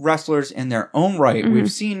wrestlers in their own right,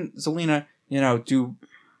 we've seen Zelina... do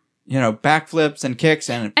backflips and kicks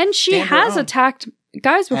and she has attacked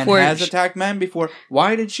guys before. And has attacked men before.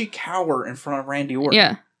 Why did she cower in front of Randy Orton?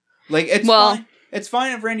 Yeah. It's fine. It's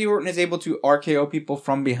fine if Randy Orton is able to RKO people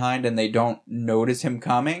from behind and they don't notice him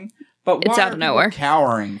coming. But why it's out of nowhere.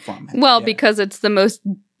 Cowering from him? Well, because it's the most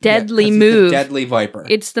deadly move. The deadly Viper.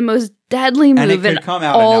 It's the most deadly move in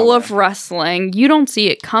all of wrestling. You don't see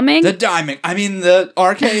it coming. The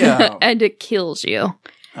RKO. And it kills you.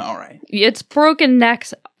 All right. It's broken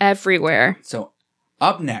necks everywhere. So,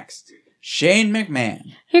 up next, Shane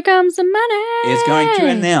McMahon. Here comes the money. Is going to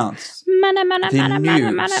announce the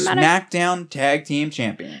new SmackDown Tag Team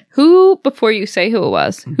Champion. Who, before you say who it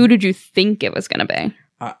was, who did you think it was going to be?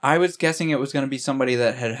 I was guessing it was going to be somebody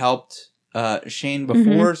that had helped Shane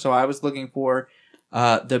before, so I was looking for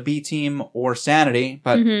the B Team or Sanity,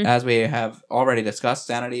 but as we have already discussed,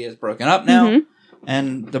 Sanity is broken up now,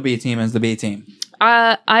 and the B Team is the B Team.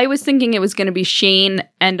 I was thinking it was going to be Shane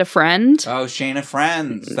and a friend. Oh, Shane and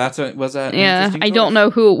friends. That's what was that? Yeah, I don't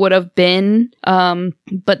know who it would have been,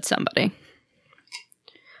 but somebody.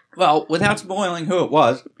 Well, without spoiling who it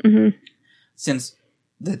was, since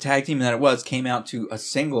the tag team that it was came out to a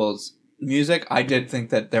singles music, I did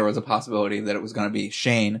think that there was a possibility that it was going to be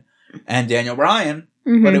Shane and Daniel Bryan,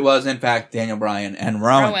 but it was in fact Daniel Bryan and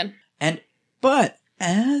Rowan. But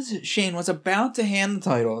as Shane was about to hand the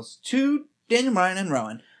titles to Daniel Bryan and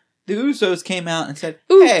Rowan, the Usos came out and said,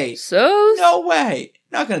 hey, no way.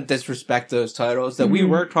 Not going to disrespect those titles that we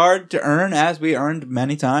worked hard to earn, as we earned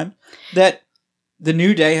many times, that the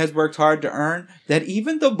New Day has worked hard to earn, that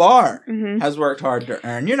even the Bar has worked hard to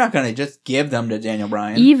earn. You're not going to just give them to Daniel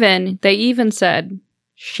Bryan. They even said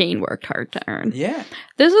Shane worked hard to earn. Yeah.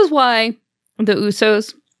 This is why the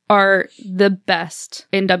Usos are the best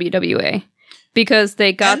in WWE. Because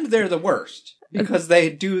they got... And they're the worst. Because they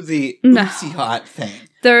do the Uzi Hot thing.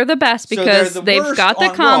 They're the best because they've got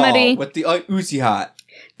the comedy. With the Uzi Hot.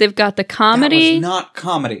 They've got the comedy. That was not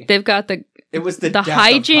comedy. They've got it was the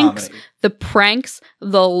hijinks, the pranks,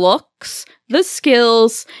 the looks, the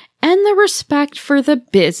skills, and the respect for the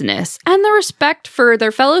business. And the respect for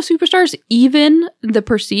their fellow superstars, even the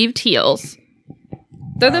perceived heels.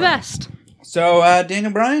 They're the best. So,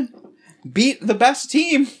 Daniel Bryan beat the best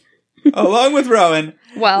team along with Rowan.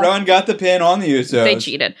 Well, Rowan got the pin on the Usos. They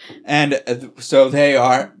cheated. And so they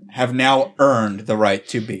have now earned the right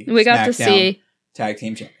to be got to see Tag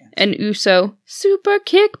Team Champions. An Uso super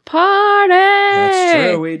kick party. That's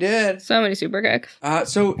true, we did. So many super kicks.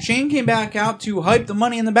 So Shane came back out to hype the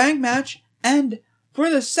Money in the Bank match, and for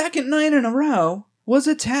the second night in a row, was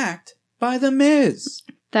attacked by The Miz.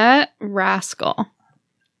 That rascal.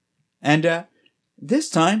 And this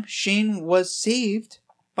time, Shane was saved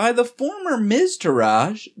by the former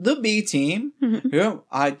Miztourage, the B Team, who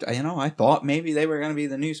I thought maybe they were going to be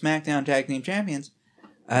the new SmackDown Tag Team Champions.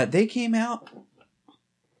 They came out,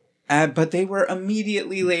 but they were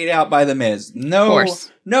immediately laid out by the Miz.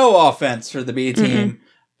 No offense for the B Team,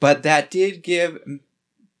 but that did give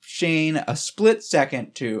Shane a split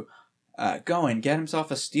second to go and get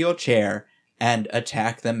himself a steel chair and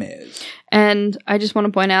attack The Miz. And I just want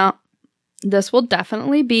to point out, this will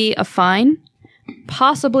definitely be a fine,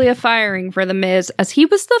 possibly a firing for The Miz, as he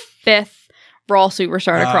was the 5th Raw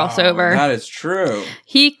Superstar to crossover. That is true.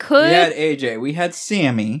 He could... We had AJ. We had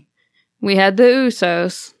Sammy. We had the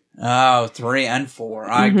Usos. Oh, 3 and 4.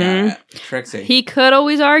 I got it. Trixie. He could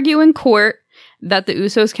always argue in court that the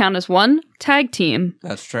Usos count as one tag team.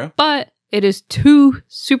 That's true. But it is 2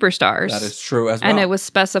 superstars. That is true as well. And it was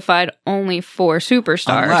specified only 4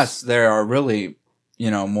 superstars. Unless there are really,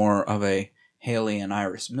 more of a Haley and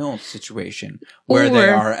Iris Mills situation where they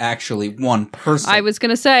are actually one person. I was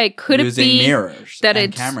going to say, could it be mirrors that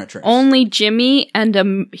and it's camera trays. only Jimmy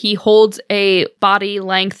and he holds a body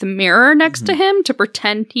length mirror next to him to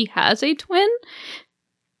pretend he has a twin?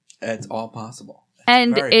 It's all possible.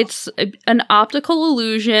 And it's an optical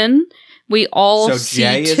illusion. We all see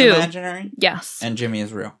Jay is too. Imaginary? Yes. And Jimmy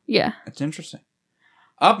is real. Yeah. It's interesting.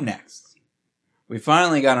 Up next, we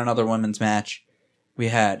finally got another women's match. We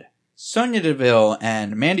had Sonya Deville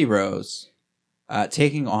and Mandy Rose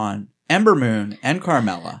taking on Ember Moon and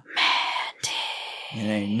Carmella. In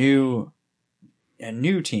a new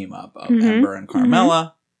team up of Ember and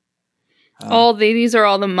Carmella. These are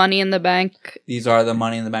all the Money in the Bank. These are the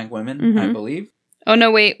Money in the Bank women, I believe. Oh,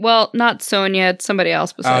 no, wait. Well, not Sonya. It's somebody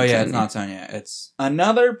else besides Sonya. It's not Sonya. It's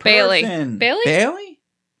another person. Bailey? Bailey?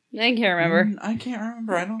 I can't remember. I can't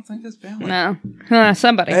remember. I don't think it's Bailey. No.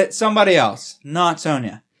 Somebody. It's somebody else. Not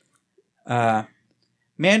Sonya.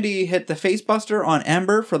 Mandy hit the facebuster on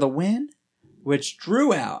Ember for the win, which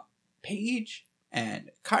drew out Paige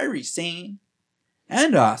and Kairi Sane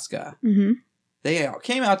and Asuka. They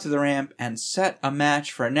came out to the ramp and set a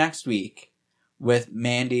match for next week with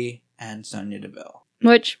Mandy and Sonya Deville.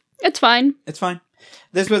 Which, it's fine. It's fine.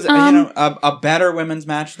 This was, a better women's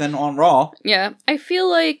match than on Raw. Yeah, I feel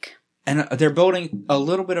like... And they're building a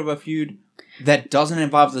little bit of a feud that doesn't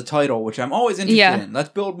involve the title, which I'm always interested in. Let's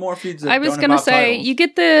build more feuds that don't involve titles. I was going to say, you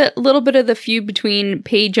get the little bit of the feud between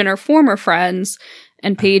Paige and her former friends,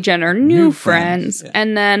 and Paige and her new friends. Yeah.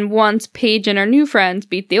 And then once Paige and her new friends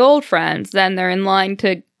beat the old friends, then they're in line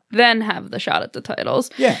to then have the shot at the titles.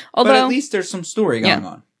 Yeah, but at least there's some story going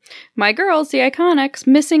on. My girls, the Iconics,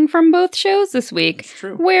 missing from both shows this week. That's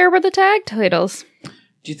true. Where were the tag titles?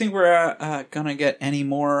 Do you think we're going to get any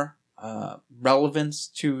more relevance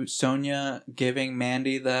to Sonya giving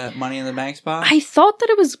Mandy the Money in the Bank spot? I thought that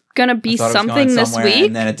it was going to be something this week.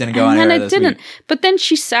 And then it didn't go anywhere this week. And then it didn't. But then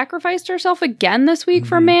she sacrificed herself again this week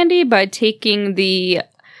for Mandy by taking the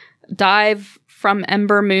dive from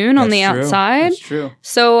Ember Moon on the outside. That's true.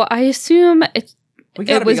 So I assume it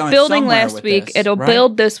was building last week. It'll right?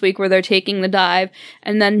 build this week where they're taking the dive.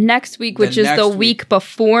 And then next week, which is the week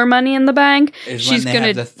before Money in the Bank, she's going to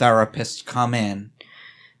have the therapist come in.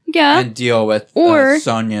 Yeah. And deal with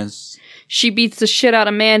Sonya's... She beats the shit out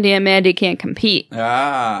of Mandy and Mandy can't compete.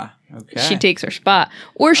 Ah, okay. She takes her spot.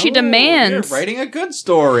 Or she demands... You're writing a good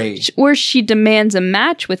story. Or she demands a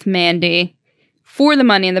match with Mandy for the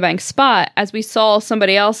Money in the Bank spot, as we saw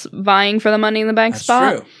somebody else vying for the Money in the Bank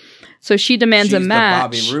spot. That's true. So she demands a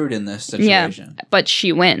match. She's the Bobby Roode in this situation. Yeah, but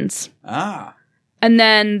she wins. Ah. And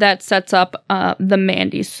then that sets up the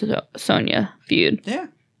Mandy-Sonya feud. Yeah.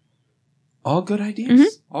 All good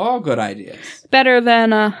ideas. All good ideas. Better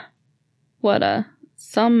than what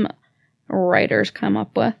some writers come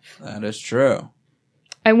up with. That is true.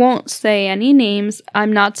 I won't say any names.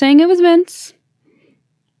 I'm not saying it was Vince,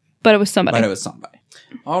 but it was somebody.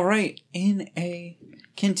 All right. In a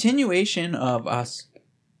continuation of us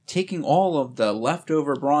taking all of the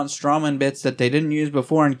leftover Braun Strowman bits that they didn't use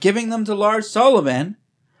before and giving them to Lars Sullivan,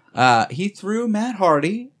 he threw Matt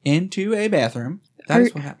Hardy into a bathroom. That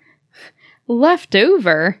is what happened.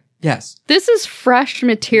 Leftover? Yes. This is fresh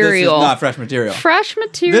material. This is not fresh material. Fresh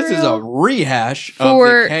material. This is a rehash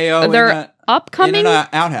for of the KO their upcoming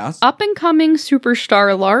outhouse. Up and coming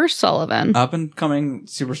superstar Lars Sullivan.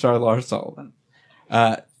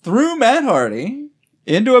 Threw Matt Hardy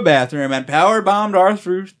into a bathroom and power bombed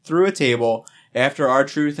R-Truth through a table after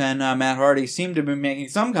R-Truth and Matt Hardy seemed to be making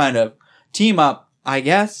some kind of team up, I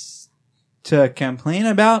guess, to complain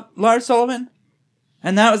about Lars Sullivan.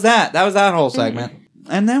 And that was that. That was that whole segment.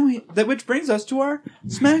 And then which brings us to our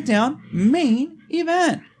SmackDown main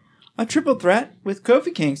event. A triple threat with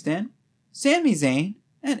Kofi Kingston, Sami Zayn,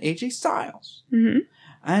 and AJ Styles.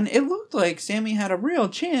 And it looked like Sami had a real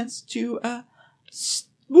chance to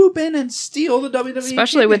swoop in and steal the WWE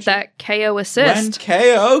Especially with that KO assist. When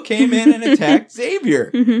KO came in and attacked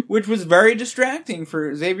Xavier, which was very distracting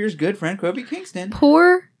for Xavier's good friend Kofi Kingston.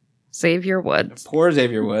 Poor Xavier Woods. Poor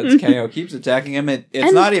Xavier Woods. KO keeps attacking him. It's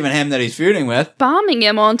And- not even him that he's feuding with. Bombing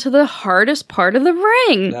him onto the hardest part of the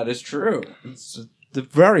ring. That is true. It's the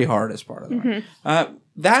very hardest part of the ring.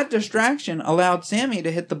 That distraction allowed Sammy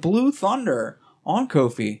to hit the Blue Thunder on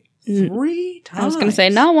Kofi 3 times. I was going to say,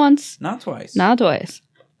 not once, Not twice. not twice,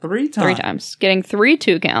 3 times. 3 times. Getting 3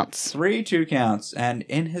 2 counts. 3 2 counts. And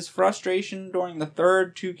in his frustration during the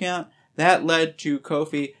third 2 count, that led to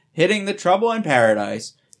Kofi hitting the Trouble in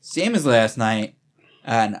Paradise, same as last night,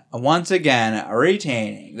 and once again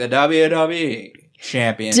retaining the WWE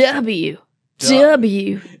Championship.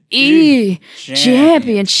 WWE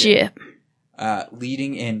Championship.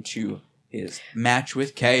 Leading into his match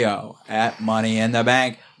with KO at Money in the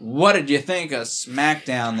Bank. What did you think of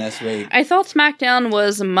SmackDown this week? I thought SmackDown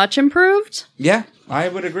was much improved. Yeah, I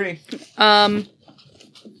would agree.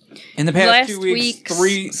 In the past Last 2 weeks,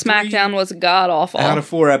 week's SmackDown was god awful. out of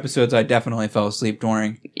 4 episodes, I definitely fell asleep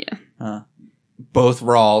during. Yeah. Both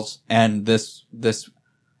Raws and this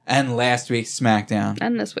and last week's SmackDown.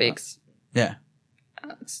 And this week's. Yeah.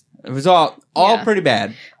 It was all Yeah. pretty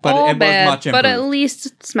bad, but all it bad, was much improved. but at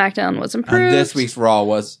least SmackDown was improved. And this week's Raw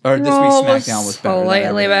was, or this Raw week's SmackDown was better. than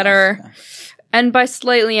slightly everything better. else. Yeah. And by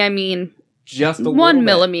slightly, I mean Just a 1 little bit.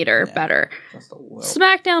 millimeter Yeah. better. Just a little.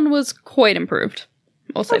 SmackDown was quite improved.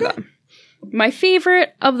 I'll say that. My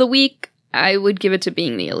favorite of the week, I would give it to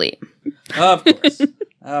Being the Elite. Of course.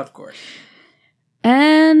 Of course.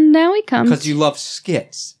 And now we come. Because you love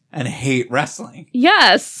skits and hate wrestling.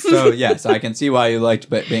 Yes. So, yes, I can see why you liked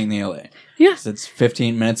Being the Elite. Yeah. 'Cause it's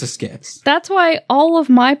 15 minutes of skits. That's why all of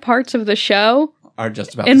my parts of the show Are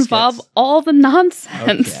just about involve the skits. all the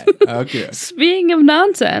nonsense. Okay. Speaking of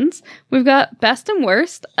nonsense, we've got best and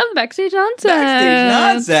worst of Backstage Nonsense. Backstage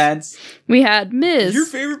nonsense. We had Miz. Your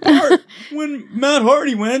favorite part when Matt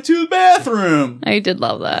Hardy went into the bathroom. I did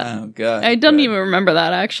love that. Oh, God. I don't even remember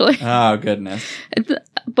that, actually. Oh, goodness.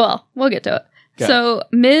 Well, we'll get to it. Okay. So,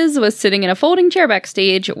 Miz was sitting in a folding chair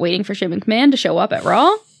backstage, waiting for Shane McMahon to show up at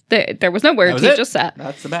Raw. There was no That words, was he it. just sat.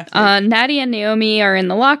 That's the backstage. Natty and Naomi are in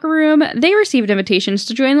the locker room. They received invitations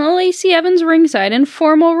to join Lacey Evans ringside in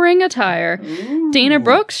formal ring attire. Dana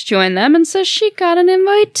Brooks joined them and says she got an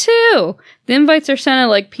invite too. The invites are sent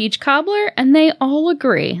like peach cobbler, and they all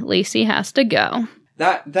agree Lacey has to go.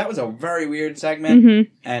 That was a very weird segment,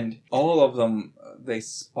 Mm-hmm. and all of them, they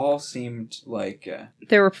all seemed like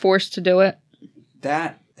They were forced to do it.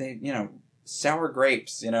 sour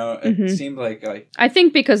grapes. It Mhm. seemed like I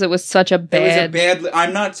think because it was such a it was a bad. bad.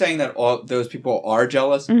 I'm not saying that all those people are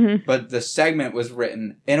jealous, Mhm. but the segment was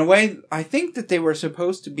written in a way. I think that they were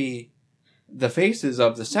supposed to be the faces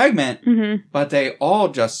of the segment, Mhm. but they all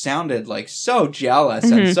just sounded like so jealous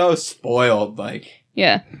Mhm. and so spoiled. Like,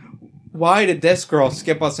 Yeah. why did this girl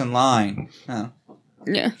skip us in line? Oh,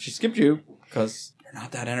 Yeah. she skipped you because you're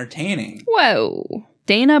not that entertaining. Whoa.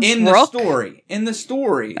 Dana In Brooke. the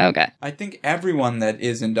story, Okay. I think everyone that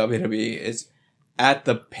is in WWE is at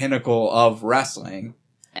the pinnacle of wrestling.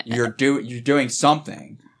 You're doing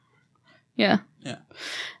something. Yeah. Yeah.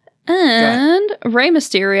 And Rey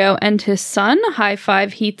Mysterio and his son high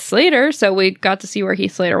five Heath Slater, so we got to see where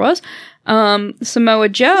Heath Slater was. Samoa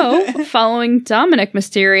Joe following Dominic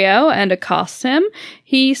Mysterio and accosts him.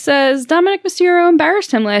 He says Dominic Mysterio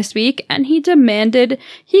embarrassed him last week and he demanded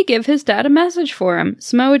he give his dad a message for him.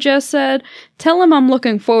 Samoa Joe said, "Tell him I'm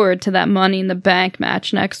looking forward to that Money in the Bank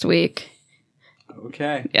match next week."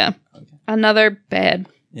 Okay. Yeah. Another bad.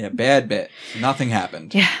 Yeah, bad bit. Nothing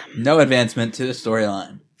happened. Yeah. No advancement to the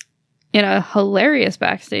storyline. In a hilarious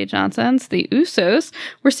backstage nonsense, the Usos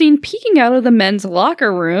were seen peeking out of the men's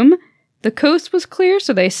locker room. The coast was clear,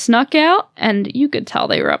 so they snuck out, and you could tell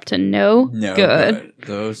they were up to no good.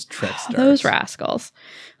 Those tricksters. Those rascals.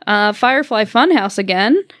 Firefly Funhouse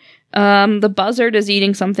again. The buzzard is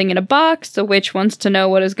eating something in a box. The witch wants to know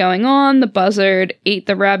what is going on. The buzzard ate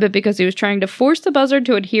the rabbit because he was trying to force the buzzard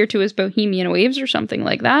to adhere to his bohemian waves or something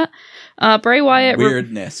like that. Bray Wyatt...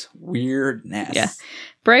 Weirdness. Yeah.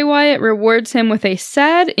 Bray Wyatt rewards him with a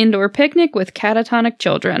sad indoor picnic with catatonic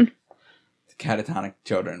children. The catatonic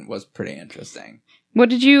children was pretty interesting. What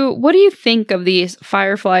do you think of these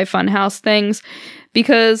Firefly Funhouse things?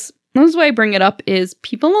 Because this is why I bring it up is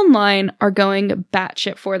people online are going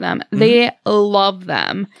batshit for them. Mm-hmm. They love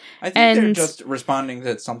them. I think they're just responding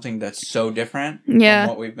to something that's so different from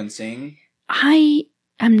what we've been seeing. I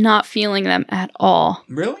am not feeling them at all.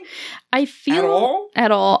 Really? I feel at all?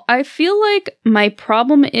 At all. I feel like my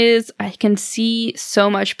problem is I can see so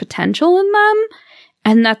much potential in them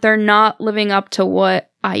and that they're not living up to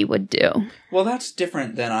what I would do. Well, that's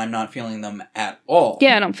different than I'm not feeling them at all.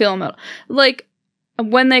 Yeah, I don't feel them at all. Like,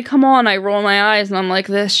 when they come on, I roll my eyes and I'm like,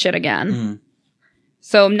 this shit again.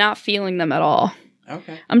 So I'm not feeling them at all.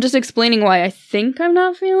 Okay. I'm just explaining why I think I'm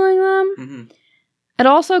not feeling them. Mm-hmm. It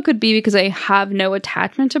also could be because I have no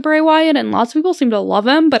attachment to Bray Wyatt, and lots of people seem to love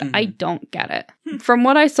him, but I don't get it. From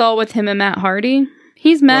what I saw with him and Matt Hardy,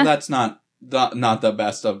 he's meh. Well, that's not the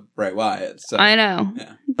best of Bray Wyatt. So. I know.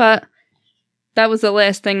 Yeah. But that was the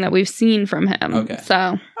last thing that we've seen from him. Okay. So.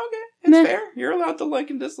 Okay, it's Meh. fair. You're allowed to like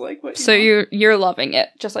and dislike what you So want. you're loving it,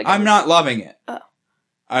 just like I'm not loving it. Oh.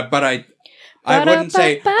 But I wouldn't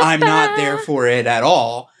say I'm not there for it at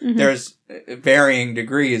all. Mhm. There's varying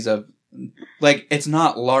degrees of, like, it's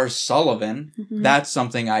not Lars Sullivan. Mhm. That's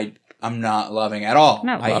something I'm not loving at all.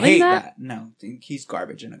 Not I loving hate that? that. No, I think he's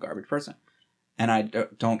garbage and a garbage person. And I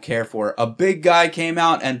don't care for a big guy came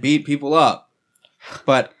out and beat people up.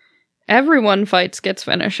 But Everyone fights gets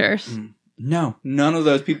finishers. no, none of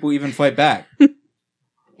those people even fight back.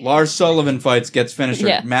 Lars Sullivan fights gets finishers.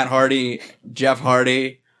 Yeah. Matt Hardy, Jeff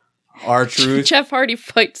Hardy, R-Truth. Jeff Hardy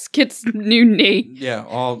fights gets new knee. Yeah,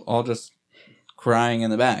 all just crying in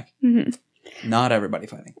the back. Mhm. Not everybody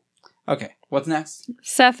fighting. Okay, what's next?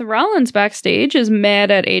 Seth Rollins backstage is mad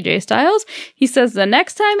at AJ Styles. He says the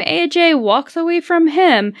next time AJ walks away from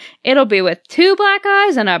him, it'll be with 2 black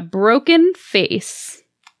eyes and a broken face.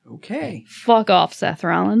 Okay. Fuck off, Seth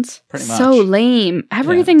Rollins. Pretty much. So lame.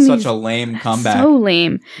 Everything Yeah, these- such a lame comeback. So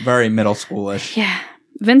lame. Very middle schoolish. Yeah.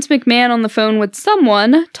 Vince McMahon on the phone with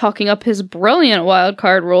someone talking up his brilliant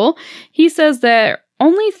wildcard rule. He says that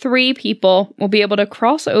only 3 people will be able to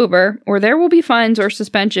cross over, or there will be fines or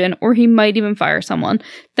suspension, or he might even fire someone.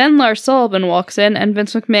 Then Lars Sullivan walks in, and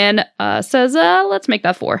Vince McMahon says, let's make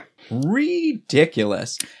that 4.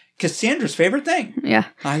 Ridiculous. Cassandra's favorite thing. Yeah.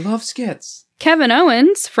 I love skits. Kevin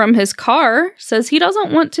Owens, from his car, says he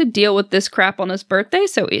doesn't want to deal with this crap on his birthday,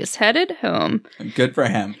 so he is headed home. Good for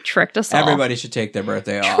him. Tricked us all. Everybody should take their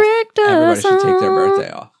birthday off. Tricked Everybody us should take their all.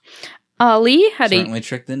 birthday off. Ali had Certainly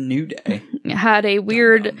tricked the New Day. a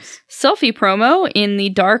weird Dum-dums. selfie promo in the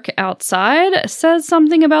dark outside, says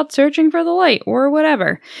something about searching for the light or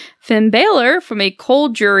whatever. Finn Balor from a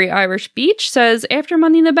cold Drury Irish beach says after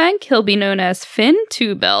Money in the Bank, he'll be known as Finn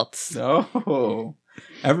Two Belts. Oh.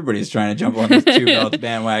 Everybody's trying to jump on this 2 belts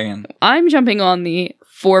bandwagon. I'm jumping on the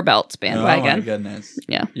 4 belts Oh my bandwagon. goodness.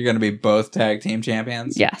 Yeah. You're going to be both tag team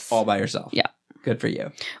champions? Yes. All by yourself? Yeah. Good for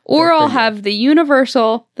you. Or Good for I'll you. have the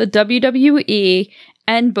Universal, the WWE,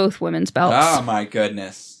 and both women's belts. Oh my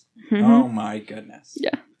goodness. Mhm. Oh my goodness.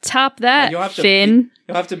 Yeah. Top that, You'll have to Finn.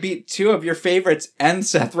 You'll have to beat 2 of your favorites and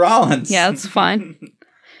Seth Rollins. Yeah, that's fine.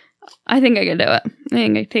 I think I can do it. I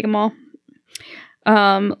think I can take them all.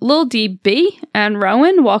 Lil DB and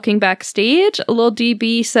Rowan walking backstage. Lil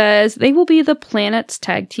DB says they will be the Planet's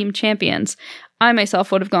tag team champions. I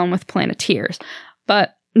myself would have gone with Planeteers,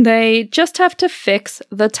 but they just have to fix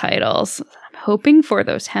the titles. I'm hoping for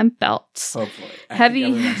those hemp belts. Hopefully. I Heavy-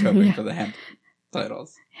 think everyone's hoping yeah. for the hemp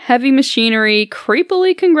titles. Heavy Machinery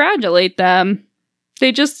creepily congratulate them.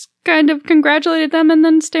 They just kind of congratulated them and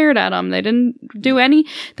then stared at them. They didn't do any.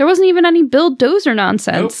 There wasn't even any Bill Dozer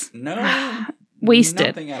nonsense. Nope. No. Wasted.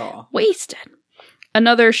 Nothing at all. Wasted.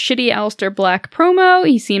 Another shitty Aleister Black promo.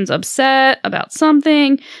 He seems upset about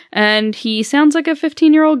something, and he sounds like a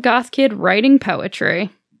 15-year-old goth kid writing poetry.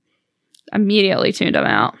 Immediately tuned him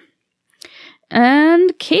out. And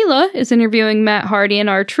Kayla is interviewing Matt Hardy and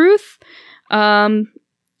R-Truth.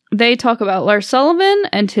 They talk about Lars Sullivan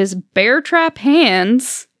and his bear trap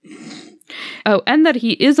hands. Oh, and that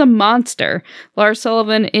he is a monster. Lars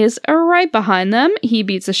Sullivan is right behind them. He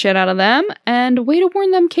beats the shit out of them. And way to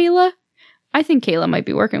warn them, Kayla. I think Kayla might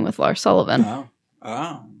be working with Lars Sullivan.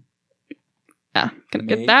 Oh. Yeah, gonna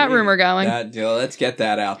get that Maybe. rumor going. Let's get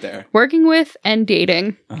that out there. Working with and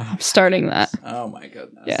dating. Oh, Starting that. Oh my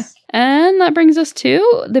goodness. Yeah. And that brings us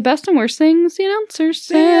to the best and worst things the announcer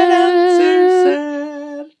said.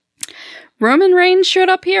 Roman Reigns showed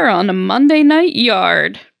up here on a Monday Night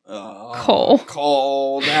Yard. Oh,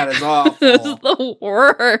 Cole. That is awful. This is the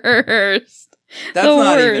worst. That's the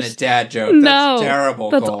not even a worst. dad joke. No, That's terrible,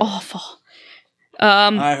 That's Cole. awful.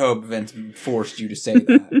 I hope Vince forced you to say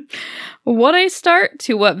that. What a start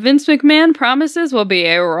to what Vince McMahon promises will be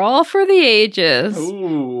a Raw for the ages.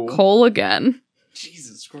 Ooh. Cole again.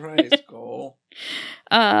 Jesus Christ, Cole.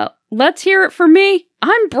 Let's hear it for me.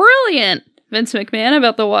 I'm brilliant. Vince McMahon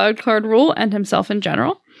about the wild card rule and himself in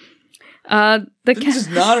general. Vince is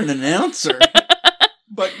not an announcer.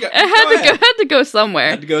 But go, It had to go somewhere.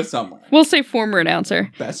 Had to go somewhere. We'll say former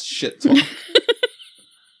announcer. Best shit talk.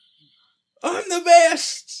 I'm the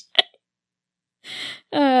best.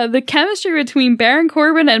 The chemistry between Baron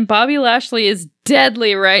Corbin and Bobby Lashley is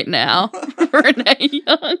deadly right now. Renee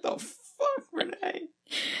Young. The fuck, Renee?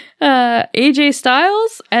 AJ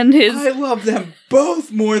Styles and his I love them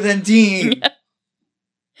both more than Dean.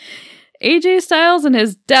 AJ Styles and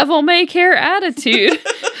his devil may care attitude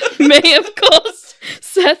may have cost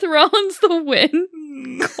Seth Rollins the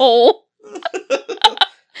win. Cole.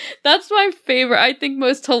 That's my favorite, I think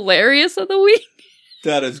most hilarious of the week.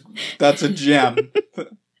 That's a gem.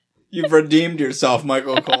 You've redeemed yourself,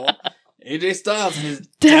 Michael Cole. AJ Styles and his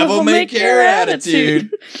devil may care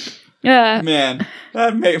attitude. Man,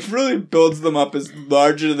 that really builds them up as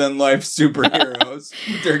larger than life superheroes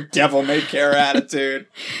with their devil may care attitude.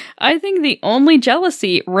 I think the only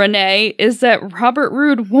jealousy, Renee, is that Robert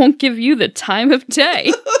Roode won't give you the time of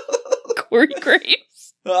day. Corey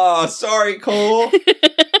Graves. Oh, sorry, Cole.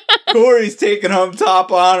 Corey's taking home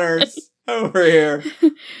top honors over here.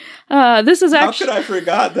 This is actually... How could I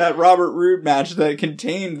forgot that Robert Roode match that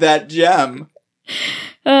contained that gem?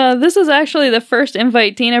 This is actually the first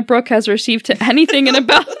invite Dana Brooke has received to anything in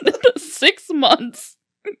about 6 months.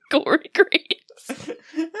 Corey Graves.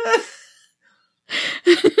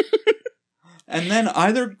 And then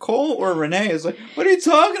either Cole or Renee is like, what are you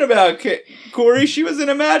talking about, Corey? She was in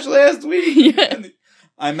a match last week. Yeah.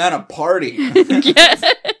 I'm at a party.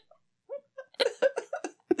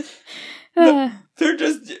 Yeah. They're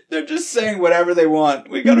just saying whatever they want.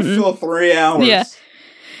 We gotta fill 3 hours. Yeah.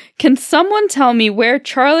 Can someone tell me where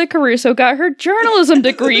Charlie Caruso got her journalism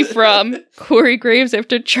degree from? Corey Graves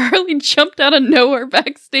after Charlie jumped out of nowhere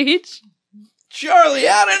backstage. Charlie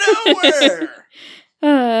out of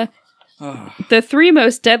nowhere! The 3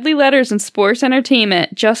 most deadly letters in sports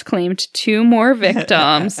entertainment just claimed 2 more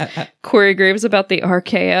victims. Corey Graves about the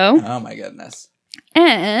RKO. Oh my goodness.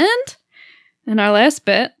 And in our last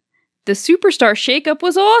bit, the superstar shakeup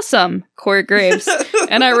was awesome. Corey Graves.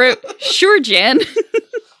 And I wrote, sure, Jen.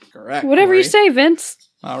 Correct. Whatever Corey. you say, Vince.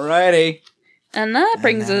 Alrighty. And that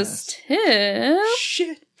brings us to...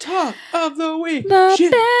 Shit talk of the week. The best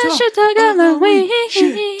shit talk of the week.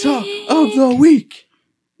 Shit talk of the week.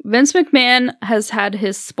 Vince McMahon has had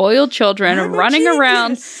his spoiled children running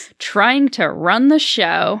around trying to run the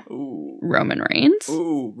show. Ooh. Roman Reigns.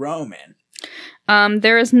 Ooh, Roman.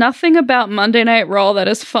 There is nothing about Monday Night Raw that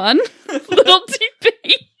is fun. Little TP.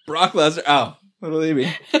 Brock Lesnar. Oh, little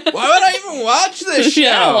DB. Why would I even watch this show?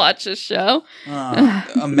 Yeah, I'll watch this show.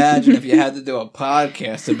 Imagine if you had to do a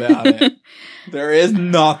podcast about it. There is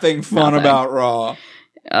nothing fun about Raw.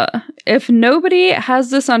 If nobody has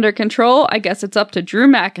this under control, I guess it's up to Drew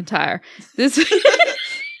McIntyre. This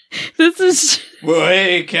is... Well,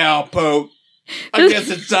 hey, Cowpoke. I guess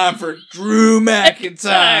it's time for Drew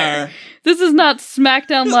McIntyre. This is not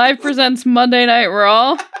SmackDown Live presents Monday Night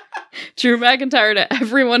Raw. Drew McIntyre to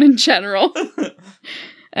everyone in general.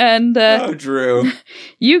 And oh, Drew.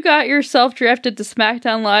 You got yourself drafted to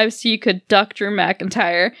SmackDown Live so you could duck Drew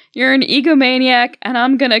McIntyre. You're an egomaniac, and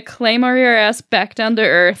I'm gonna claymore your ass back down to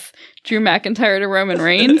earth. Drew McIntyre to Roman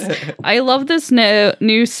Reigns. I love this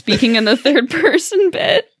new speaking in the third person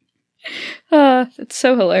bit. It's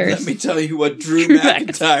so hilarious. Let me tell you what Drew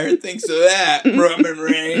McIntyre thinks of that, Roman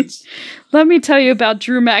Reigns. Let me tell you about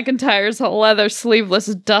Drew McIntyre's leather sleeveless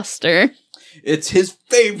duster. It's his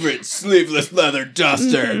favorite sleeveless leather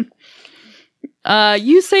duster.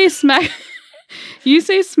 You say SmackDown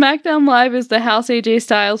Live is the house AJ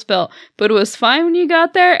Styles built, but it was fine when you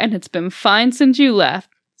got there, and it's been fine since you left.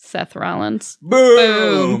 Seth Rollins.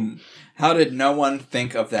 Boom! How did no one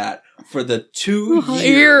think of that for the 2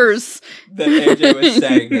 years that AJ was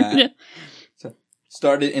saying that? Yeah. So,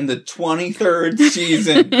 started in the 23rd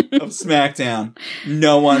season of SmackDown.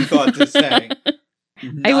 No one thought to say.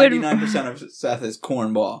 99% of Seth is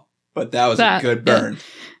cornball, but that was a good burn.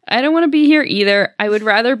 I don't want to be here either. I would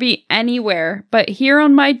rather be anywhere, but here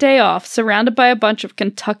on my day off, surrounded by a bunch of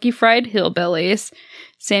Kentucky Fried Hillbillies.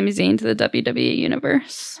 Sami Zayn to the WWE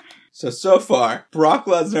Universe. So far, Brock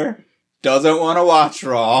Lesnar doesn't want to watch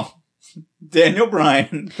Raw. Daniel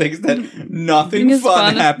Bryan thinks that nothing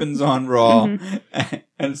fun happens on Raw. Mm-hmm.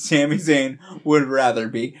 And Sami Zayn would rather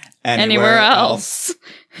be anywhere else.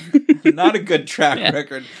 Not a good track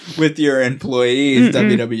record with your employees,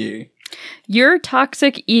 WWE. Your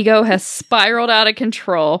toxic ego has spiraled out of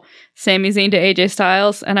control. Sami Zayn to AJ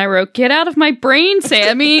Styles. And I wrote, get out of my brain,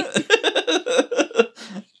 Sammy.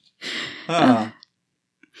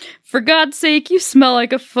 For God's sake, you smell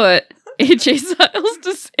like a foot. AJ Styles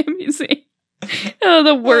to Sami Zayn. Oh,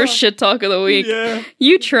 the worst shit talk of the week. Yeah.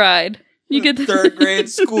 You tried. You get the 3rd grade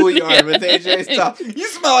schoolyard with AJ Styles. You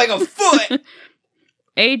smell like a foot.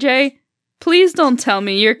 AJ, please don't tell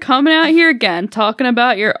me you're coming out here again talking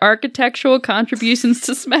about your architectural contributions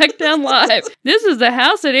to SmackDown Live. This is the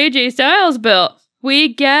house that AJ Styles built.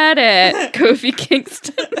 We get it. Kofi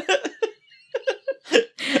Kingston.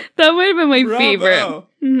 That might have been my Bravo. favorite.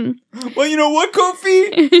 Mhm. Well, you know what,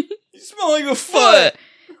 Kofi? You smell like a foot.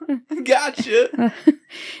 Gotcha.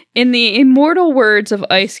 In the immortal words of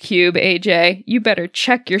Ice Cube, AJ, you better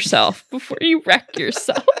check yourself before you wreck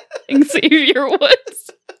yourself. Xavier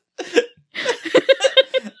Woods.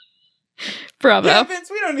 Bravo. Yeah,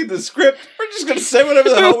 Vince, we don't need the script. We're just going to say whatever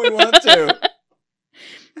the hell we want to.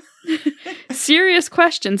 Serious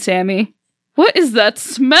question, Sammy. What is that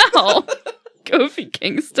smell? Kofi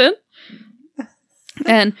Kingston.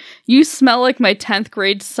 And you smell like my 10th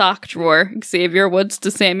grade sock drawer, Xavier Woods to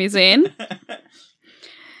Sami Zayn.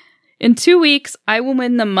 In 2 weeks, I will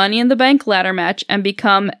win the Money in the Bank ladder match and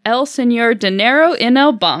become El Señor Dinero in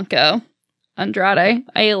El Banco. Andrade,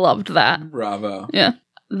 I loved that. Bravo. Yeah.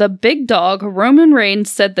 The big dog, Roman Reigns,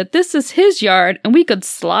 said that this is his yard and we could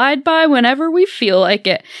slide by whenever we feel like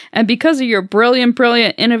it. And because of your brilliant,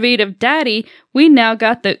 innovative daddy, we now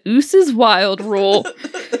got the Usos Wild rule.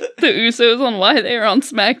 The Usos on why they are on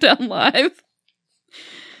SmackDown Live.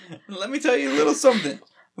 Let me tell you a little something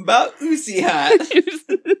about Usi Hat.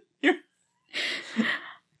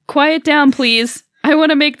 Quiet down, please. I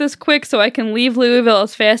want to make this quick so I can leave Louisville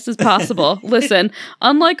as fast as possible. Listen,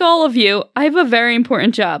 unlike all of you, I have a very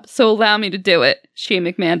important job, so allow me to do it. Shane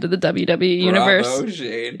McMahon to the WWE Universe. Bravo,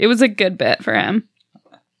 Shane. It was a good bit for him.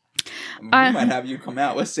 We might have you come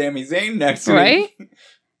out with Sami Zayn next week. Right?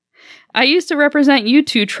 I used to represent you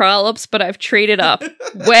two trollops, but I've traded up.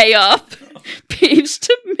 Way up. Paige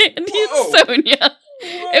to Mandy Whoa. and Sonya.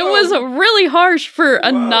 It was really harsh for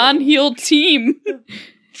a non-heel team.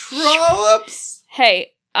 Trollops.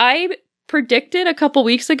 Hey, I predicted a couple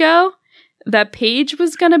weeks ago that Paige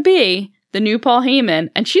was going to be the new Paul Heyman,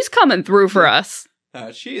 and she's coming through for us.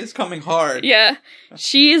 She is coming hard. Yeah.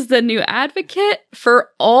 She is the new advocate for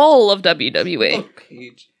all of WWE. Look,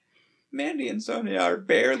 Paige. Mandy and Sonya are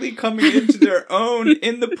barely coming into their own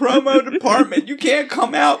in the promo department. You can't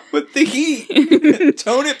come out with the heat.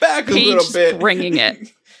 Tone it back a little bit. Bringing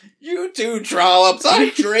it. You two trollops, I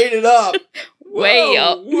traded up. Way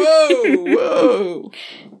up. Whoa.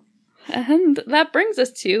 And that brings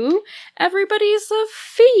us to everybody's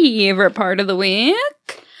favorite part of the week.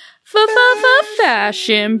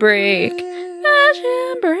 Fashion break.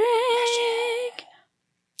 Fashion break.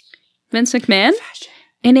 Vince McMahon,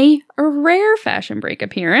 in a rare fashion break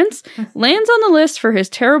appearance, lands on the list for his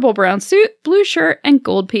terrible brown suit, blue shirt, and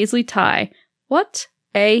gold paisley tie. What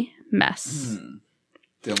a mess.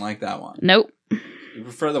 Didn't like that one. Nope. You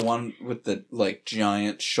prefer the one with the,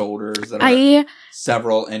 giant shoulders that are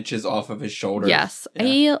several inches off of his shoulders? Yes.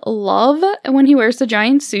 Yeah. I love when he wears the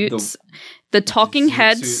giant suits. The talking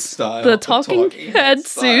heads. Style, the talking head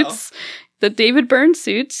suits. The David Byrne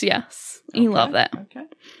suits. Yes. I love that. Okay.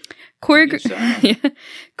 Corey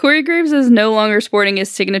Graves is no longer sporting his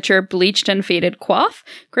signature bleached and faded coif.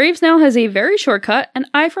 Graves now has a very short cut, and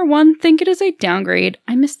I, for one, think it is a downgrade.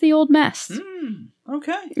 I miss the old mess.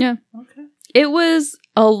 Okay. Yeah. Okay. It was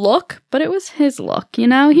a look, but it was his look, you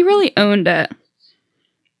know? He really owned it.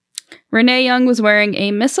 Renee Young was wearing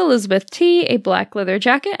a Miss Elizabeth tee, a black leather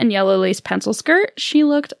jacket, and yellow lace pencil skirt. She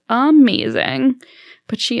looked amazing,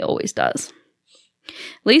 but she always does.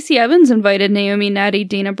 Lacey Evans invited Naomi, Natty,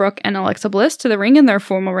 Dana Brooke, and Alexa Bliss to the ring in their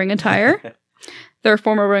formal ring attire.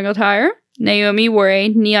 Naomi wore a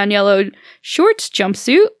neon yellow shorts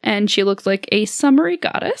jumpsuit, and she looked like a summery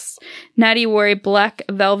goddess. Natty wore a black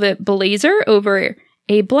velvet blazer over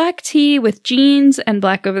a black tee with jeans and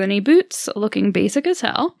black over-the-knee boots, looking basic as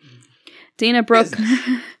hell. Dana Brooke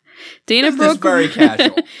very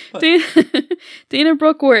casual. Dana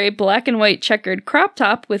Brooke wore a black and white checkered crop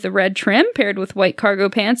top with a red trim paired with white cargo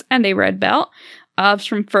pants and a red belt. Obs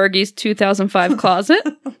from Fergie's 2005 closet.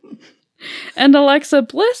 And Alexa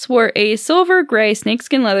Bliss wore a silver gray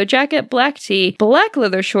snakeskin leather jacket, black tee, black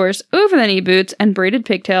leather shorts, over-the-knee boots, and braided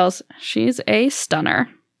pigtails. She's a stunner.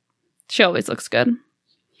 She always looks good.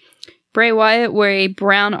 Bray Wyatt wore a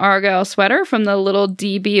brown argyle sweater from the Little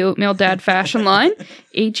DB Oatmeal Dad fashion line.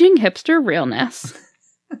 Aging hipster realness.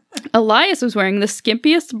 Elias was wearing the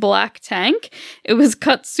skimpiest black tank. It was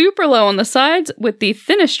cut super low on the sides with the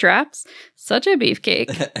thinnest straps. Such a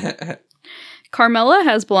beefcake. Carmella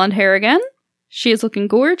has blonde hair again. She is looking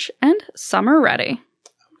gorge and summer ready.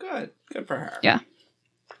 Good for her. Yeah.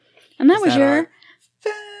 And that was your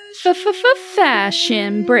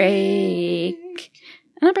fashion break.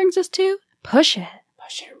 And that brings us to Push It.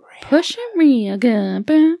 Push it real good.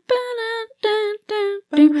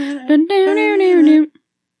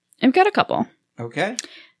 I've got a couple. Okay.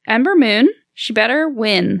 Ember Moon, she better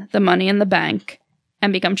win the Money in the Bank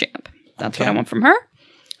and become champ. That's what I want from her.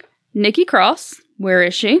 Nikki Cross, where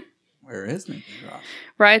is she? Where is Nikki Cross?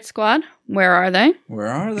 Riot Squad, where are they? Where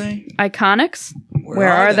are they? Iconics,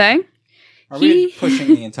 where are they? Are we pushing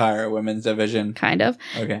the entire women's division? Kind of.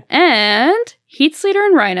 Okay. And Heath Slater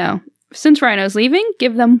and Rhino. Since Rhino's leaving,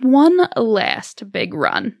 give them one last big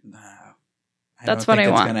run. No. That's what I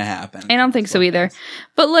want. It's going to happen. I don't think so either.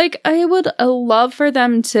 But, like, I would love for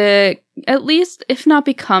them to, at least, if not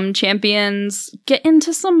become champions, get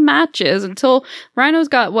into some matches until Rhino's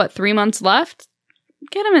got, 3 months left?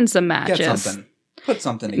 Get him in some matches. Get something. Put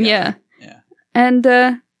something together. Yeah. Yeah. And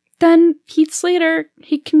then Heath Slater,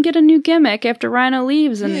 he can get a new gimmick after Rhino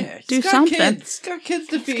leaves and do something. He's got kids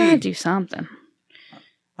to feed. He's got to do something.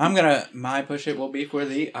 My push it will be for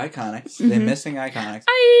the Iconics, the missing Iconics.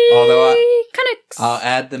 Iconics. I'll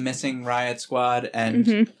add the missing Riot Squad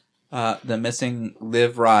and the missing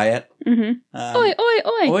Live Riot. Oi, oi,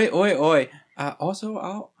 oi. Oi, oi, oi. Also,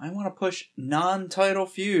 I want to push non-title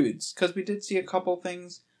feuds, because we did see a couple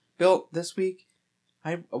things built this week.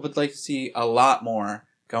 I would like to see a lot more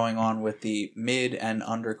going on with the mid and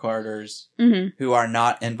undercarders who are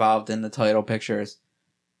not involved in the title pictures.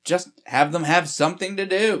 Just have them have something to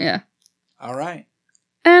do. Yeah. All right.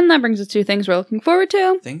 And that brings us to things we're looking forward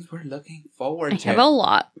to. Things we're looking forward to. I have a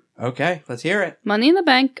lot. Okay, let's hear it. Money in the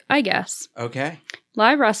Bank, I guess. Okay.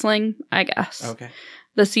 Live wrestling, I guess. Okay.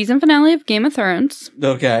 The season finale of Game of Thrones.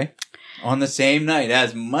 Okay. On the same night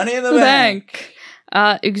as Money in the Bank.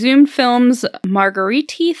 Exhumed Films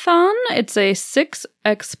Margariti-thon. It's a 6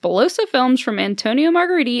 explosive films from Antonio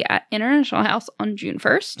Margariti at International House on June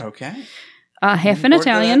 1st. Okay. Half in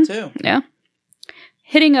Italian. Too. Yeah.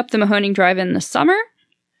 Hitting up the Mahoning Drive-In this summer.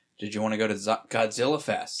 Did you want to go to Godzilla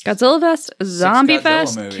Fest? Godzilla Fest, Zombie Godzilla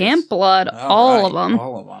Fest, movies. Camp Blood, all of them.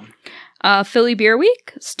 All of them. Philly Beer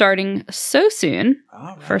Week, starting so soon.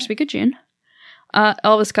 All right. First week of June.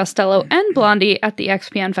 Elvis Costello and Blondie at the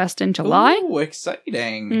XPN Fest in July. Ooh,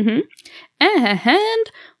 exciting.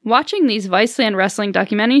 And watching these Viceland Wrestling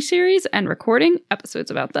documentary series and recording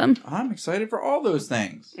episodes about them. I'm excited for all those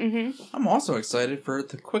things. I'm also excited for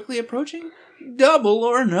the quickly approaching Double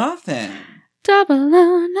or Nothing. Double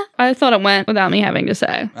or Nothing. I thought it went without me having to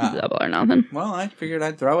say Double or Nothing. Well, I figured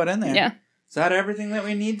I'd throw it in there. Yeah. Is that everything that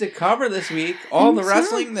we need to cover this week? All the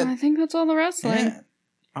wrestling I think that's all the wrestling. Yeah.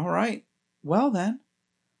 All right. Well then,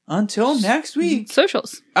 until next week.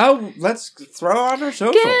 Socials. Oh, let's throw out our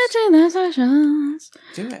socials. Get to the socials.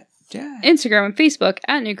 Do it. Yeah. Instagram and Facebook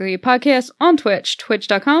at Nuclear Podcast. On Twitch,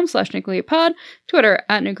 twitch.com/nuclearpod. Twitter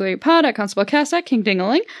at nuclearpod. At ConstableCast. At King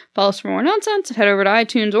Dingaling. Follow us for more nonsense. Head over to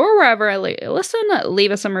iTunes or wherever I listen. Leave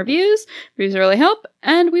us some reviews. Reviews really help,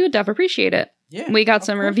 and we would definitely appreciate it. Yeah, we got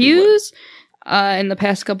some reviews in the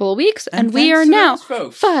past couple of weeks, and we are now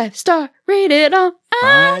 5-star rated on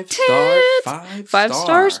iTunes. 5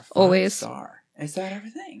 stars, always. 5 star. Is that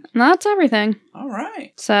everything? That's everything. All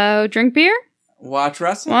right. So drink beer. Watch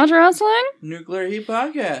wrestling. Watch wrestling. Nuclear Heat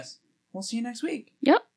Podcast. We'll see you next week. Yep.